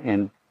anything,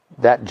 and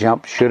that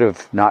jump should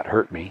have not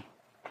hurt me.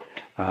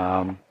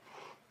 I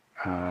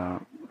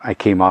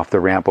came off the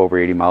ramp over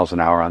 80 miles an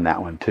hour on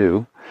that one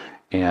too,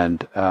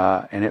 and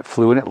it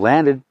flew and it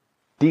landed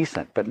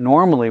decent. But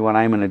normally when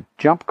I'm in a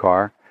jump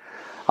car,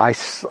 I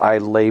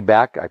lay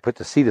back. I put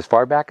the seat as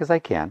far back as I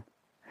can,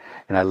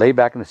 and I lay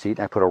back in the seat.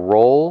 And I put a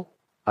roll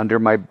under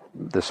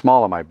the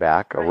small of my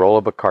back, a roll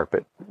of a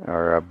carpet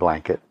or a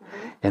blanket,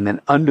 and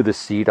then under the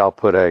seat I'll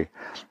put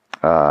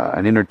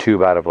an inner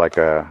tube out of like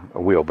a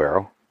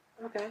wheelbarrow,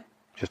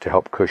 just to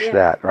help cush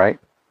that, right?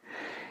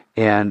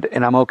 And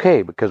I'm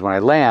okay, because when I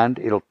land,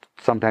 it'll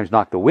sometimes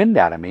knock the wind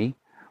out of me,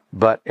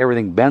 but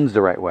everything bends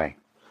the right way.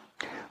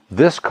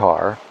 This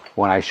car,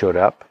 when I showed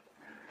up,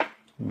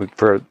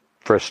 for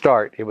a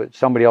start,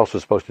 somebody else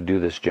was supposed to do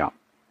this jump,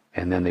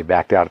 and then they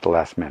backed out at the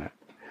last minute.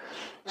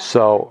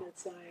 So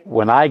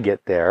when I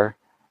get there,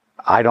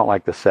 I don't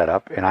like the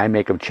setup, and I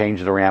make them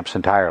change the ramps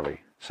entirely.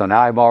 So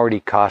now I'm already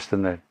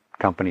costing the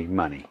company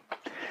money.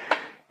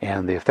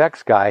 And the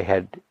effects guy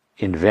had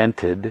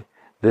invented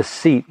this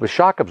seat with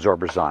shock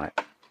absorbers on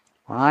it.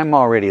 Well, I'm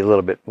already a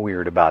little bit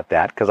weird about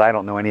that, because I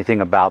don't know anything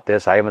about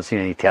this. I haven't seen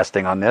any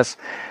testing on this.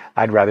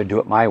 I'd rather do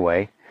it my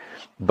way.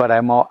 But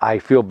I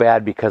feel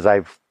bad because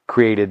I've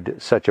created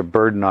such a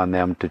burden on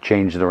them to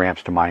change the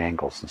ramps to my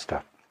angles and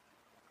stuff.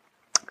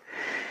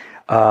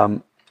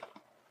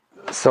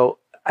 So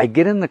I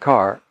get in the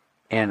car,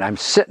 and I'm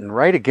sitting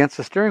right against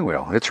the steering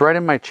wheel. It's right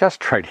in my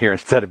chest right here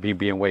instead of me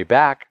being way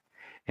back,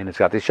 and it's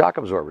got these shock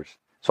absorbers.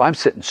 So I'm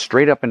sitting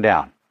straight up and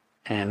down.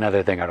 And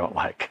another thing I don't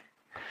like.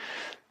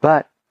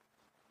 But,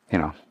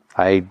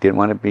 I didn't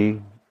want to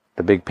be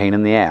the big pain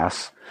in the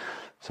ass.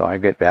 So I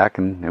get back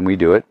and we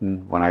do it.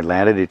 And when I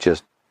landed, it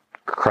just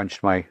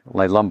crunched my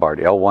lumbar.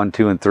 L1,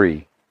 2, and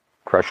 3.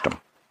 Crushed them.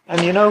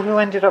 And you know who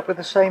ended up with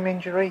the same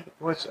injury?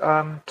 Was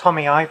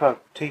Tommy Ivo,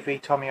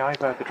 TV Tommy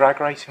Ivo, the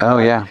drag racing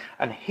guy. Yeah.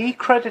 And he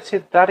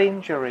credited that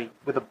injury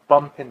with a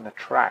bump in the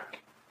track.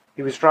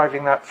 He was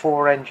driving that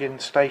 4-engine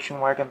station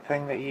wagon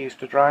thing that he used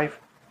to drive.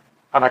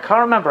 And I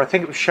can't remember, I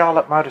think it was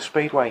Charlotte Motor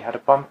Speedway had a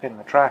bump in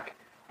the track.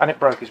 And it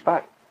broke his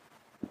back.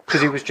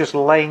 Because he was just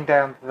laying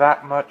down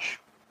that much.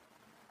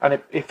 And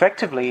it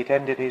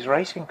ended his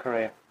racing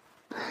career.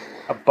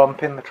 A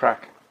bump in the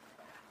track.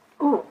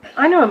 Ooh,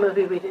 I know a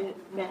movie we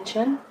didn't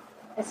mention.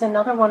 It's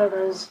another one of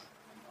those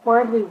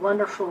horribly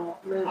wonderful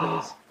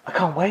movies. I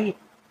can't wait.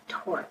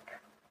 Torque.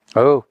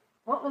 Oh.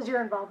 What was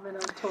your involvement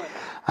on Torque?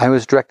 I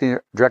was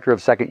director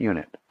of second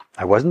unit.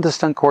 I wasn't the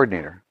stunt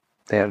coordinator.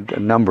 They had a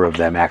number of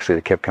them, actually,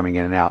 that kept coming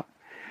in and out.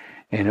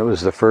 And it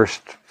was the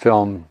first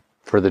film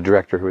for the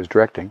director who was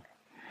directing.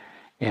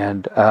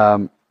 And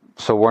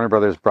so Warner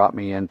Brothers brought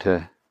me in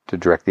to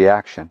direct the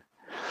action.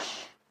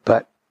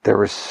 But there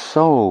was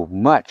so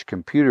much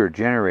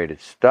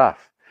computer-generated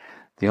stuff.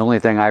 The only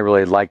thing I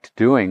really liked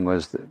doing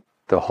was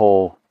the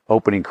whole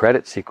opening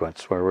credit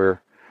sequence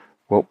where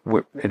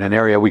we're in an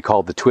area we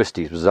called the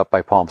Twisties. It was up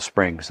by Palm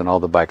Springs, and all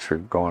the bikes were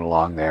going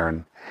along there.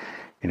 And,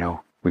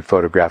 we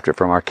photographed it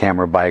from our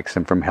camera bikes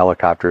and from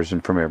helicopters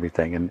and from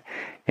everything. And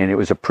it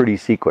was a pretty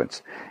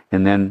sequence.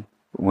 And then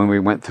when we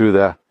went through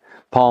the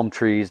palm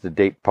trees, the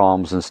date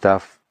palms and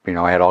stuff,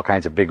 I had all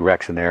kinds of big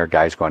wrecks in there,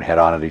 guys going head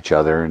on at each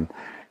other and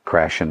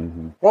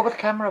crashing. What were the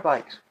camera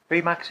bikes?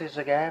 VMAXs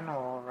again,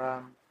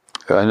 or?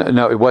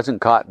 No, it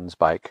wasn't Cotton's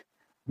bike,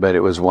 but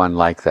it was one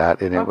like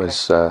that, and it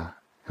was a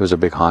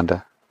big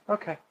Honda.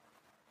 Okay.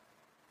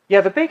 Yeah,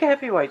 the big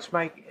heavyweights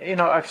make.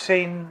 I've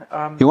seen.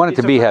 You want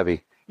it to be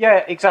heavy.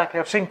 Yeah, exactly.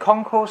 I've seen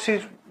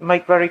Concourses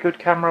make very good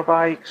camera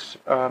bikes.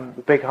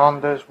 The big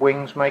Hondas,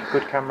 Wings make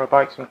good camera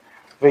bikes, and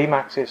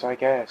VMAXs, I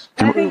guess.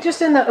 And I think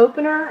just in the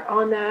opener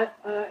on that,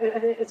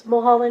 it's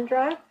Mulholland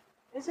Drive,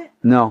 is it?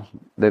 No,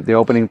 the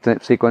opening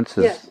sequence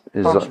is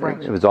Palm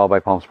Springs. It was all by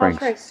Palm Springs.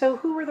 Palm Springs. So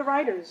who were the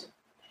writers?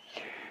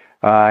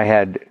 I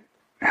had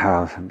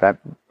that.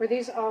 Were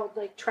these all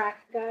like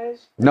track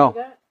guys? No,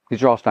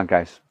 these are all stunt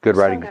guys. Good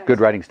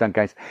writing stunt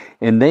guys,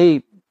 and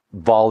they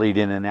volleyed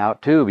in and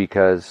out too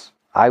because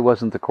I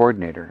wasn't the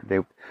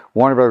coordinator.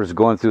 Warner Brothers was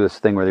going through this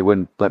thing where they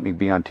wouldn't let me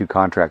be on 2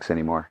 contracts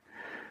anymore.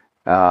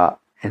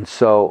 And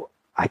so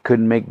I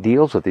couldn't make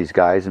deals with these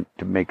guys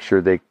to make sure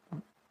they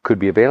could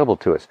be available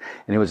to us.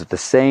 And it was at the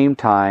same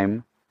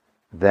time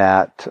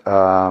that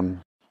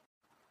the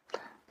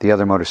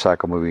other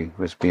motorcycle movie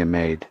was being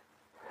made.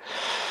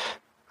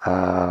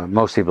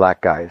 Mostly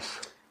Black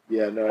Guys.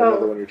 Yeah, no, I know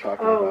the one you're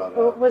talking about.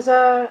 It was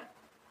There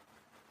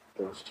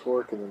was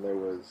Torque, and then there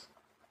was...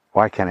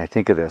 Why can't I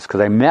think of this?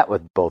 Because I met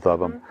with both of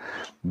them.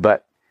 Mm-hmm.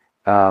 But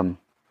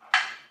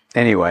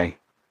anyway...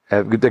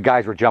 the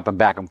guys were jumping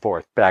back and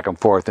forth,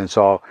 and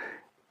so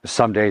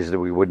some days that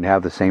we wouldn't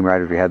have the same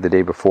riders we had the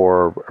day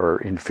before, or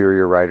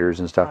inferior riders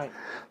and stuff. Right.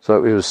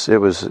 So it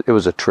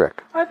was a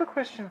trick. I have a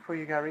question for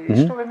you, Gary. Are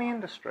you still in the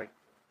industry?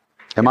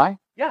 Am I?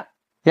 Yeah.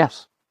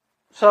 Yes.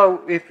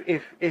 So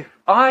if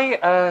I,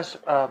 as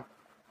a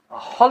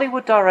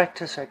Hollywood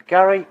director, said,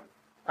 Gary,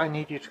 I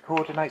need you to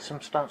coordinate some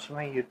stunts for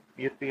me,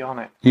 you'd be on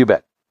it. You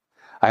bet.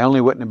 I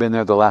only wouldn't have been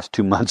there the last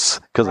 2 months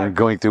because I'm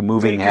going through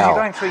moving hell. You're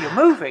going through your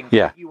moving.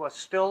 Yeah. But you are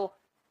still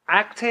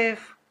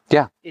active.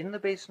 Yeah. In the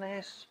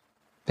business.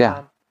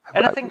 Yeah.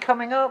 Anything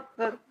coming up?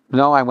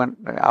 No,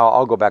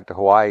 I'll go back to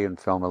Hawaii and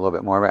film a little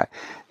bit more.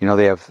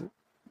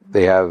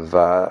 They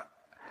have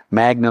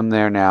Magnum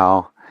there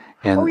now.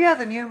 And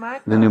the new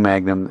Magnum. The new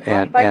Magnum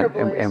and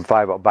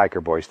 5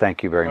 Biker Boys.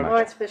 Thank you very much. Oh,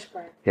 it's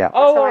Fishburne. Yeah.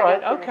 Oh, all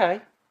right.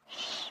 Okay.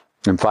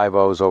 And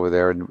 5-0's over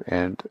there,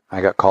 and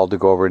I got called to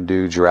go over and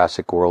do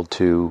Jurassic World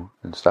 2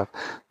 and stuff.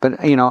 But,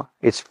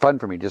 it's fun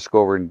for me just to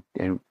go over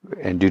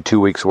and do 2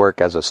 weeks' work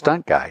as a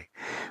stunt guy.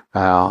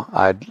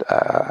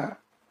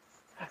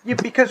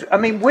 Because,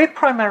 we're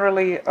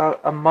primarily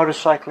a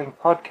motorcycling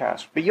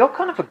podcast, but you're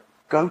kind of a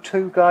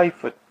go-to guy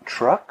for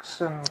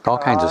trucks and all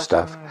kinds of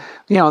stuff.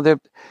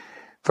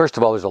 First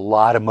of all, there's a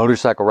lot of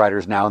motorcycle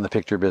riders now in the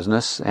picture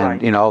business,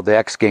 and right. The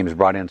X Games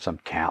brought in some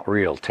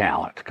real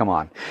talent. Come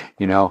on,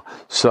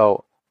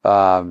 So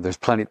there's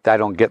plenty. I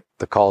don't get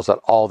the calls at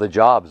all the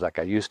jobs like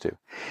I used to,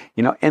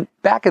 And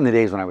back in the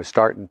days when I was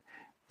starting,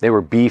 they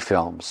were B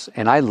films,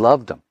 and I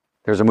loved them.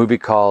 There's a movie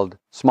called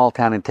Small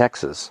Town in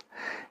Texas,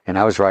 and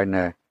I was riding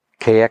a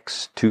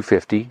KX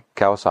 250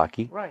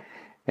 Kawasaki. Right.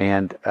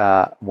 And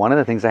one of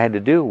the things I had to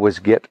do was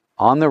get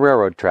on the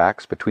railroad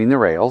tracks between the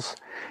rails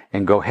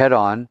and go head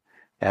on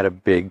at a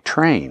big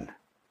train.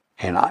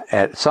 And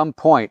at some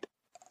point,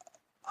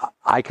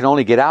 I can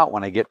only get out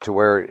when I get to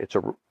where it's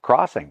a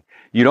crossing.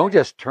 You don't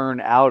just turn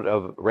out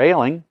of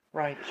railing.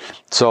 Right.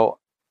 So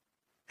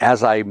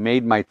as I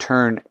made my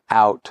turn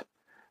out,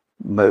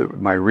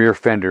 my rear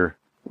fender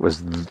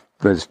was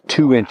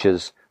 2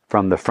 inches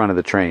from the front of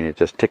the train. It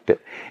just ticked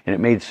it. And it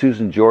made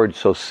Susan George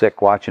so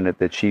sick watching it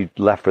that she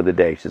left for the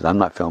day. She says, I'm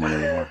not filming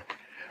anymore.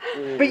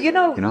 But you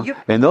know,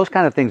 and those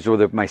kind of things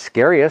were my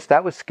scariest.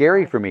 That was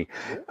scary for me.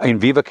 In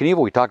Viva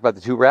Knievel, we talked about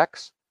the 2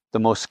 wrecks. The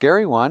most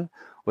scary one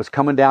was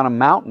coming down a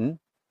mountain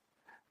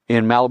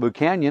in Malibu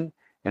Canyon,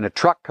 and a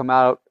truck come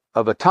out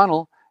of a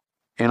tunnel,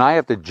 and I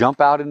have to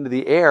jump out into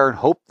the air and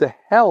hope the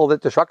hell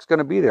that the truck's going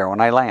to be there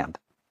when I land.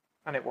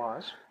 And it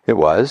was. It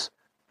was.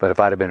 But if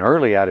I'd have been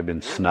early, I'd have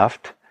been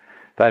snuffed.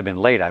 If I'd have been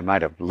late, I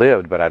might have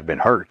lived, but I'd have been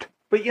hurt.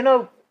 But you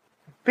know,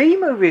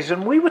 B-movies,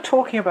 and we were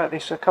talking about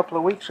this a couple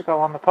of weeks ago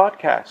on the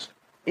podcast,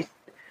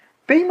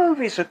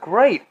 B-movies are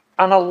great,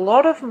 and a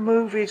lot of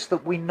movies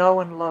that we know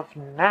and love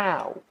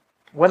now,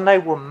 when they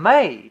were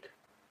made,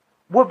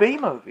 were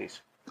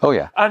B-movies. Oh,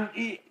 yeah. And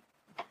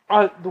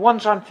the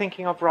ones I'm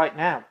thinking of right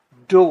now,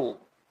 Duel,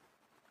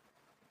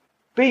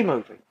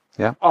 B-movie.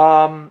 Yeah.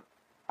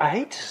 I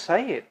hate to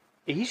say it,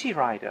 Easy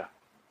Rider,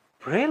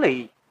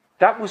 really,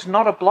 that was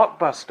not a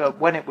blockbuster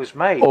when it was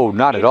made. Oh,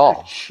 not at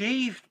all. It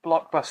achieved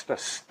blockbuster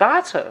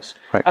status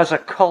Right. as a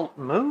cult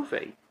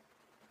movie.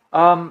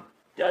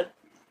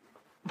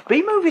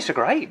 B-movies are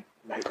great.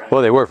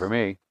 Well, they were for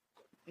me.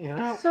 You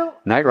know? So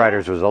Night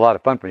Riders was a lot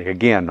of fun for me.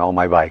 Again, all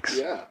my bikes.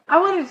 Yeah. I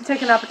wanted to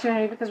take an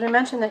opportunity because we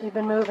mentioned that you've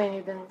been moving,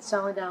 you've been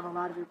selling down a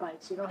lot of your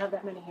bikes. You don't have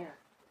that many here,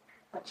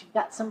 but you've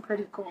got some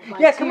pretty cool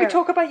bikes. Yeah, can here. we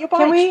talk about your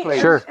bikes, Can we?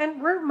 please? Sure.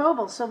 And we're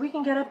mobile, so we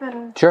can get up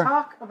and Sure.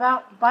 talk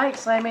about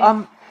bikes. I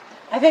mean,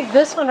 I think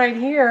this one right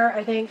here,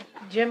 I think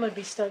Jim would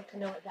be stoked to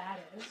know what that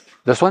is.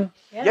 This one?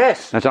 Yeah.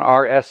 Yes. That's an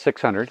RS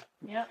 600.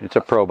 Yeah. It's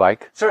a pro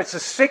bike. So it's a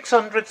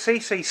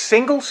 600cc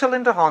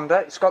single-cylinder Honda.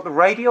 It's got the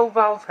radial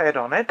valve head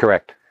on it.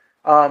 Correct.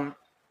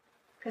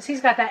 Because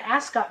he's got that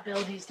Ascot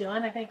build he's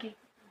doing. I think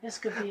this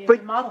could be a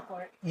good model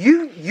for it.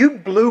 You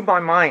blew my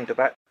mind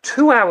about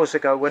 2 hours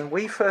ago when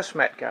we first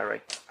met,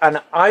 Gary,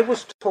 and I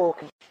was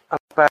talking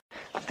about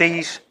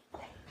these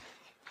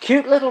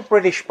cute little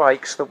British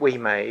bikes that we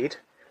made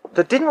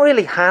that didn't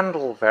really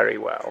handle very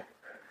well.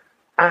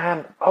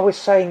 And I was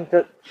saying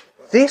that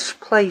this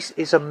place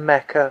is a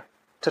mecca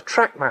to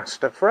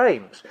Trackmaster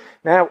frames.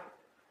 Now,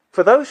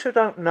 for those who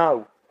don't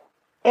know,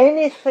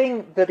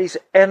 anything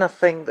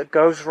that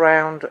goes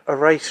round a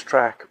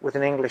racetrack with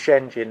an English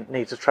engine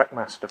needs a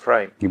Trackmaster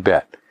frame. You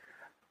bet.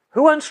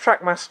 Who owns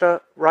Trackmaster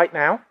right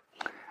now?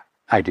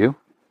 I do.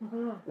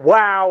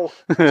 Wow.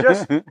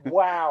 Just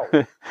wow.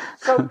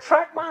 So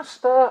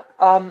Trackmaster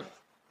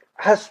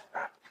has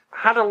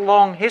had a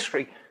long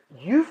history.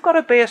 You've got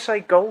a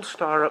BSA Gold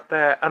Star up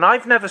there, and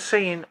I've never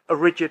seen a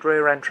rigid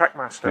rear end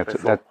Trackmaster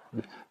before.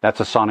 That's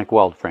a Sonic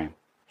Weld frame.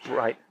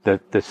 Right.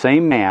 The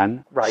same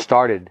man Right.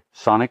 started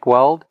Sonic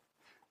Weld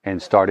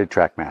and started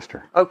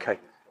Trackmaster. Okay.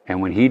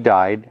 And when he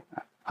died,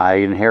 I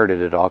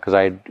inherited it all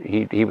because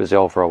he was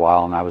ill for a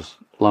while and I was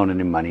loaning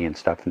him money and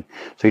stuff. And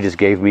so he just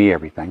gave me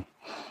everything.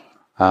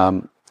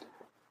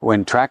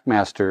 When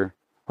Trackmaster,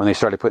 when they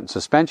started putting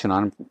suspension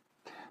on them,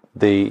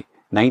 the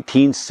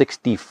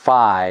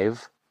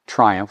 1965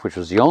 Triumph, which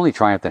was the only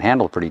Triumph that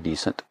handled pretty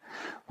decent,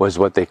 was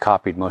what they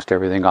copied most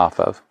everything off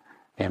of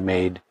and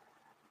made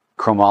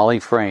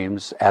chromoly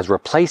frames as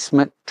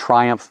replacement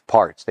Triumph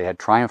parts. They had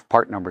Triumph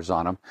part numbers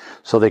on them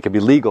so they could be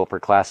legal for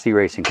Class C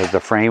racing because the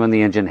frame and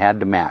the engine had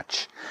to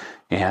match.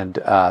 And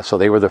so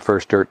they were the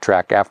first dirt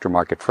track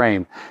aftermarket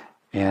frame.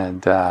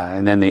 And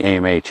then the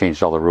AMA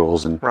changed all the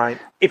rules. And Right.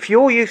 If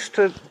you're used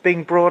to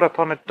being brought up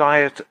on a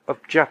diet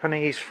of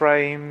Japanese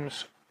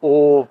frames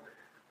or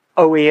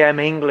OEM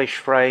English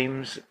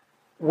frames,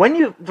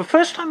 the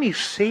first time you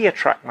see a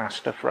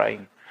Trackmaster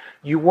frame,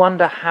 you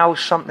wonder how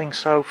something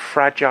so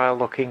fragile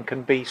looking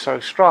can be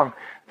so strong.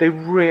 They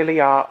really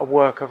are a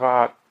work of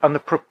art, and the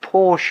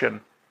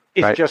proportion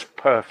is Right. just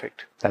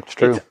perfect. that's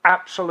true. It's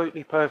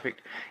absolutely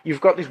perfect.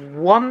 You've got this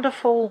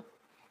wonderful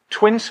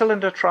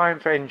twin-cylinder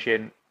Triumph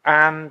engine,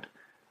 and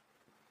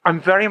I'm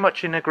very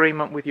much in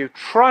agreement with you.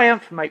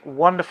 Triumph make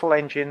wonderful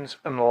engines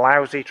and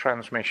lousy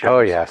transmissions. Oh,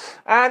 yes.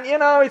 And,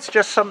 it's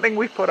just something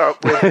we put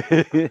up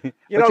with.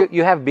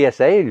 You have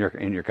BSA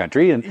in your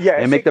country, and Yes,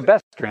 they make the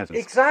best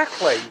transmissions.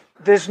 Exactly.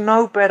 There's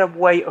no better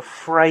way of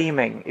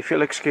framing, if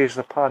you'll excuse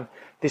the pun,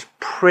 this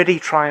pretty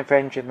Triumph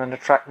engine than a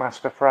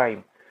Trackmaster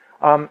frame.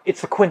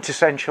 It's the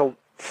quintessential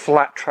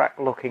flat track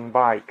looking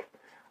bike.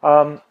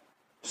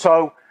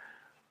 So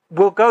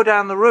we'll go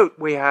down the route.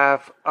 We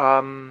have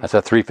That's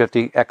a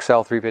 350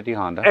 XL 350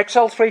 Honda.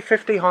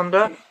 XL350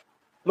 Honda.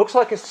 Looks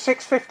like a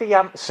 750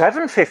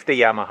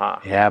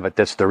 Yamaha. Yeah, but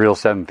that's the real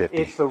 750.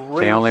 It's the real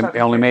They only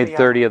 750 made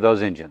 30 of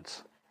those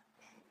engines.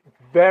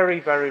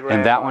 Very, very rare.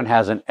 And that one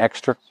has an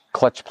extra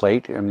clutch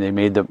plate. I mean, they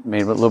made it a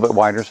little bit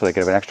wider so they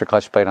could have an extra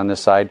clutch plate on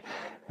this side.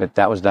 But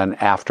that was done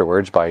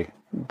afterwards by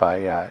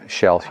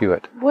Shell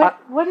Hewitt.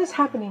 What is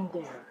happening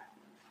there? Is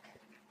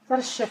that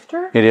a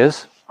shifter It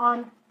is?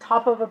 on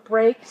top of a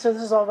brake? So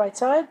this is all right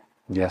side?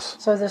 Yes.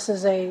 So this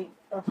is a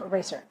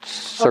racer.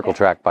 Circle Okay.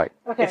 track bike.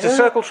 Okay. It's a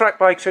circle track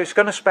bike, so it's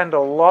going to spend a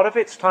lot of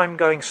its time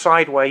going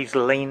sideways,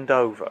 leaned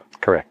over.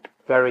 Correct.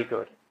 Very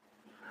good.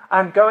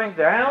 And going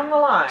down the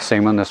line.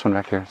 Same on this one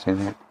back here. Same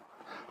thing.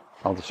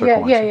 All the circle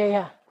Yeah, ones.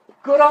 yeah.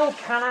 Good old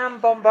Can-Am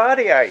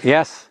Bombardier.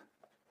 Yes.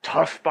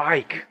 Tough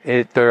bike.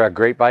 They're a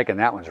great bike, and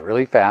that one's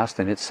really fast,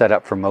 and it's set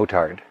up for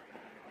motard.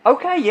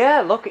 Okay,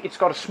 yeah, look, it's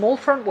got a small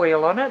front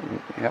wheel on it.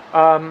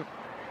 Yep.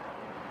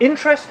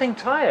 Interesting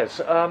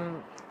tyres.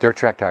 Dirt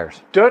track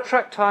tires. Dirt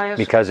track tyres.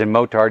 Because in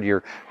motard,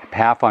 you're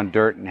half on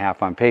dirt and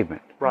half on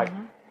pavement. Right.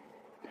 Mm-hmm.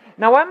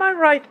 Now, am I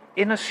right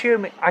in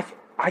assuming...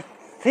 I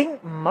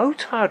think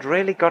motard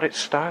really got its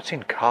start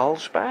in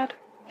Carlsbad?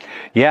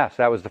 Yes,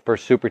 that was the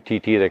first Super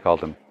TT, they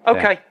called them.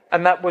 Okay,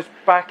 and that was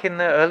back in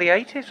the early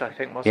 80s, I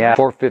think, wasn't Yeah, it?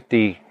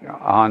 450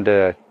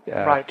 Honda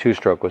Right.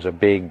 two-stroke was a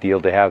big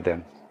deal to have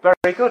then.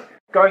 Very good.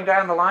 Going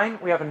down the line,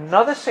 we have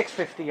another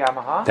 650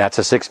 Yamaha. That's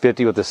a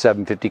 650 with a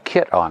 750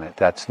 kit on it.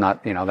 That's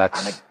not,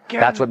 that's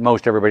again- that's what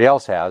most everybody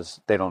else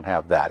has. They don't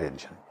have that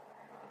engine.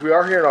 We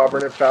are here in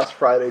Auburn at Fast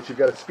Fridays. You've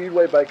got a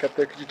Speedway bike up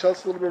there. Could you tell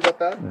us a little bit about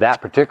that?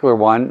 That particular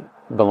one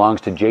belongs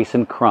to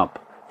Jason Crump,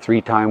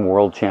 3-time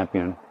world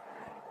champion,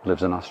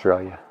 lives in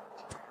Australia.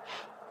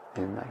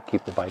 And I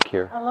keep the bike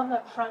here. I love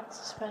that front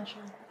suspension.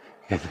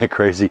 Isn't that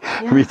crazy? Yeah.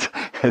 I mean,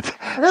 it's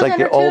those like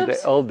the inner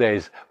tubes? old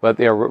days, but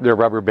they're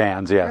rubber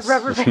bands, yes. They're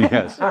rubber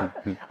bands.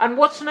 Yes. And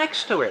what's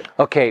next to it?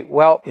 Okay,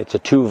 well, it's a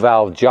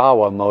 2-valve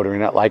Jawa motor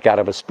in it, like out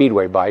of a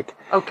speedway bike.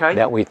 Okay.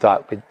 That we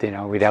thought we'd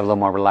have a little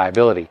more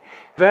reliability.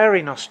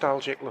 Very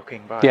nostalgic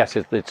looking bike. Yes,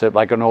 it's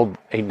like an old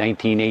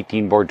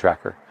 1918 board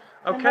tracker.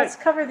 And Okay. let's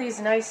cover these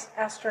nice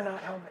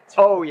astronaut helmets.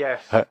 Oh,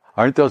 yes.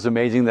 Aren't those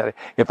amazing? That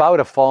if I would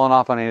have fallen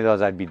off on any of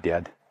those, I'd be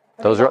dead.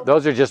 Those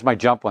are just my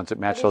jump ones that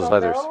match Are those these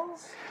leathers.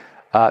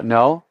 bells?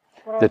 No,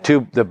 What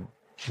the are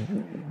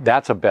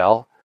that's a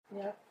bell.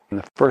 Yeah. And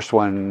the first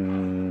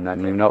one, I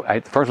mean, no,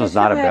 the first one's Guess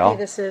not a how heavy bell.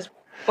 This is.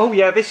 Oh,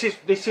 yeah, this is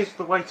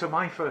the weight of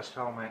my first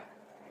helmet.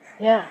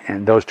 Yeah.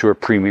 And those two are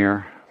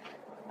Premier.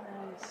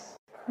 Nice.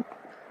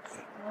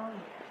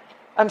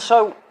 And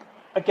so,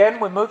 again,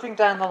 we're moving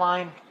down the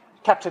line.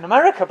 Captain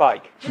America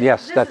bike.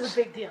 Yes, This that's is a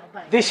big deal.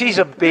 Mike. This is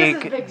a big,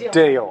 This is a big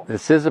deal.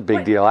 this is a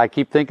big deal. I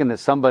keep thinking that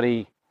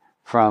somebody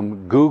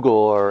from Google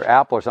or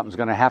Apple or something is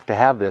going to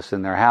have this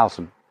in their house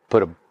and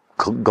put a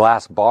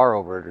glass bar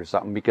over it or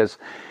something, because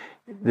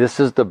this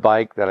is the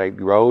bike that I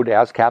rode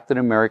as Captain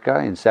America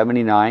in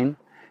 '79.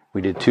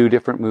 We did 2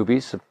 different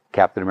movies of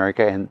Captain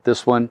America, and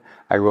this one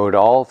I rode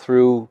all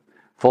through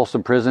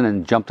Folsom Prison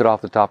and jumped it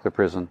off the top of the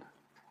prison.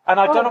 And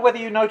I don't know whether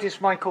you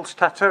noticed Michael's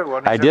tattoo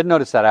on his I did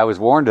notice that. I was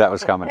warned that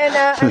was coming. And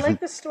I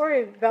like the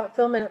story about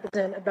filming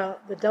it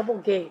about the double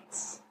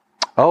gates.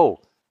 Oh,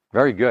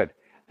 very good.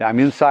 I'm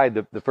inside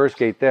the first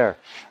gate there.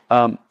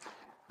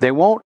 They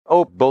won't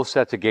open both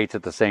sets of gates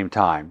at the same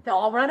time, They'll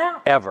all run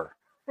out. ever.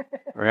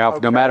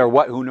 No matter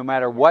what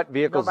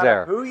vehicle's No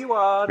matter there. who you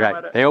are, no Right.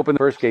 matter... They open the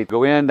first gate,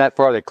 go in that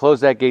far, they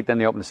close that gate, then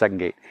they open the second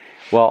gate.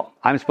 Well,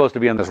 I'm supposed to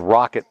be on this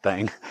rocket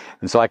thing,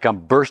 and so I come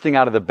bursting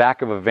out of the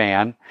back of a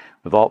van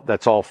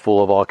that's all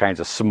full of all kinds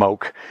of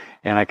smoke,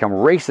 and I come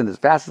racing as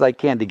fast as I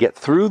can to get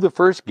through the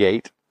first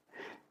gate,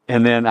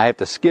 and then I have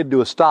to skid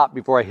to a stop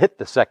before I hit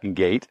the second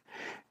gate,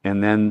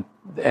 and then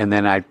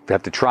I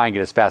have to try and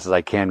get as fast as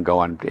I can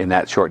going in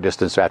that short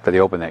distance after they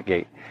open that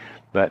gate.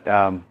 But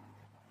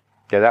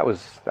yeah, that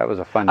was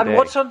a fun day. And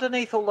what's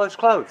underneath all those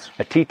clothes?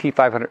 A TT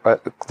 500,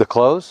 the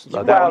clothes?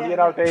 Well,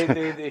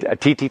 A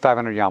TT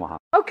 500 Yamaha.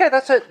 Okay,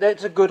 that's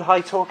a good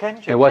high torque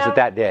engine. It wasn't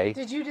that day.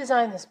 Did you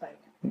design this bike?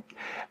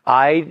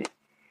 I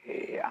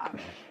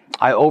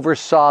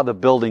oversaw the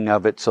building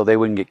of it so they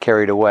wouldn't get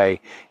carried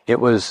away. It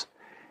was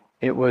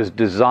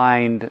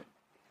designed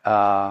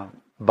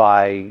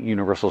by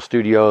Universal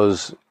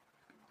Studios,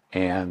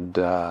 and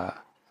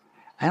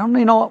I don't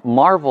even know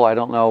Marvel. I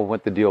don't know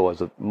what the deal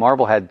was.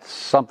 Marvel had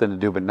something to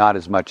do, but not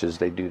as much as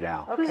they do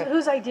now. Okay.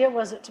 Whose idea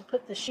was it to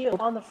put the shield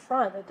on the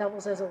front that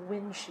doubles as a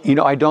windshield?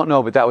 I don't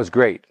know, but that was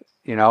great.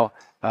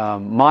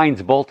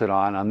 Mine's bolted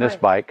on this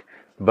Right. bike,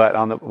 but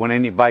on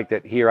any bike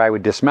that here I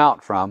would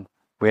dismount from,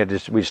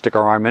 we stick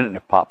our arm in it and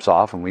it pops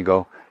off, and we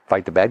go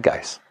fight the bad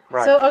guys.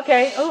 Right. So,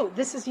 okay. Oh,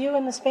 this is you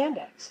in the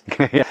spandex.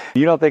 Yeah.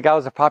 You don't think I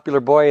was a popular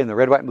boy in the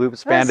red, white, and blue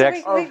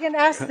spandex? So we can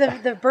ask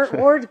the Burt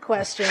Ward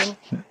question.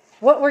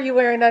 What were you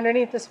wearing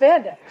underneath the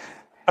spandex?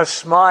 A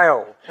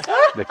smile.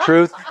 The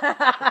truth.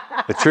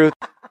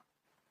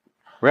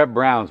 Reb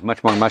Brown's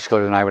much more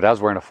muscular than I, but I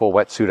was wearing a full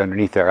wetsuit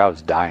underneath there. I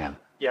was dying.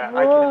 Yeah,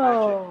 I can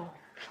Whoa.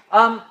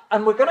 imagine.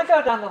 And we're going to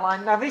go down the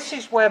line. Now, this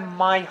is where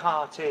my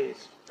heart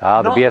is.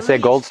 The Not BSA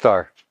least Gold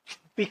Star.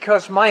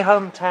 Because my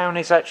hometown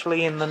is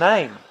actually in the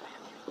name.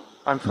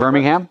 I'm from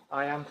Birmingham?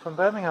 I am from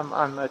Birmingham.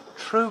 I'm a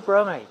true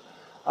Brummie.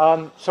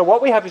 So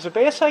what we have is a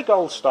BSA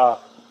Gold Star.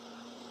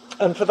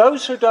 And for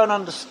those who don't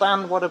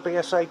understand what a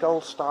BSA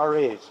Gold Star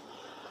is,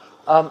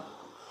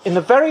 in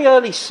the very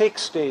early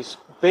 60s,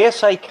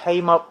 BSA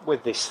came up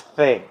with this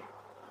thing,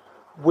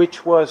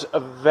 which was a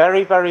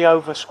very, very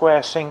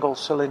over-square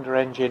single-cylinder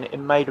engine. It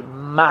made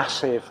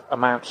massive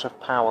amounts of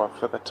power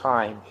for the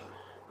time.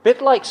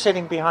 bit like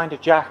sitting behind a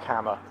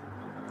jackhammer.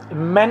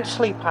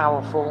 Immensely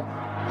powerful,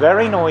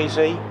 very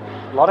noisy,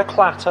 a lot of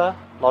clatter,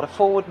 a lot of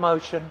forward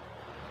motion.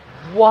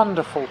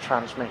 Wonderful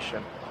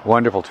transmission.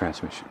 Wonderful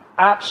transmission.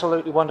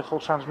 Absolutely wonderful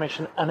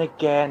transmission. And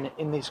again,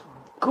 in this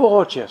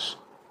gorgeous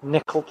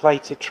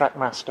nickel-plated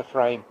Trackmaster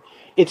frame.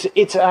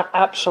 It's an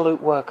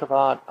absolute work of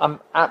art. I'm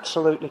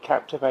absolutely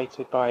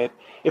captivated by it.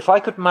 If I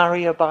could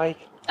marry a bike,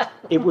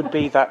 it would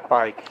be that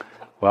bike.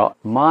 Well,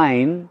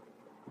 mine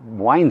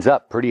winds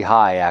up pretty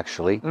high,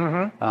 actually,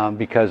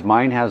 because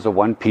mine has a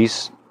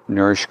one-piece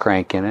Nourish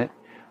crank in it.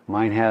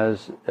 Mine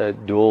has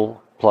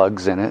dual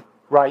plugs in it.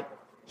 Right.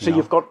 So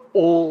you've got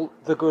all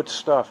the good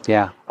stuff.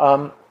 Yeah.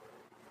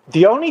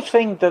 The only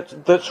thing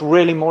that's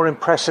really more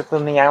impressive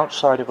than the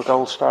outside of a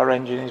Gold Star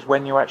engine is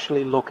when you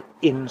actually look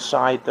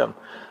inside them.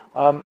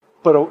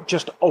 But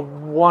just a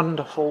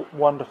wonderful,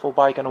 wonderful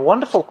bike and a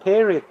wonderful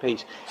period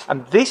piece.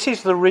 And this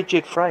is the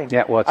rigid frame.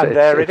 Yeah, well,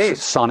 it is.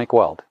 It's Sonic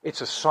Weld.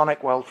 It's a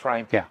Sonic Weld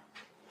frame. Yeah.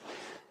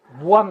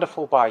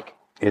 Wonderful bike.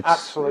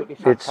 Absolutely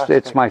fantastic.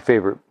 It's my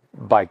favorite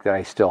bike that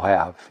I still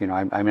have. You know,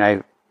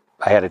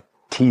 I had a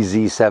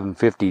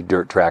TZ750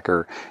 dirt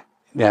tracker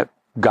that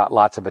got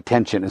lots of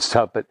attention and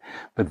stuff, but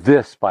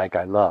this bike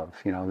I love.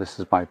 You know, this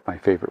is my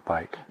favorite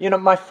bike. You know,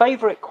 my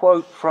favorite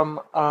quote from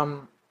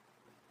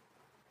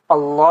a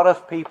lot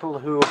of people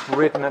who have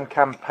ridden and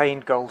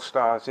campaigned Gold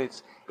Stars,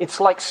 it's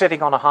like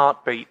sitting on a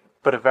heartbeat,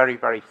 but a very,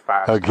 very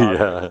fast heartbeat.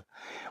 Yeah.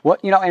 Well,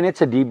 you know, and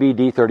it's a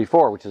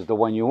DBD34, which is the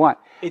one you want.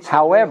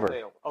 However, the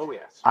real deal. Oh,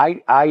 yes.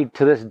 I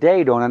to this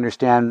day don't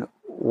understand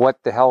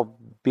what the hell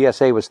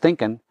BSA was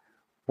thinking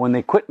when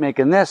they quit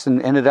making this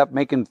and ended up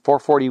making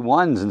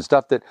 441s and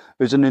stuff that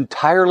was an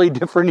entirely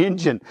different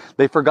engine.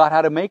 They forgot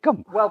how to make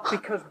them. Well,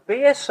 because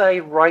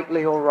BSA,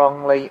 rightly or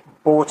wrongly,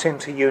 bought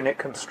into unit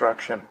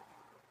construction.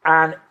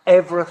 And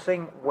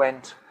everything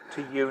went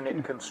to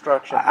unit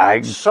construction.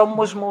 Some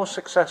was more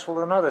successful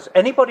than others.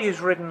 Anybody who's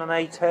ridden an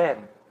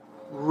A10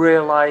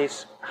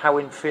 realize how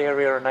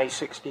inferior an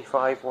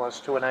A65 was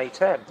to an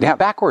A10. Yeah,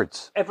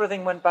 backwards.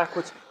 Everything went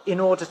backwards in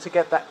order to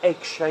get that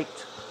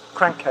egg-shaped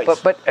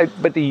crankcase.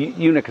 But the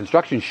unit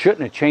construction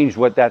shouldn't have changed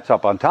what that's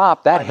up on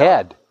top. That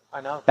head.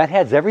 I know. That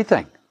head's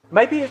everything.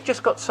 Maybe it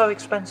just got so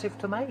expensive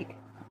to make.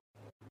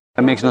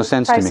 That makes no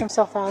sense to me. Price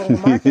himself out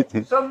of the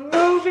market. So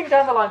moving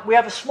down the line, we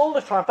have a smaller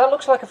Triumph. That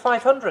looks like a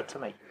 500 to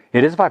me.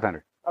 It is a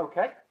 500.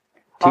 Okay.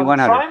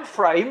 T100. Triumph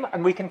frame,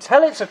 and we can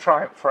tell it's a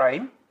Triumph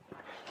frame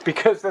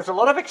because there's a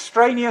lot of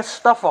extraneous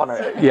stuff on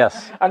it.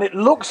 Yes. And it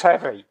looks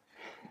heavy.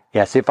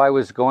 Yes, if I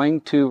was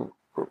going to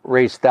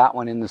race that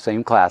one in the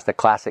same class, the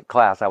classic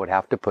class, I would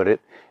have to put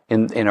it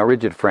in a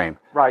rigid frame.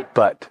 Right.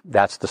 But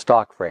that's the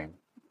stock frame.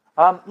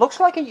 Looks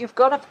like you've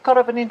got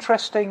an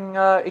interesting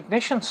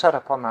ignition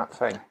setup on that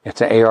thing. It's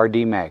an ARD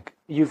mag.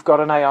 You've got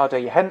an ARD,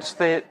 hence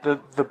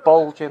the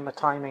bulge in the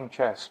timing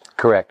chest.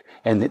 Correct.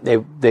 And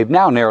they've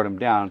now narrowed them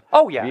down.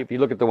 Oh, yeah. If you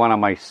look at the one on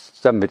my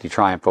 750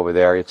 Triumph over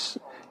there, it's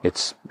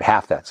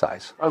half that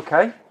size.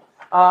 Okay.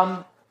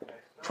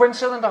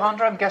 Twin-cylinder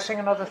Honda, I'm guessing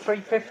another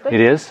 350? It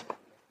is.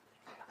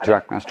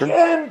 Trackmaster.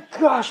 Again,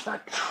 gosh,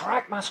 that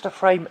Trackmaster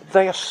frame,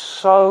 they are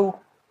so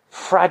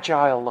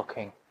fragile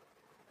looking.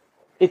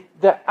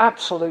 They're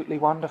absolutely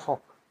wonderful.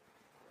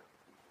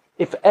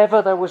 If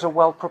ever there was a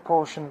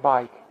well-proportioned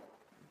bike,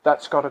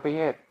 that's got to be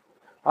it.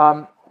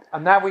 And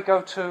now we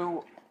go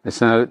to...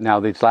 Now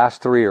these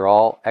last three are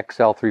all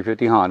XL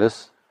 350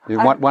 Hondas.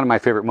 One of my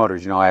favorite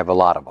motors. You know, I have a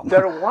lot of them.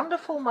 They're a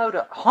wonderful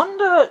motor.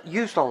 Honda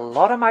used a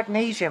lot of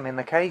magnesium in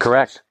the cases.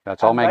 Correct.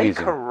 That's all magnesium.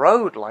 They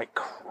corrode like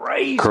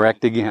crazy.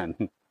 Correct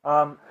again.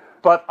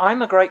 But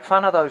I'm a great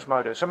fan of those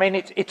motors. I mean,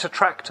 it's a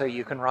tractor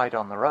you can ride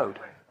on the road.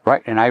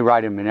 Right, and I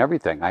ride them in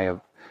everything. I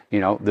have,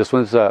 this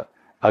one's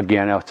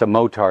again, it's a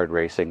motard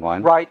racing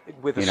one. Right,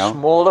 with a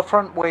smaller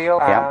front wheel.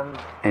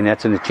 And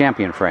that's in the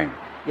Champion frame.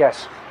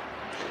 Yes.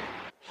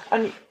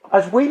 And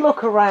as we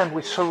look around,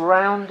 we're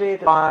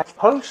surrounded by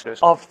posters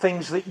of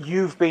things that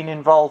you've been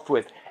involved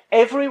with.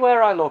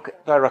 Everywhere I look,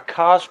 there are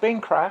cars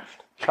being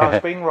crashed,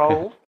 cars being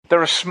rolled.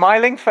 There are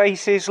smiling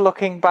faces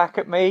looking back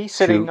at me,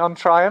 sitting on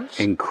Triumphs.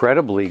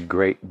 Incredibly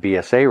great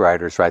BSA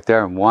riders right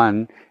there, and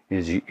one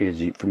is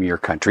from your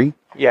country.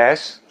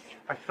 Yes,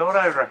 I thought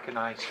I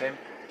recognized him.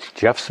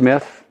 Jeff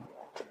Smith,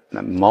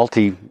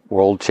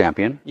 multi-world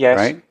champion. Yes.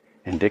 Right?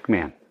 And Dick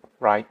Mann.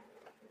 Right.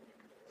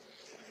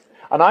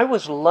 And I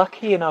was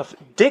lucky enough,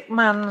 Dick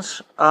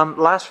Mann's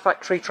last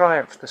factory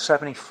Triumph, the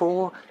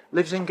 74,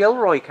 lives in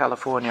Gilroy,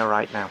 California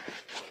right now.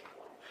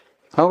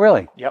 Oh,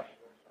 really? Yep.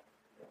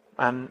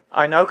 And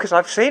I know because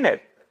I've seen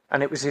it,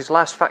 and it was his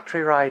last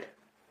factory ride.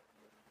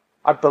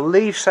 I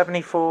believe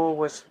 74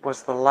 was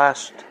the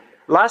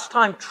last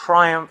time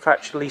Triumph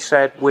actually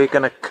said, we're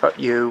going to cut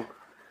you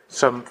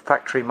some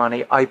factory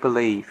money, I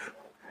believe.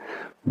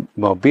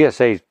 Well,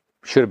 BSA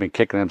should have been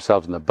kicking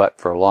themselves in the butt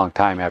for a long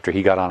time after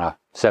he got on a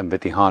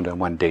 750 Honda and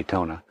won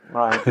Daytona.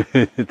 Right.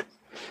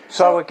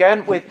 So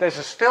again, there's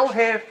a still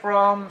here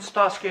from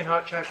Starsky and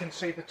Hutch. I can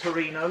see the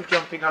Torino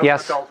jumping over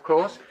the golf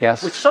course.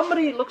 Yes. With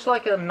somebody, it looks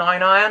like a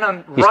 9-iron,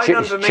 and right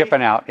underneath. He's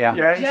chipping out, yeah.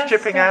 Yeah, he's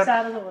chipping out.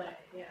 Out of the way,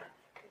 yeah.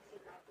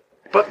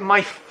 But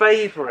my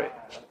favourite,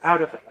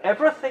 out of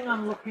everything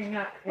I'm looking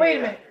at here... Wait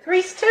a minute.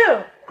 Grease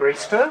 2.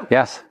 Grease 2?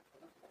 Yes.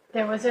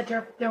 There was a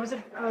Derp. There was a...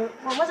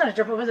 what wasn't a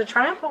Derp? It was a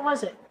Triumph? What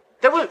was it?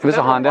 It was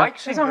a Honda.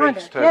 It was a Honda.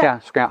 Grease 2.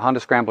 Yeah. Honda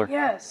Scrambler.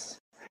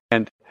 Yes.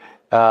 And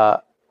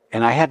I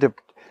had to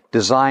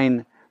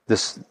design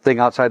this thing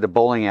outside the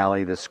bowling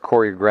alley, this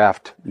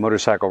choreographed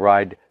motorcycle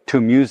ride to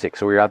music.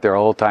 So we were out there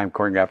all the time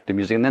choreographed to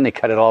music, and then they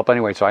cut it all up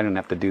anyway, so I didn't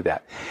have to do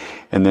that.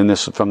 And then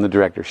this was from the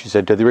director. She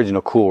said, to the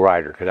original Cool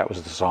Rider, because that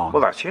was the song.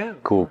 Well, that's you.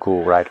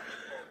 Cool Rider.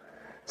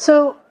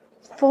 So,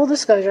 full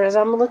disclosure, as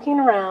I'm looking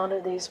around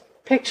at these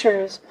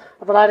pictures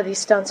of a lot of these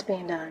stunts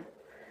being done,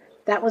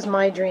 that was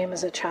my dream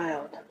as a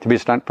child. To be a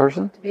stunt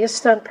person? To be a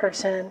stunt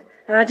person.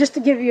 And just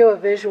to give you a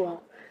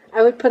visual,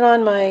 I would put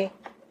on my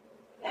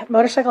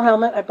motorcycle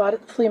helmet. I bought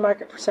it at the flea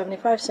market for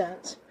 75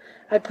 cents.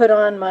 I'd put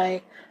on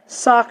my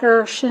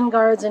soccer shin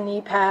guards and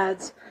knee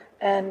pads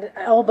and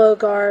elbow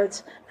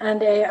guards,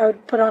 and I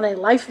would put on a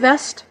life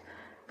vest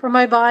for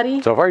my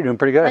body. So far, you're doing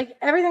pretty good. Like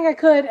everything I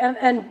could,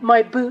 and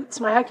my boots,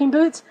 my hiking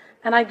boots,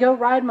 and I'd go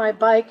ride my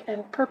bike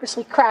and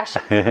purposely crash.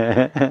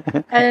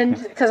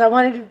 And because I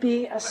wanted to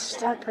be a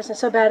stunt person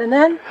so bad. And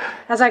then,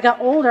 as I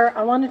got older,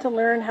 I wanted to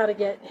learn how to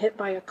get hit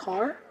by a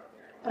car.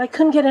 But I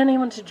couldn't get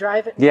anyone to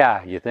drive it.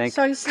 Yeah, you think?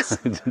 So I used to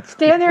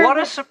stand there. What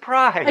a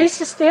surprise. I used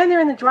to stand there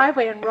in the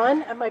driveway and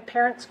run at my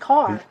parents'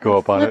 car. Go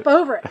up on it. Flip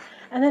over it.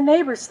 And the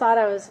neighbors thought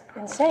I was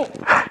insane.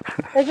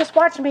 They just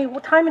watched me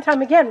time and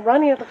time again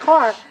running at the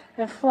car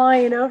and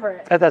flying over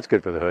it. That's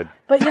good for the hood.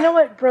 But you know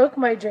what broke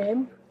my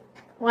dream?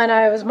 When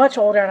I was much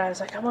older and I was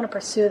like, I want to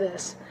pursue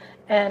this.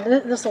 And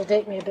this will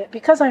date me a bit.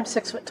 Because I'm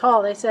 6 foot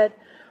tall, they said,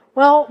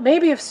 well,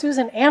 maybe if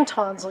Susan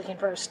Anton's looking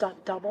for a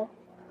stunt double.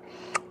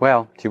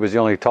 Well, she was the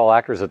only tall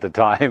actress at the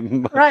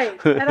time. Right.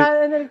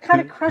 And it kind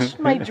of crushed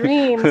my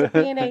dreams of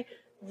being a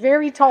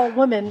very tall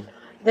woman.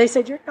 They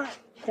said, you're not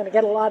going to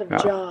get a lot of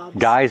jobs.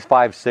 Guys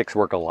 5'6"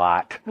 work a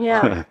lot.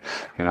 Yeah.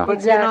 You know. But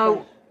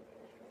Exactly.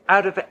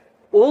 out of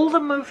all the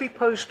movie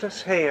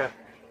posters here,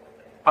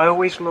 I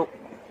always look,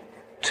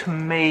 to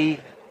me,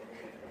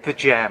 the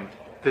gem,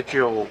 the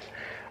jewel.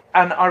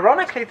 And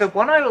ironically, the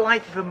one I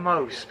like the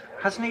most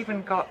hasn't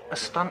even got a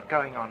stunt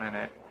going on in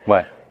it.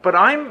 What? But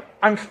I'm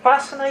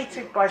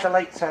fascinated by the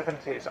late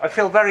 70s. I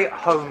feel very at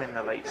home in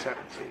the late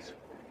 70s.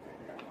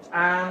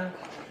 And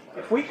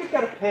if we could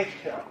get a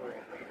picture,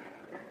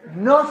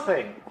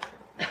 nothing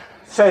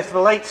says the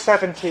late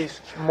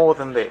 70s more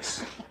than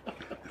this.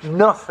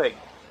 Nothing.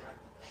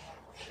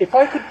 If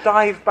I could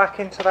dive back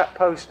into that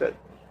poster,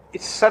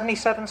 it's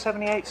 77,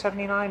 78,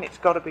 79, it's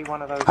got to be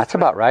one of those. That's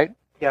about right.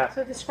 Yeah.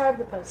 So describe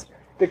the poster.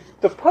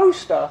 The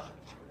poster,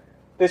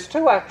 there's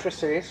two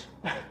actresses,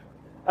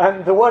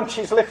 and the one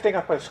she's lifting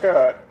up her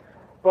skirt,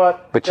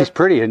 but she's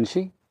pretty,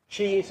 isn't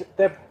she?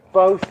 They're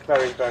both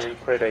very, very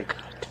pretty.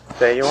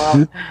 There you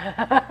are.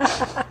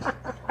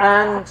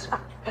 And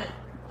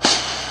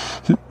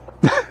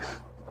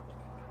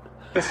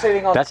they're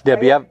sitting on. That's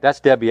Debbie. That's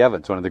Debbie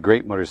Evans, one of the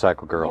great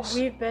motorcycle girls.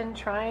 We've been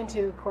trying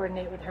to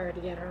coordinate with her to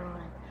get her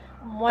on.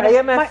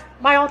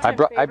 My all-time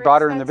I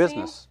brought her in the favorite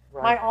stunt business.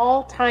 scene, my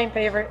all-time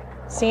favorite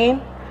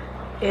scene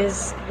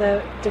is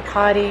the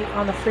Ducati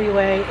on the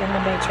freeway in The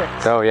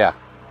Matrix. Oh yeah.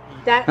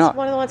 That's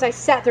one of the ones I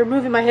sat there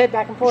moving my head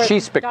back and forth.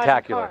 She's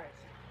spectacular. Cars.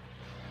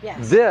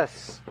 Yes.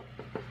 This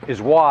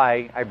is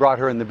why I brought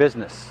her in the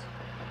business.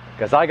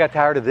 Because I got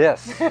tired of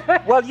this.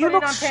 Well, you Put it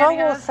look on so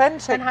pantyhose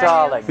authentic, and high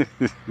darling.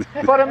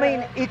 But I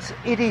mean,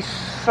 it is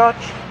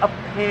such a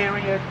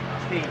period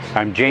piece.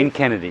 I'm Jane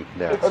Kennedy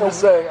there. I'm just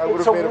saying, I would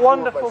It's have made a a fool of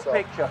wonderful myself.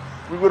 picture.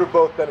 We would have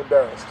both been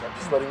embarrassed. I'm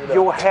just letting you know.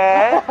 Your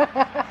hair,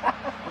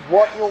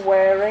 what you're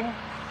wearing,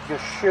 your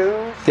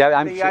shoes,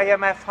 Yeah, the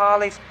AMF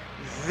Harleys.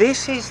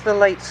 This is the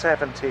late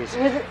 70s. Is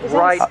that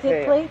right a skid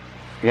here. plate?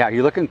 Yeah,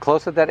 you looking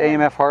close at that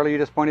AMF Harley you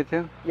just pointed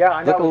to? Yeah,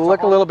 I know.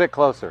 Look a little bit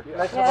closer.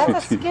 Yeah,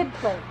 that's a skid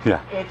plate.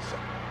 Yeah. It's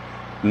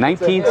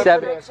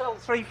 1970. XL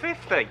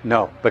 350.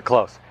 No, but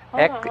close.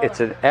 Hold on. It's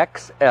an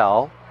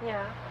XL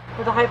Yeah,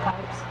 with the high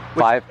pipes.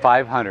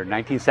 500,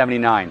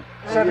 1979.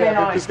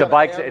 79. It's the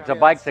bikes. It's a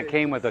bike that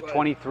came with a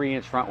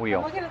 23-inch front I'm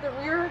wheel. looking at the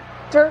rear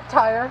dirt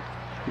tire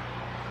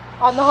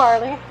on the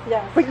Harley.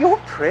 Yeah. But you're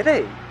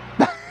pretty.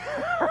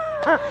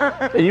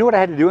 And you know what I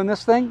had to do in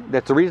this thing?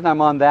 That's the reason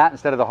I'm on that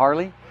instead of the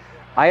Harley.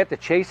 I have to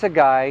chase a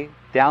guy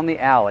down the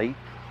alley,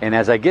 and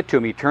as I get to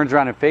him, he turns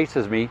around and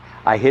faces me.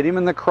 I hit him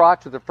in the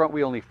crotch with the front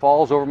wheel, and he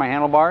falls over my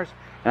handlebars,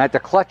 and I have to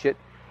clutch it,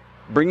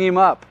 bring him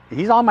up.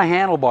 He's on my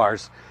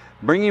handlebars.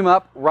 Bring him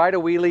up, ride a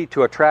wheelie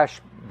to a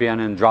trash bin,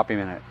 and drop him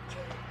in it.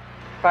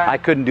 I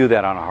couldn't do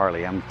that on a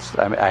Harley. I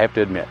have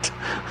to admit.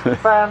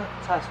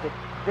 Fantastic.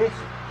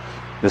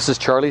 This is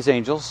Charlie's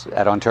Angels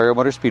at Ontario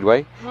Motor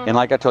Speedway, and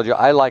like I told you,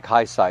 I like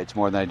high sides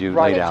more than I do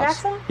lay downs.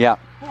 Jackson? Yeah.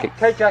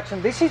 Kate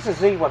Jackson, this is a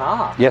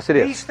Z1R. Yes, it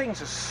is. These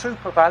things are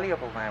super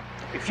valuable now.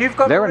 If you've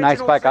got They're a nice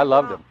original bike. I Z1R,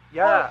 loved them.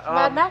 Yeah.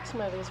 Mad Max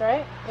movies,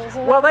 right? Isn't that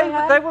Well, what they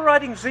had? were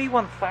riding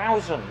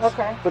Z1000s.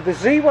 Okay. But the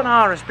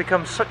Z1R has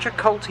become such a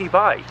culty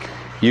bike.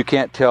 You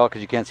can't tell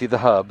because you can't see the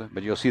hub,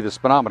 but you'll see the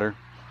speedometer.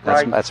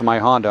 Right. That's my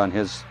Honda on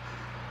his.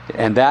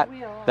 And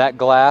that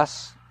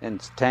glass and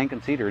tank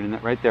and cedar in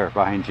that right there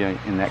behind you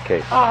in that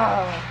case.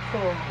 Oh,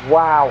 cool.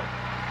 Wow.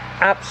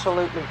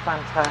 Absolutely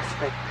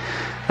fantastic.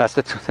 That's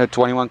the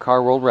 21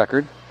 car world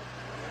record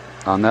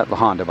on that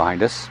Honda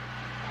behind us.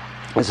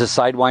 This is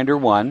Sidewinder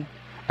 1.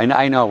 And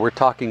I know we're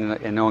talking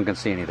and no one can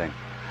see anything.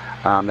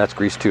 That's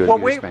Grease 2, as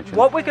you just mentioned.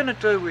 What we're going to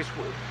do is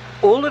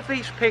all of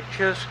these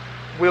pictures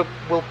we'll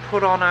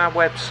put on our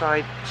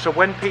website, so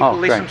when people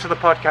listen to the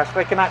podcast,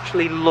 they can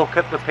actually look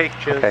at the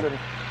pictures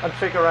and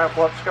figure out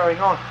what's going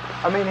on.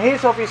 I mean,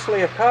 here's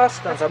obviously a car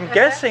stunt. I'm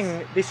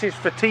guessing this is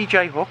for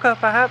TJ Hooker,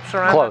 perhaps?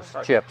 Around Close,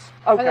 Chips.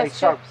 Okay,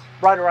 so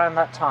right around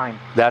that time.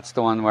 That's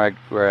the one where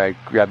I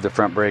grabbed the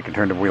front brake and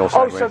turned the wheel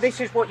sideways. Oh, so this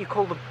is what you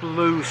call the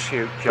blue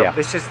chute jump. Yeah.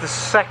 This is the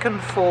second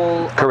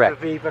fall Correct.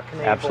 of the Viva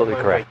Knievel Absolutely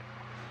movie. correct.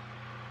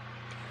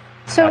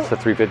 So, that's the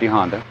 350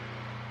 Honda.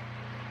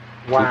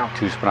 Wow.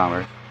 Two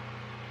speedometers.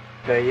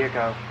 There you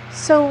go.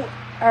 So,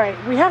 all right,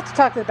 we have to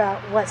talk about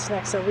what's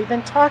next. So we've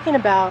been talking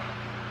about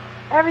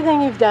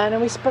everything you've done,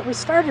 and we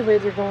started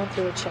with you're going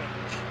through a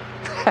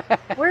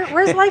change.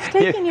 Where's life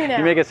taking you now?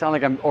 You make it sound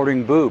like I'm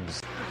ordering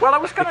boobs. Well, I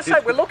was going to say,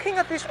 we're looking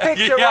at this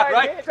picture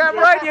right here. Is that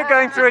right? You're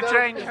going through a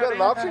change. Is that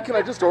an option? Can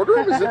I just order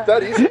them? Is it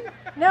that easy?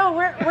 No,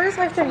 where's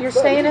life taking you? You're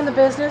staying in the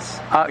business?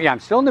 Yeah, I'm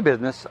still in the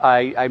business.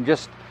 I'm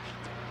just,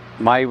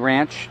 my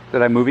ranch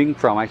that I'm moving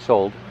from, I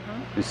sold.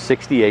 It's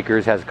 60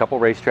 acres, has a couple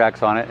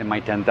racetracks on it, and my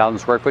 10,000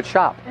 square foot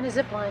shop. And a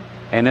zip line.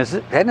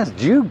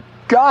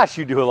 Gosh,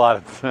 you do a lot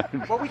of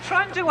things. Well, we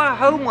try and do our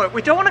homework.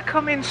 We don't want to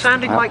come in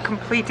sounding like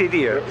complete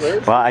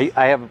idiots. Well,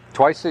 I have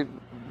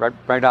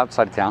right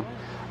outside of town,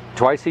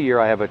 twice a year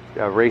I have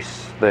a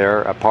race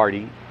there, a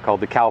party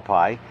called the Cow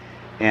Pie.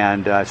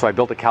 And so I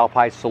built a Cow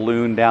Pie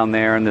saloon down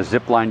there, and the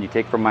zip line you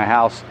take from my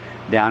house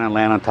down and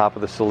land on top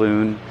of the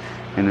saloon.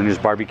 And then there's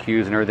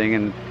barbecues and everything,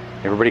 and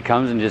everybody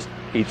comes and just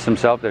eats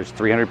themselves. There's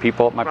 300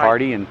 people at my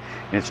party, and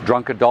it's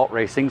drunk adult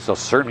racing, so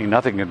certainly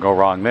nothing can go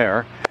wrong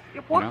there.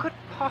 What could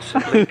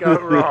possibly go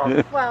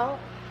wrong? Well,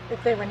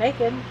 if they were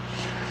naked.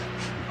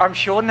 I'm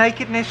sure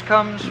nakedness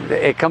comes.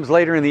 It comes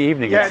later in the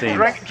evening, it seems.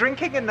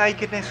 Drinking and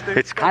nakedness.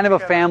 It's kind of a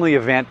family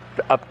event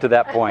up to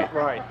that point.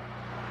 Right.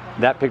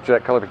 That picture,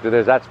 that color picture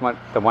there, that's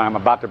the one I'm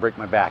about to break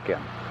my back in.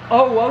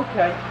 Oh,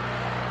 okay.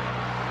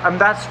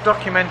 And that's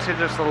documented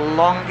as the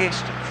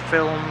longest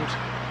filmed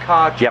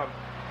car jump. Yep.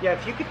 Yeah,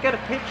 if you could get a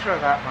picture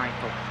of that,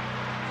 Michael.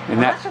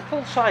 And that's a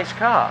full-size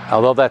car.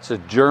 Although that's a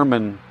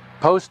German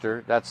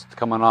poster, that's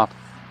coming off,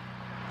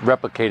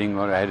 replicating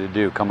what I had to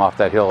do, come off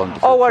that hill.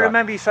 I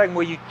remember you saying,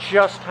 well, you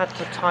just had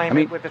to time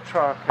it with the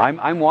truck.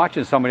 I'm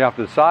watching somebody off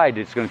to the side.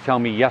 It's going to tell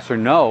me yes or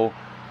no,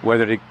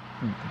 whether to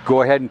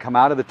go ahead and come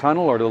out of the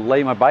tunnel or to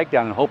lay my bike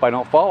down and hope I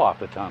don't fall off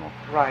the tunnel.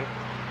 Right.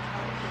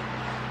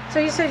 So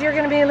you said you're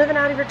going to be living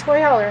out of your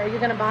toy hauler. Are you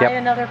going to buy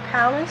another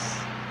palace?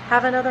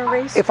 Have another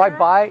race? If I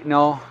buy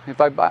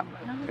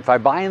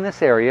in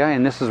this area,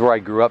 and this is where I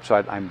grew up, so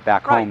I'm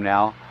back home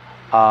now,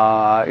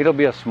 it'll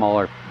be a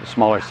smaller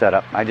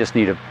setup. I just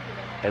need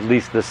at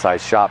least this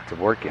size shop to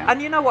work in.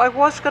 And I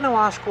was going to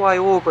ask why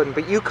Auburn,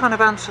 but you kind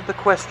of answered the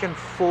question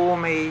for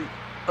me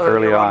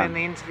early on in the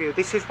interview.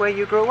 This is where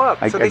you grew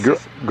up. I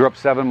grew up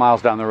 7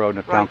 miles down the road in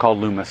a town called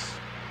Loomis.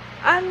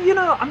 And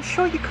I'm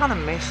sure you kind of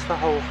miss the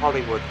whole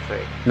Hollywood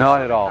thing.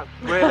 Not at all.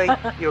 Really?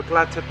 You're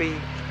glad to be...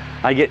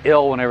 I get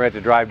ill whenever I have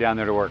to drive down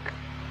there to work.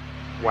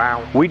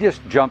 Wow. We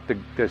just jumped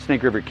the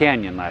Snake River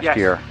Canyon last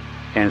year,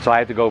 and so I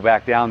have to go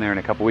back down there in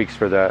a couple weeks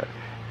for the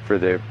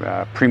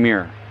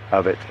premiere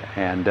of it.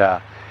 And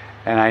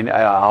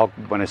I'll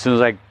when as soon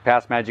as I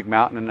pass Magic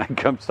Mountain and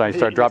I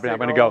start dropping, I'm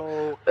going to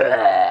go.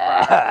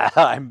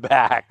 I'm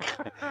back.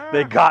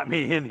 They got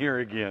me in here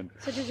again.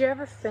 So did you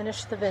ever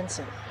finish the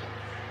Vincent?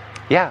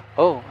 Yeah.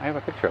 Oh, I have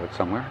a picture of it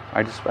somewhere.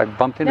 I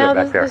bumped into it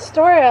back there. The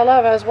story I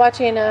love. I was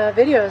watching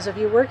videos of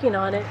you working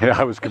on it. Yeah,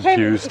 I was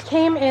confused. It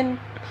came in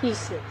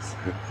pieces.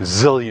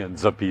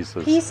 Zillions of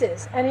pieces.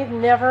 Pieces, and he'd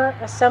never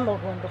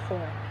assembled one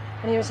before.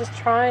 And he was just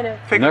trying to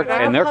figure it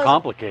out. And they're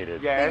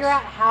complicated. Yes. Figure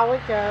out how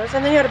it goes.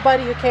 And then you had a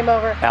buddy who came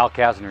over. Al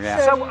Kastner,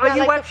 yeah. So are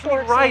you actually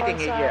riding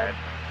it yet?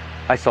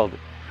 I sold it.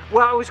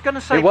 Well, I was going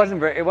to say... It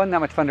wasn't that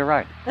much fun to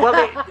ride. Well,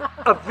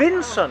 a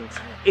Vincent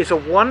is a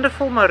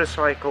wonderful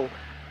motorcycle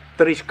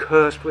that is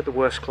cursed with the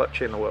worst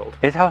clutch in the world.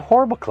 It's a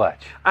horrible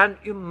clutch. And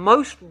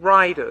most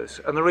riders,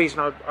 and the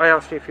reason I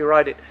asked you if you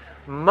ride it,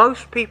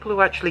 most people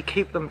who actually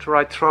keep them to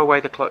ride throw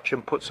away the clutch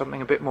and put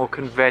something a bit more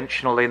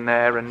conventional in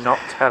there and not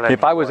tell anyone.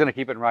 If I was going to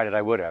keep it and ride it,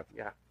 I would have.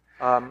 Yeah.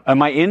 And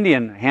my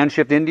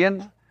hand-shift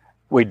Indian,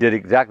 we did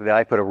exactly that.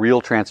 I put a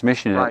real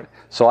transmission in it,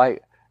 so I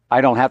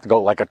don't have to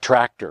go like a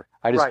tractor.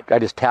 I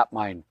just tap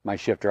my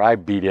shifter. I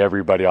beat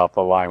everybody off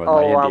the line with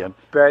my Indian.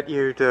 I bet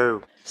you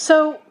do.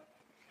 So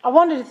I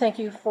wanted to thank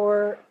you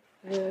for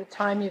the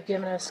time you've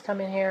given us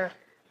coming here.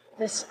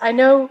 I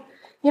know,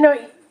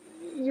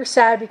 you're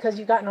sad because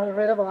you've gotten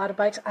rid of a lot of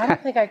bikes. I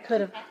don't think I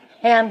could have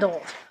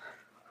handled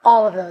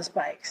all of those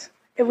bikes.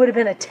 It would have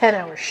been a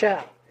 10-hour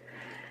show.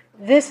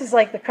 This is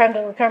like the creme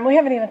de la creme. We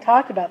haven't even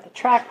talked about the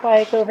track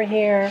bike over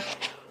here.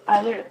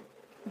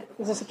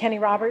 Is this a Kenny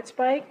Roberts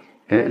bike?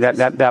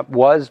 That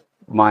was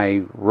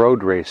my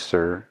road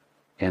racer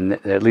and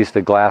at least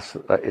the glass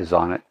is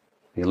on it,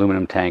 the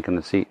aluminum tank and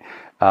the seat.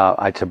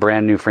 It's a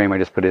brand new frame I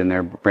just put in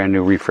there, brand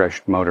new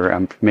refreshed motor.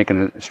 I'm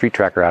making a street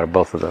tracker out of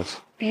both of those.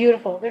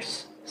 Beautiful.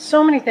 There's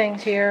so many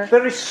things here.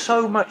 There is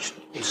so much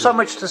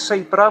to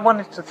see, but I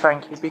wanted to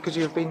thank you because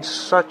you've been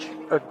such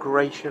a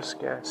gracious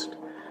guest.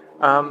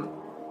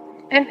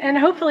 And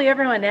hopefully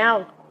everyone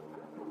now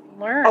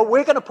learns. Oh,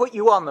 we're going to put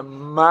you on the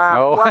map.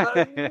 Oh.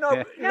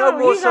 Well, No,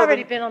 more he's so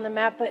already than- been on the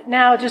map, but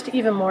now just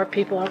even more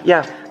people are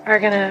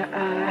going to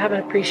have an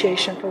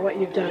appreciation for what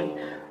you've done.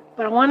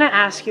 But I want to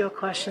ask you a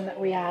question that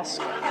we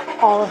ask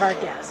all of our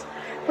guests,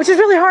 which is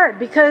really hard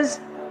because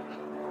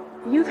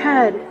you've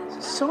had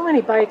so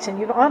many bikes and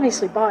you've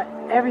obviously bought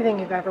everything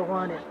you've ever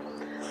wanted.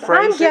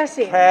 Phrase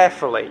it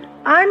carefully.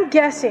 I'm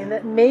guessing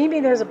that maybe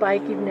there's a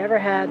bike you've never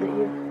had that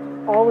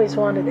you've always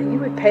wanted that you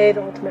would pay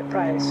the ultimate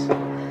price.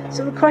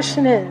 So the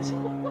question is,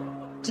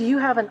 do you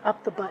have an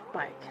up-the-butt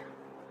bike?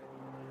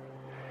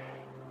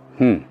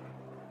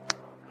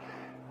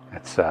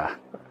 That's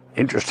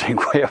interesting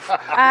way of...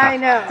 I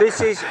know.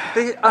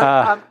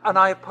 And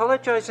I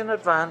apologize in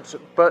advance,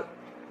 but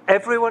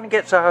everyone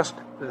gets asked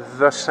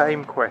the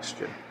same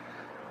question.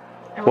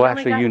 And Well, we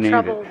only actually, got you in named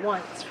trouble it.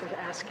 once for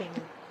asking.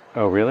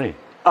 Oh, really?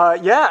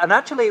 Yeah, and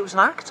actually it was an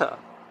actor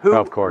who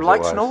Of course it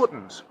likes was.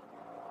 Nortons.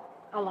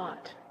 A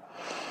lot.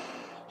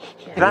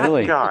 That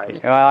Really? guy.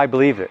 Well, I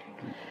believe it.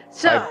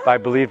 So, I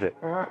believe it.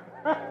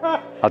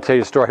 I'll tell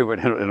you a story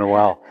in a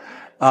while.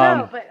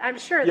 but I'm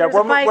sure Yeah, there's a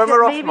when bike we're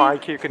that off maybe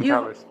mic, you can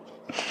tell us.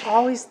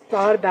 always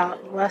thought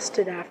about,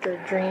 lusted after,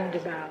 dreamed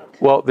about.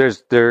 Well,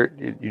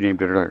 you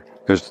named it earlier.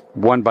 There's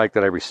one bike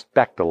that I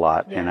respect a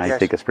lot, and I Yes.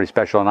 think it's pretty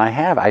special. And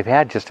I've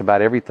had just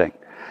about everything,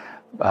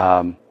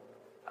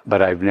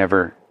 but I've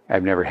never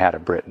had a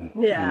Britain.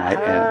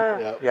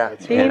 Yeah.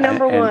 That's The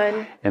number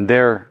one. And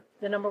they're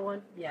The number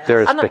one? Yes.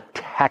 a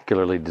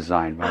spectacularly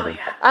designed motor.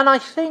 And I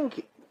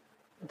think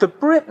the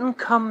Britain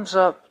comes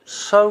up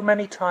so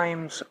many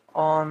times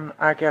on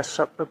our guests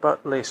up the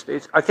butt list.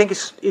 I think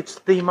it's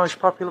the most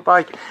popular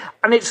bike,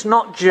 and it's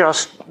not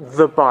just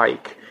the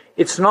bike.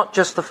 It's not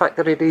just the fact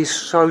that it is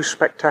so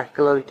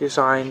spectacularly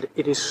designed.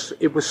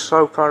 It was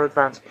so far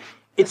advanced.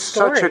 It's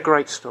such a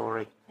great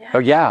story. Oh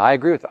yeah, I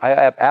agree with.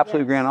 I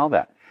absolutely agree on all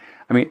that.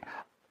 I mean,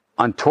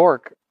 on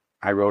Torque,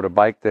 I rode a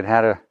bike that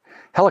had a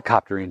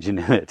helicopter engine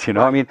in it. You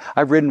know, I mean,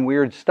 I've ridden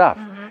weird stuff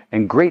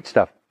and great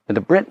stuff. And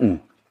the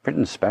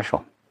Britain's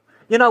special.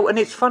 You know, and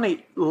it's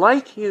funny,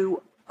 like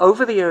you,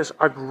 over the years,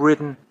 I've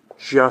ridden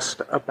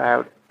just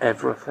about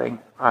everything.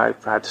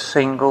 I've had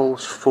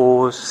singles,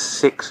 fours,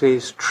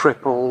 sixes,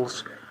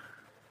 triples,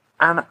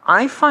 and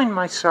I find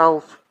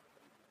myself,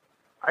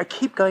 I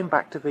keep going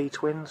back to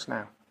V-twins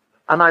now.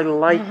 And I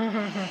like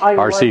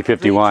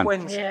RC51.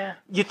 V-twins. Yeah.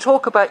 You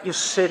talk about you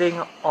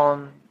sitting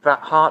on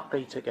that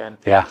heartbeat again.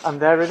 Yeah. And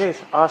there it is,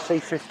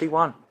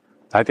 RC51.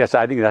 I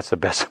think that's the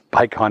best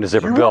bike Honda's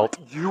ever built.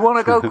 You want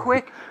to go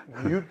quick?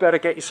 You'd better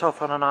get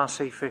yourself on an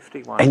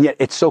RC51. And yet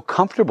it's so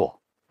comfortable.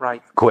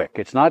 Right. Quick.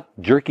 It's not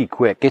jerky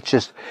quick.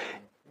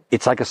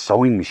 It's like a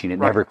sewing machine. It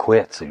never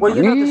quits. Well,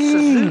 you know, the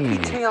Suzuki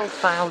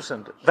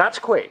TL1000, that's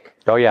quick.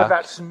 Oh, yeah. But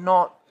that's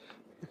not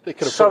They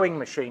could have sewing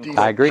machine. diesel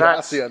I agree.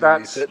 chassis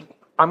underneath it.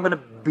 I'm going to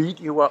beat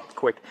you up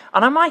quick.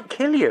 And I might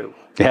kill you.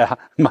 Yeah,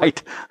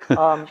 might.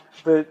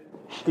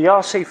 The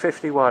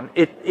RC51,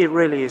 it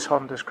really is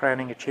Honda's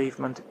crowning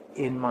achievement,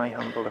 in my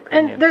humble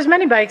opinion. And there's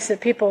many bikes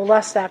that people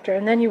lust after,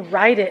 and then you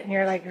ride it, and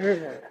you're like, ugh.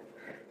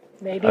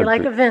 Maybe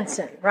like a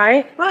Vincent,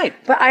 right? Right.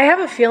 But I have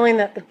a feeling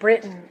that the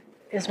Britain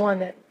is one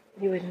that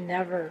you would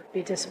never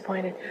be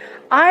disappointed.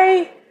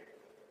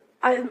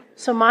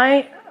 So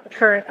my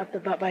current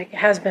up-the-butt bike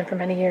has been for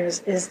many years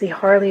is the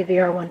Harley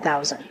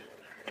VR1000,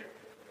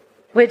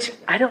 which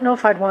I don't know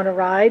if I'd want to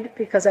ride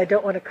because I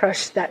don't want to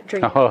crush that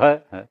dream.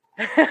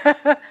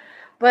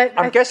 But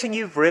I'm guessing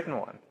you've ridden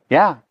one.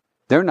 Yeah,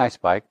 they're a nice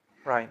bike.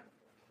 Right.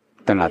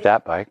 They're not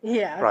that bike.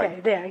 Yeah, okay,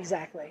 Right. yeah,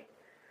 exactly.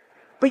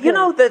 But you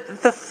know, the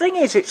thing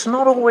is, it's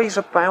not always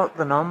about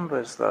the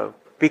numbers, though,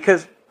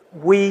 because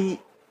we,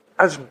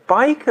 as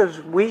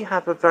bikers, we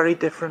have a very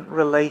different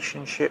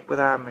relationship with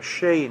our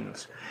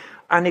machines.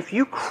 And if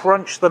you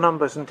crunch the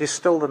numbers and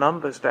distill the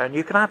numbers down,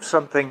 you can have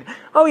something,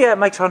 oh yeah, it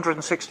makes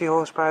 160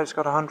 horsepower, it's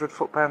got 100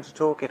 foot-pounds of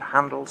torque, it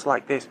handles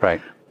like this.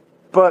 Right.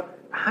 But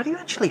how do you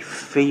actually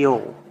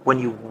feel when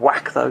you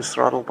whack those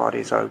throttle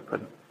bodies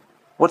open?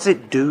 What does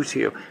it do to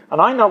you?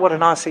 And I know what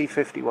an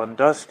RC51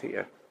 does to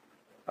you.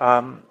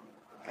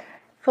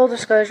 Full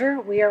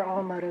disclosure, we are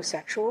all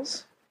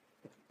motosexuals.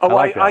 Oh,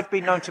 like that. I've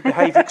been known to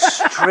behave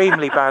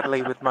extremely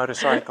badly with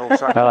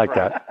motorcycles. I like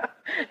that.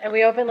 And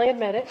we openly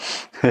admit it.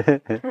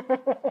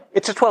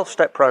 It's a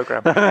 12-step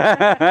program.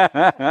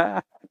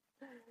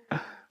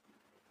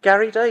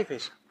 Gary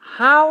Davies,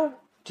 how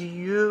do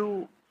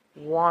you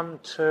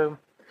want to...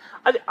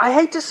 I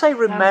hate to say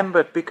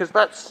remembered because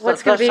that's...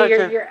 What's going to be such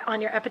your on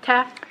your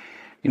epitaph?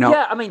 You know,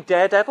 Yeah, I mean,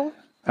 Daredevil,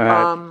 no,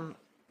 I don't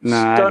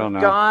stunt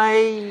know.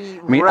 guy,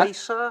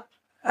 racer.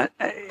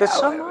 There's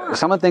so much.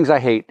 Some of the things I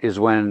hate is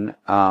when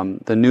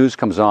the news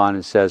comes on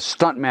and says,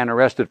 stuntman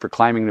arrested for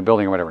climbing the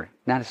building or whatever.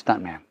 Not a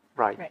stuntman.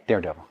 Right.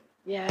 Daredevil.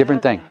 Yeah.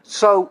 Different thing.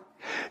 So,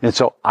 And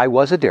so I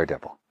was a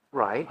daredevil.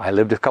 right, I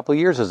lived a couple of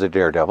years as a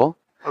daredevil,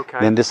 okay,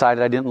 then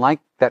decided I didn't like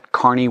that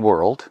carny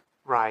world.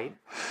 right.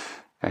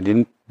 I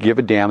didn't give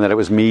a damn that it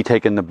was me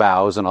taking the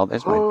bows and all.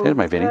 There's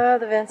my Vinny. Oh,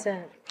 the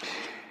Vincent.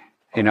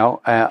 You know,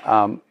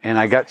 and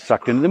I got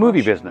sucked into the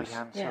movie business.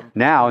 Yeah.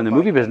 Now in the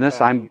movie business,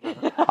 I'm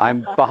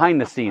behind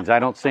the scenes. I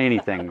don't say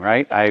anything,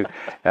 right?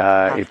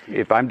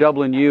 If I'm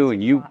doubling you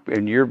and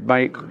you're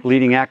my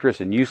leading actress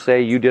and you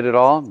say you did it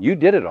all, you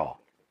did it all.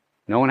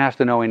 No one has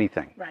to know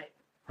anything,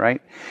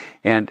 right?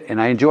 And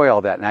I enjoy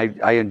all that, and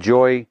I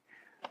enjoy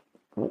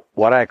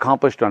what I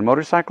accomplished on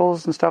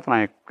motorcycles and stuff,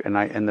 and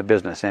in the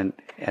business. And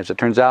as it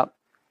turns out,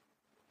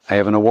 I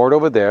have an award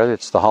over there.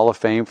 It's the Hall of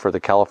Fame for the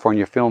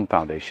California Film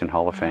Foundation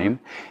Hall of Fame,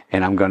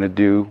 and I'm going to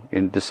do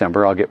in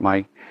December. I'll get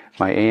my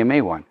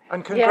AMA one.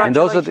 And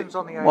congratulations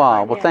on the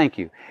AMA. Well, thank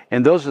you.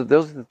 And those are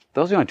the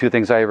only two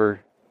things I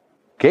ever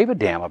gave a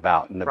damn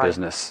about in the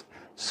business.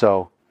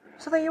 So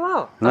there you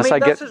are. Unless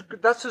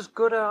that's as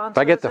good an answer. If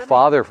I get the as any.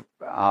 Father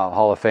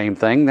Hall of Fame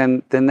thing,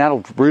 then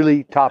that'll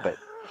really top it.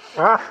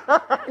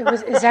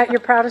 Is that your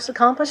proudest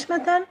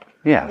accomplishment then?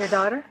 Yes. Your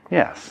daughter?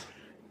 Yes.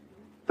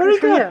 Very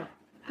good.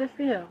 Good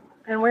for you.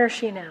 And where is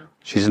she now?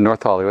 She's in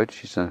North Hollywood.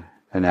 She's an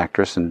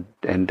actress and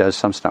does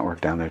some stunt work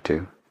down there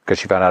too. Because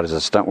she found out as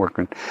a stunt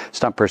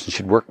person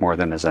she'd work more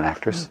than as an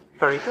actress.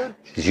 Very good.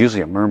 She's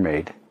usually a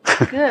mermaid.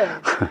 Good.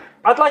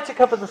 I'd like to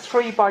cover the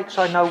 3 bikes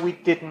I know we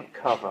didn't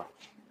cover.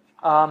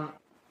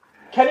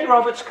 Kenny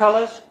Roberts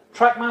colors,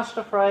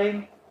 Trackmaster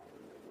frame,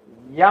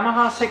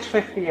 Yamaha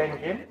 650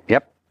 engine.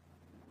 Yep.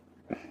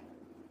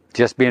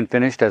 Just being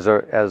finished as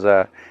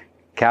a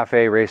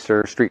cafe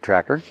racer street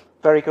tracker.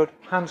 Very good.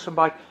 Handsome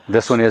bike.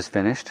 This one is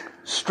finished.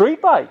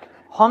 Street bike.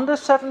 Honda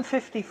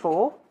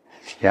 754.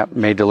 Yep.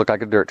 Made to look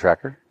like a dirt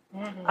tracker.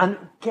 And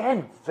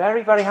again,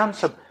 very, very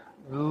handsome.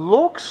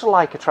 Looks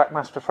like a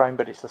Trackmaster frame,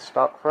 but it's a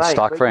stock frame.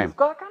 Stock frame. You've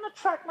got kind of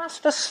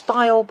Trackmaster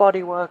style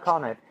bodywork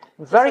on it.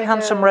 Very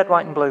handsome red,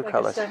 white, and blue like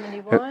colours. A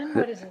 71?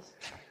 What is this?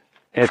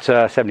 It's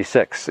a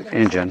 76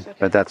 engine,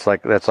 but that's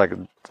like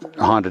a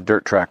Honda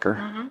dirt tracker.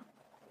 Mm-hmm.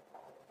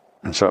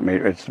 And so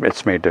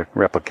it's made to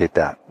replicate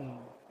that.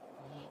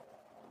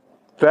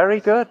 Very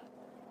good.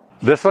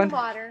 This one?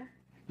 Water.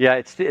 Yeah,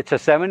 it's a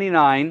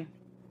 79,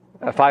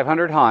 a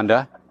 500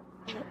 Honda,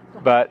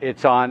 but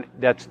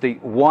that's the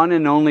one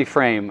and only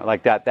frame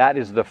like that. That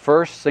is the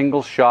first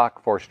single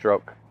shock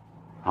 4-stroke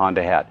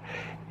Honda had.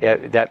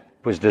 That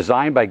was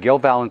designed by Gil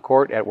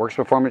Valancourt at Works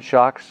Performance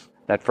Shocks,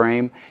 that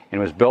frame,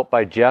 and was built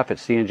by Jeff at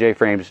C&J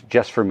Frames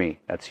just for me.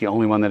 That's the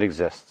only one that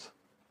exists.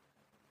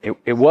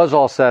 It was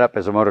all set up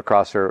as a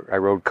motocrosser. I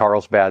rode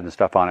Carlsbad and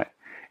stuff on it.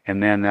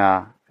 And then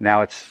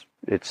now it's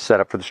set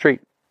up for the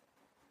street.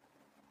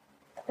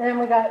 And then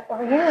we got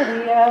over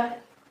here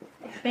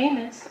the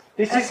famous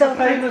This is the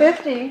famous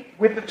SL350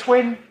 with the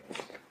twin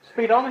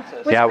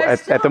speedometers. Which Yeah, they're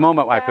at the still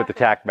moment I put the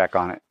tack back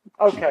on it.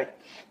 Okay.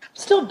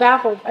 Still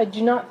baffled. I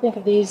do not think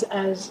of these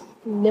as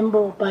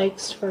nimble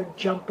bikes for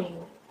jumping.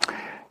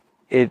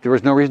 There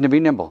was no reason to be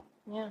nimble.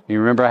 Yeah. You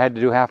remember I had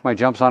to do half my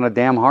jumps on a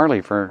damn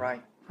Harley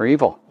for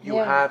Evil. You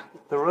had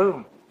the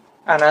room.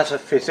 And as a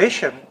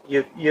physician,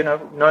 you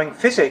know, knowing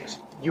physics,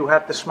 you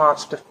had the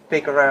smarts to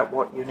figure out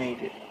what you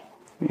needed.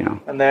 You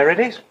know. And there it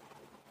is.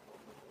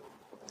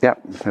 Yeah,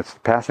 that's the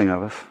passing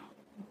of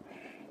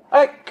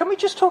us. Can we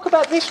just talk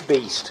about this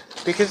beast?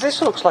 Because this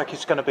looks like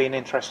it's going to be an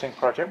interesting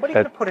project. What are you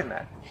going to put in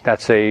there?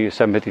 That's a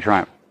 750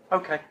 Triumph.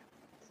 Okay.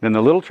 Then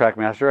the little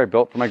Trackmaster I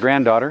built for my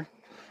granddaughter.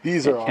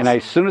 These are awesome. And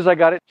as soon as I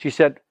got it, she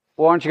said,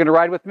 well, aren't you going to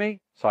ride with me?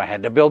 So I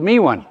had to build me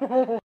one.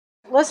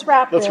 Let's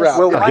wrap this.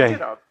 We'll wind Okay.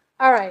 it up.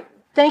 All right.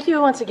 Thank you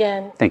once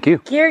again. Thank you.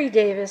 Gary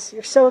Davis,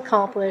 you're so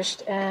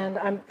accomplished, and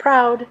I'm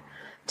proud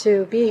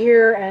to be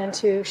here and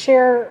to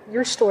share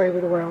your story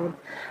with the world.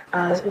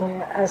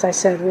 As I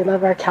said, we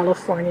love our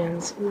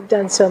Californians. You've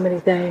done so many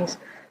things.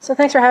 So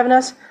thanks for having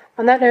us.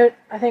 On that note,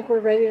 I think we're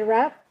ready to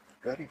wrap.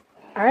 Ready.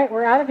 All right,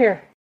 we're out of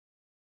here.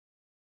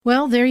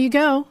 Well, there you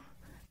go.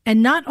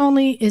 And not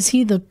only is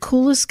he the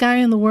coolest guy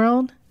in the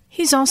world,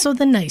 he's also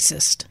the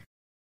nicest.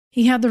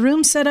 He had the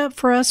room set up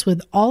for us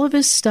with all of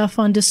his stuff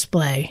on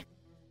display.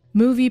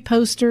 Movie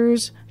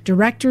posters,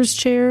 director's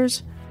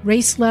chairs,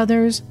 race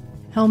leathers,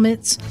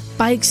 helmets,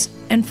 bikes,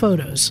 and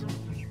photos.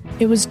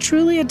 It was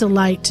truly a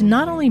delight to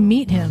not only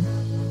meet him,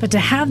 but to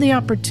have the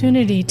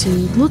opportunity to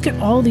look at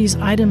all these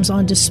items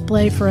on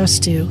display for us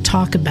to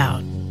talk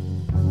about.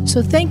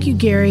 So thank you,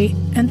 Gary,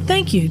 and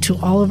thank you to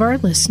all of our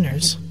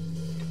listeners.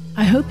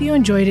 I hope you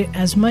enjoyed it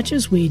as much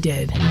as we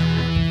did.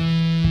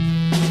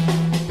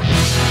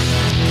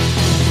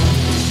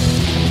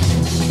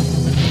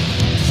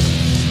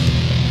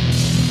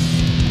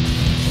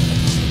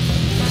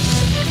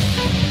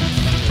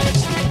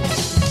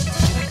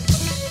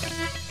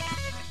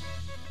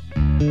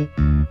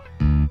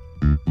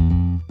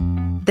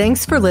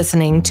 Thanks for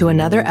listening to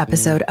another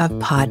episode of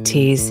Pod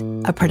Tease,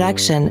 a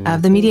production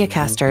of the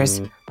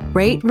Mediacasters.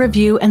 Rate,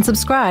 review, and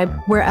subscribe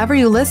wherever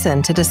you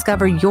listen to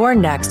discover your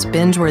next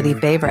binge-worthy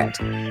favorite.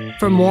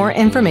 For more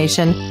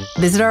information,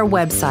 visit our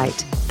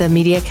website,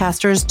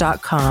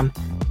 themediacasters.com,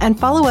 and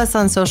follow us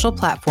on social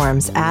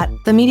platforms at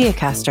The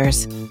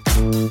Mediacasters.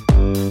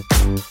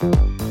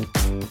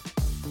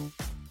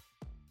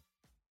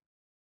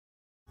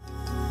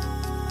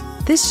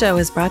 This show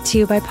is brought to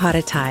you by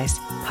Podetize,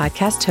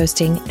 podcast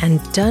hosting and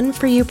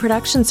done-for-you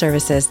production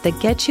services that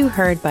get you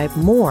heard by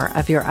more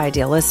of your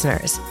ideal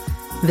listeners.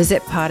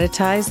 Visit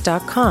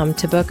podetize.com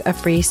to book a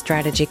free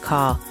strategy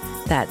call.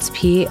 That's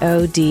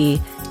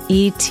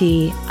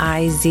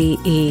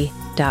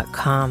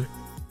PODETIZE.com.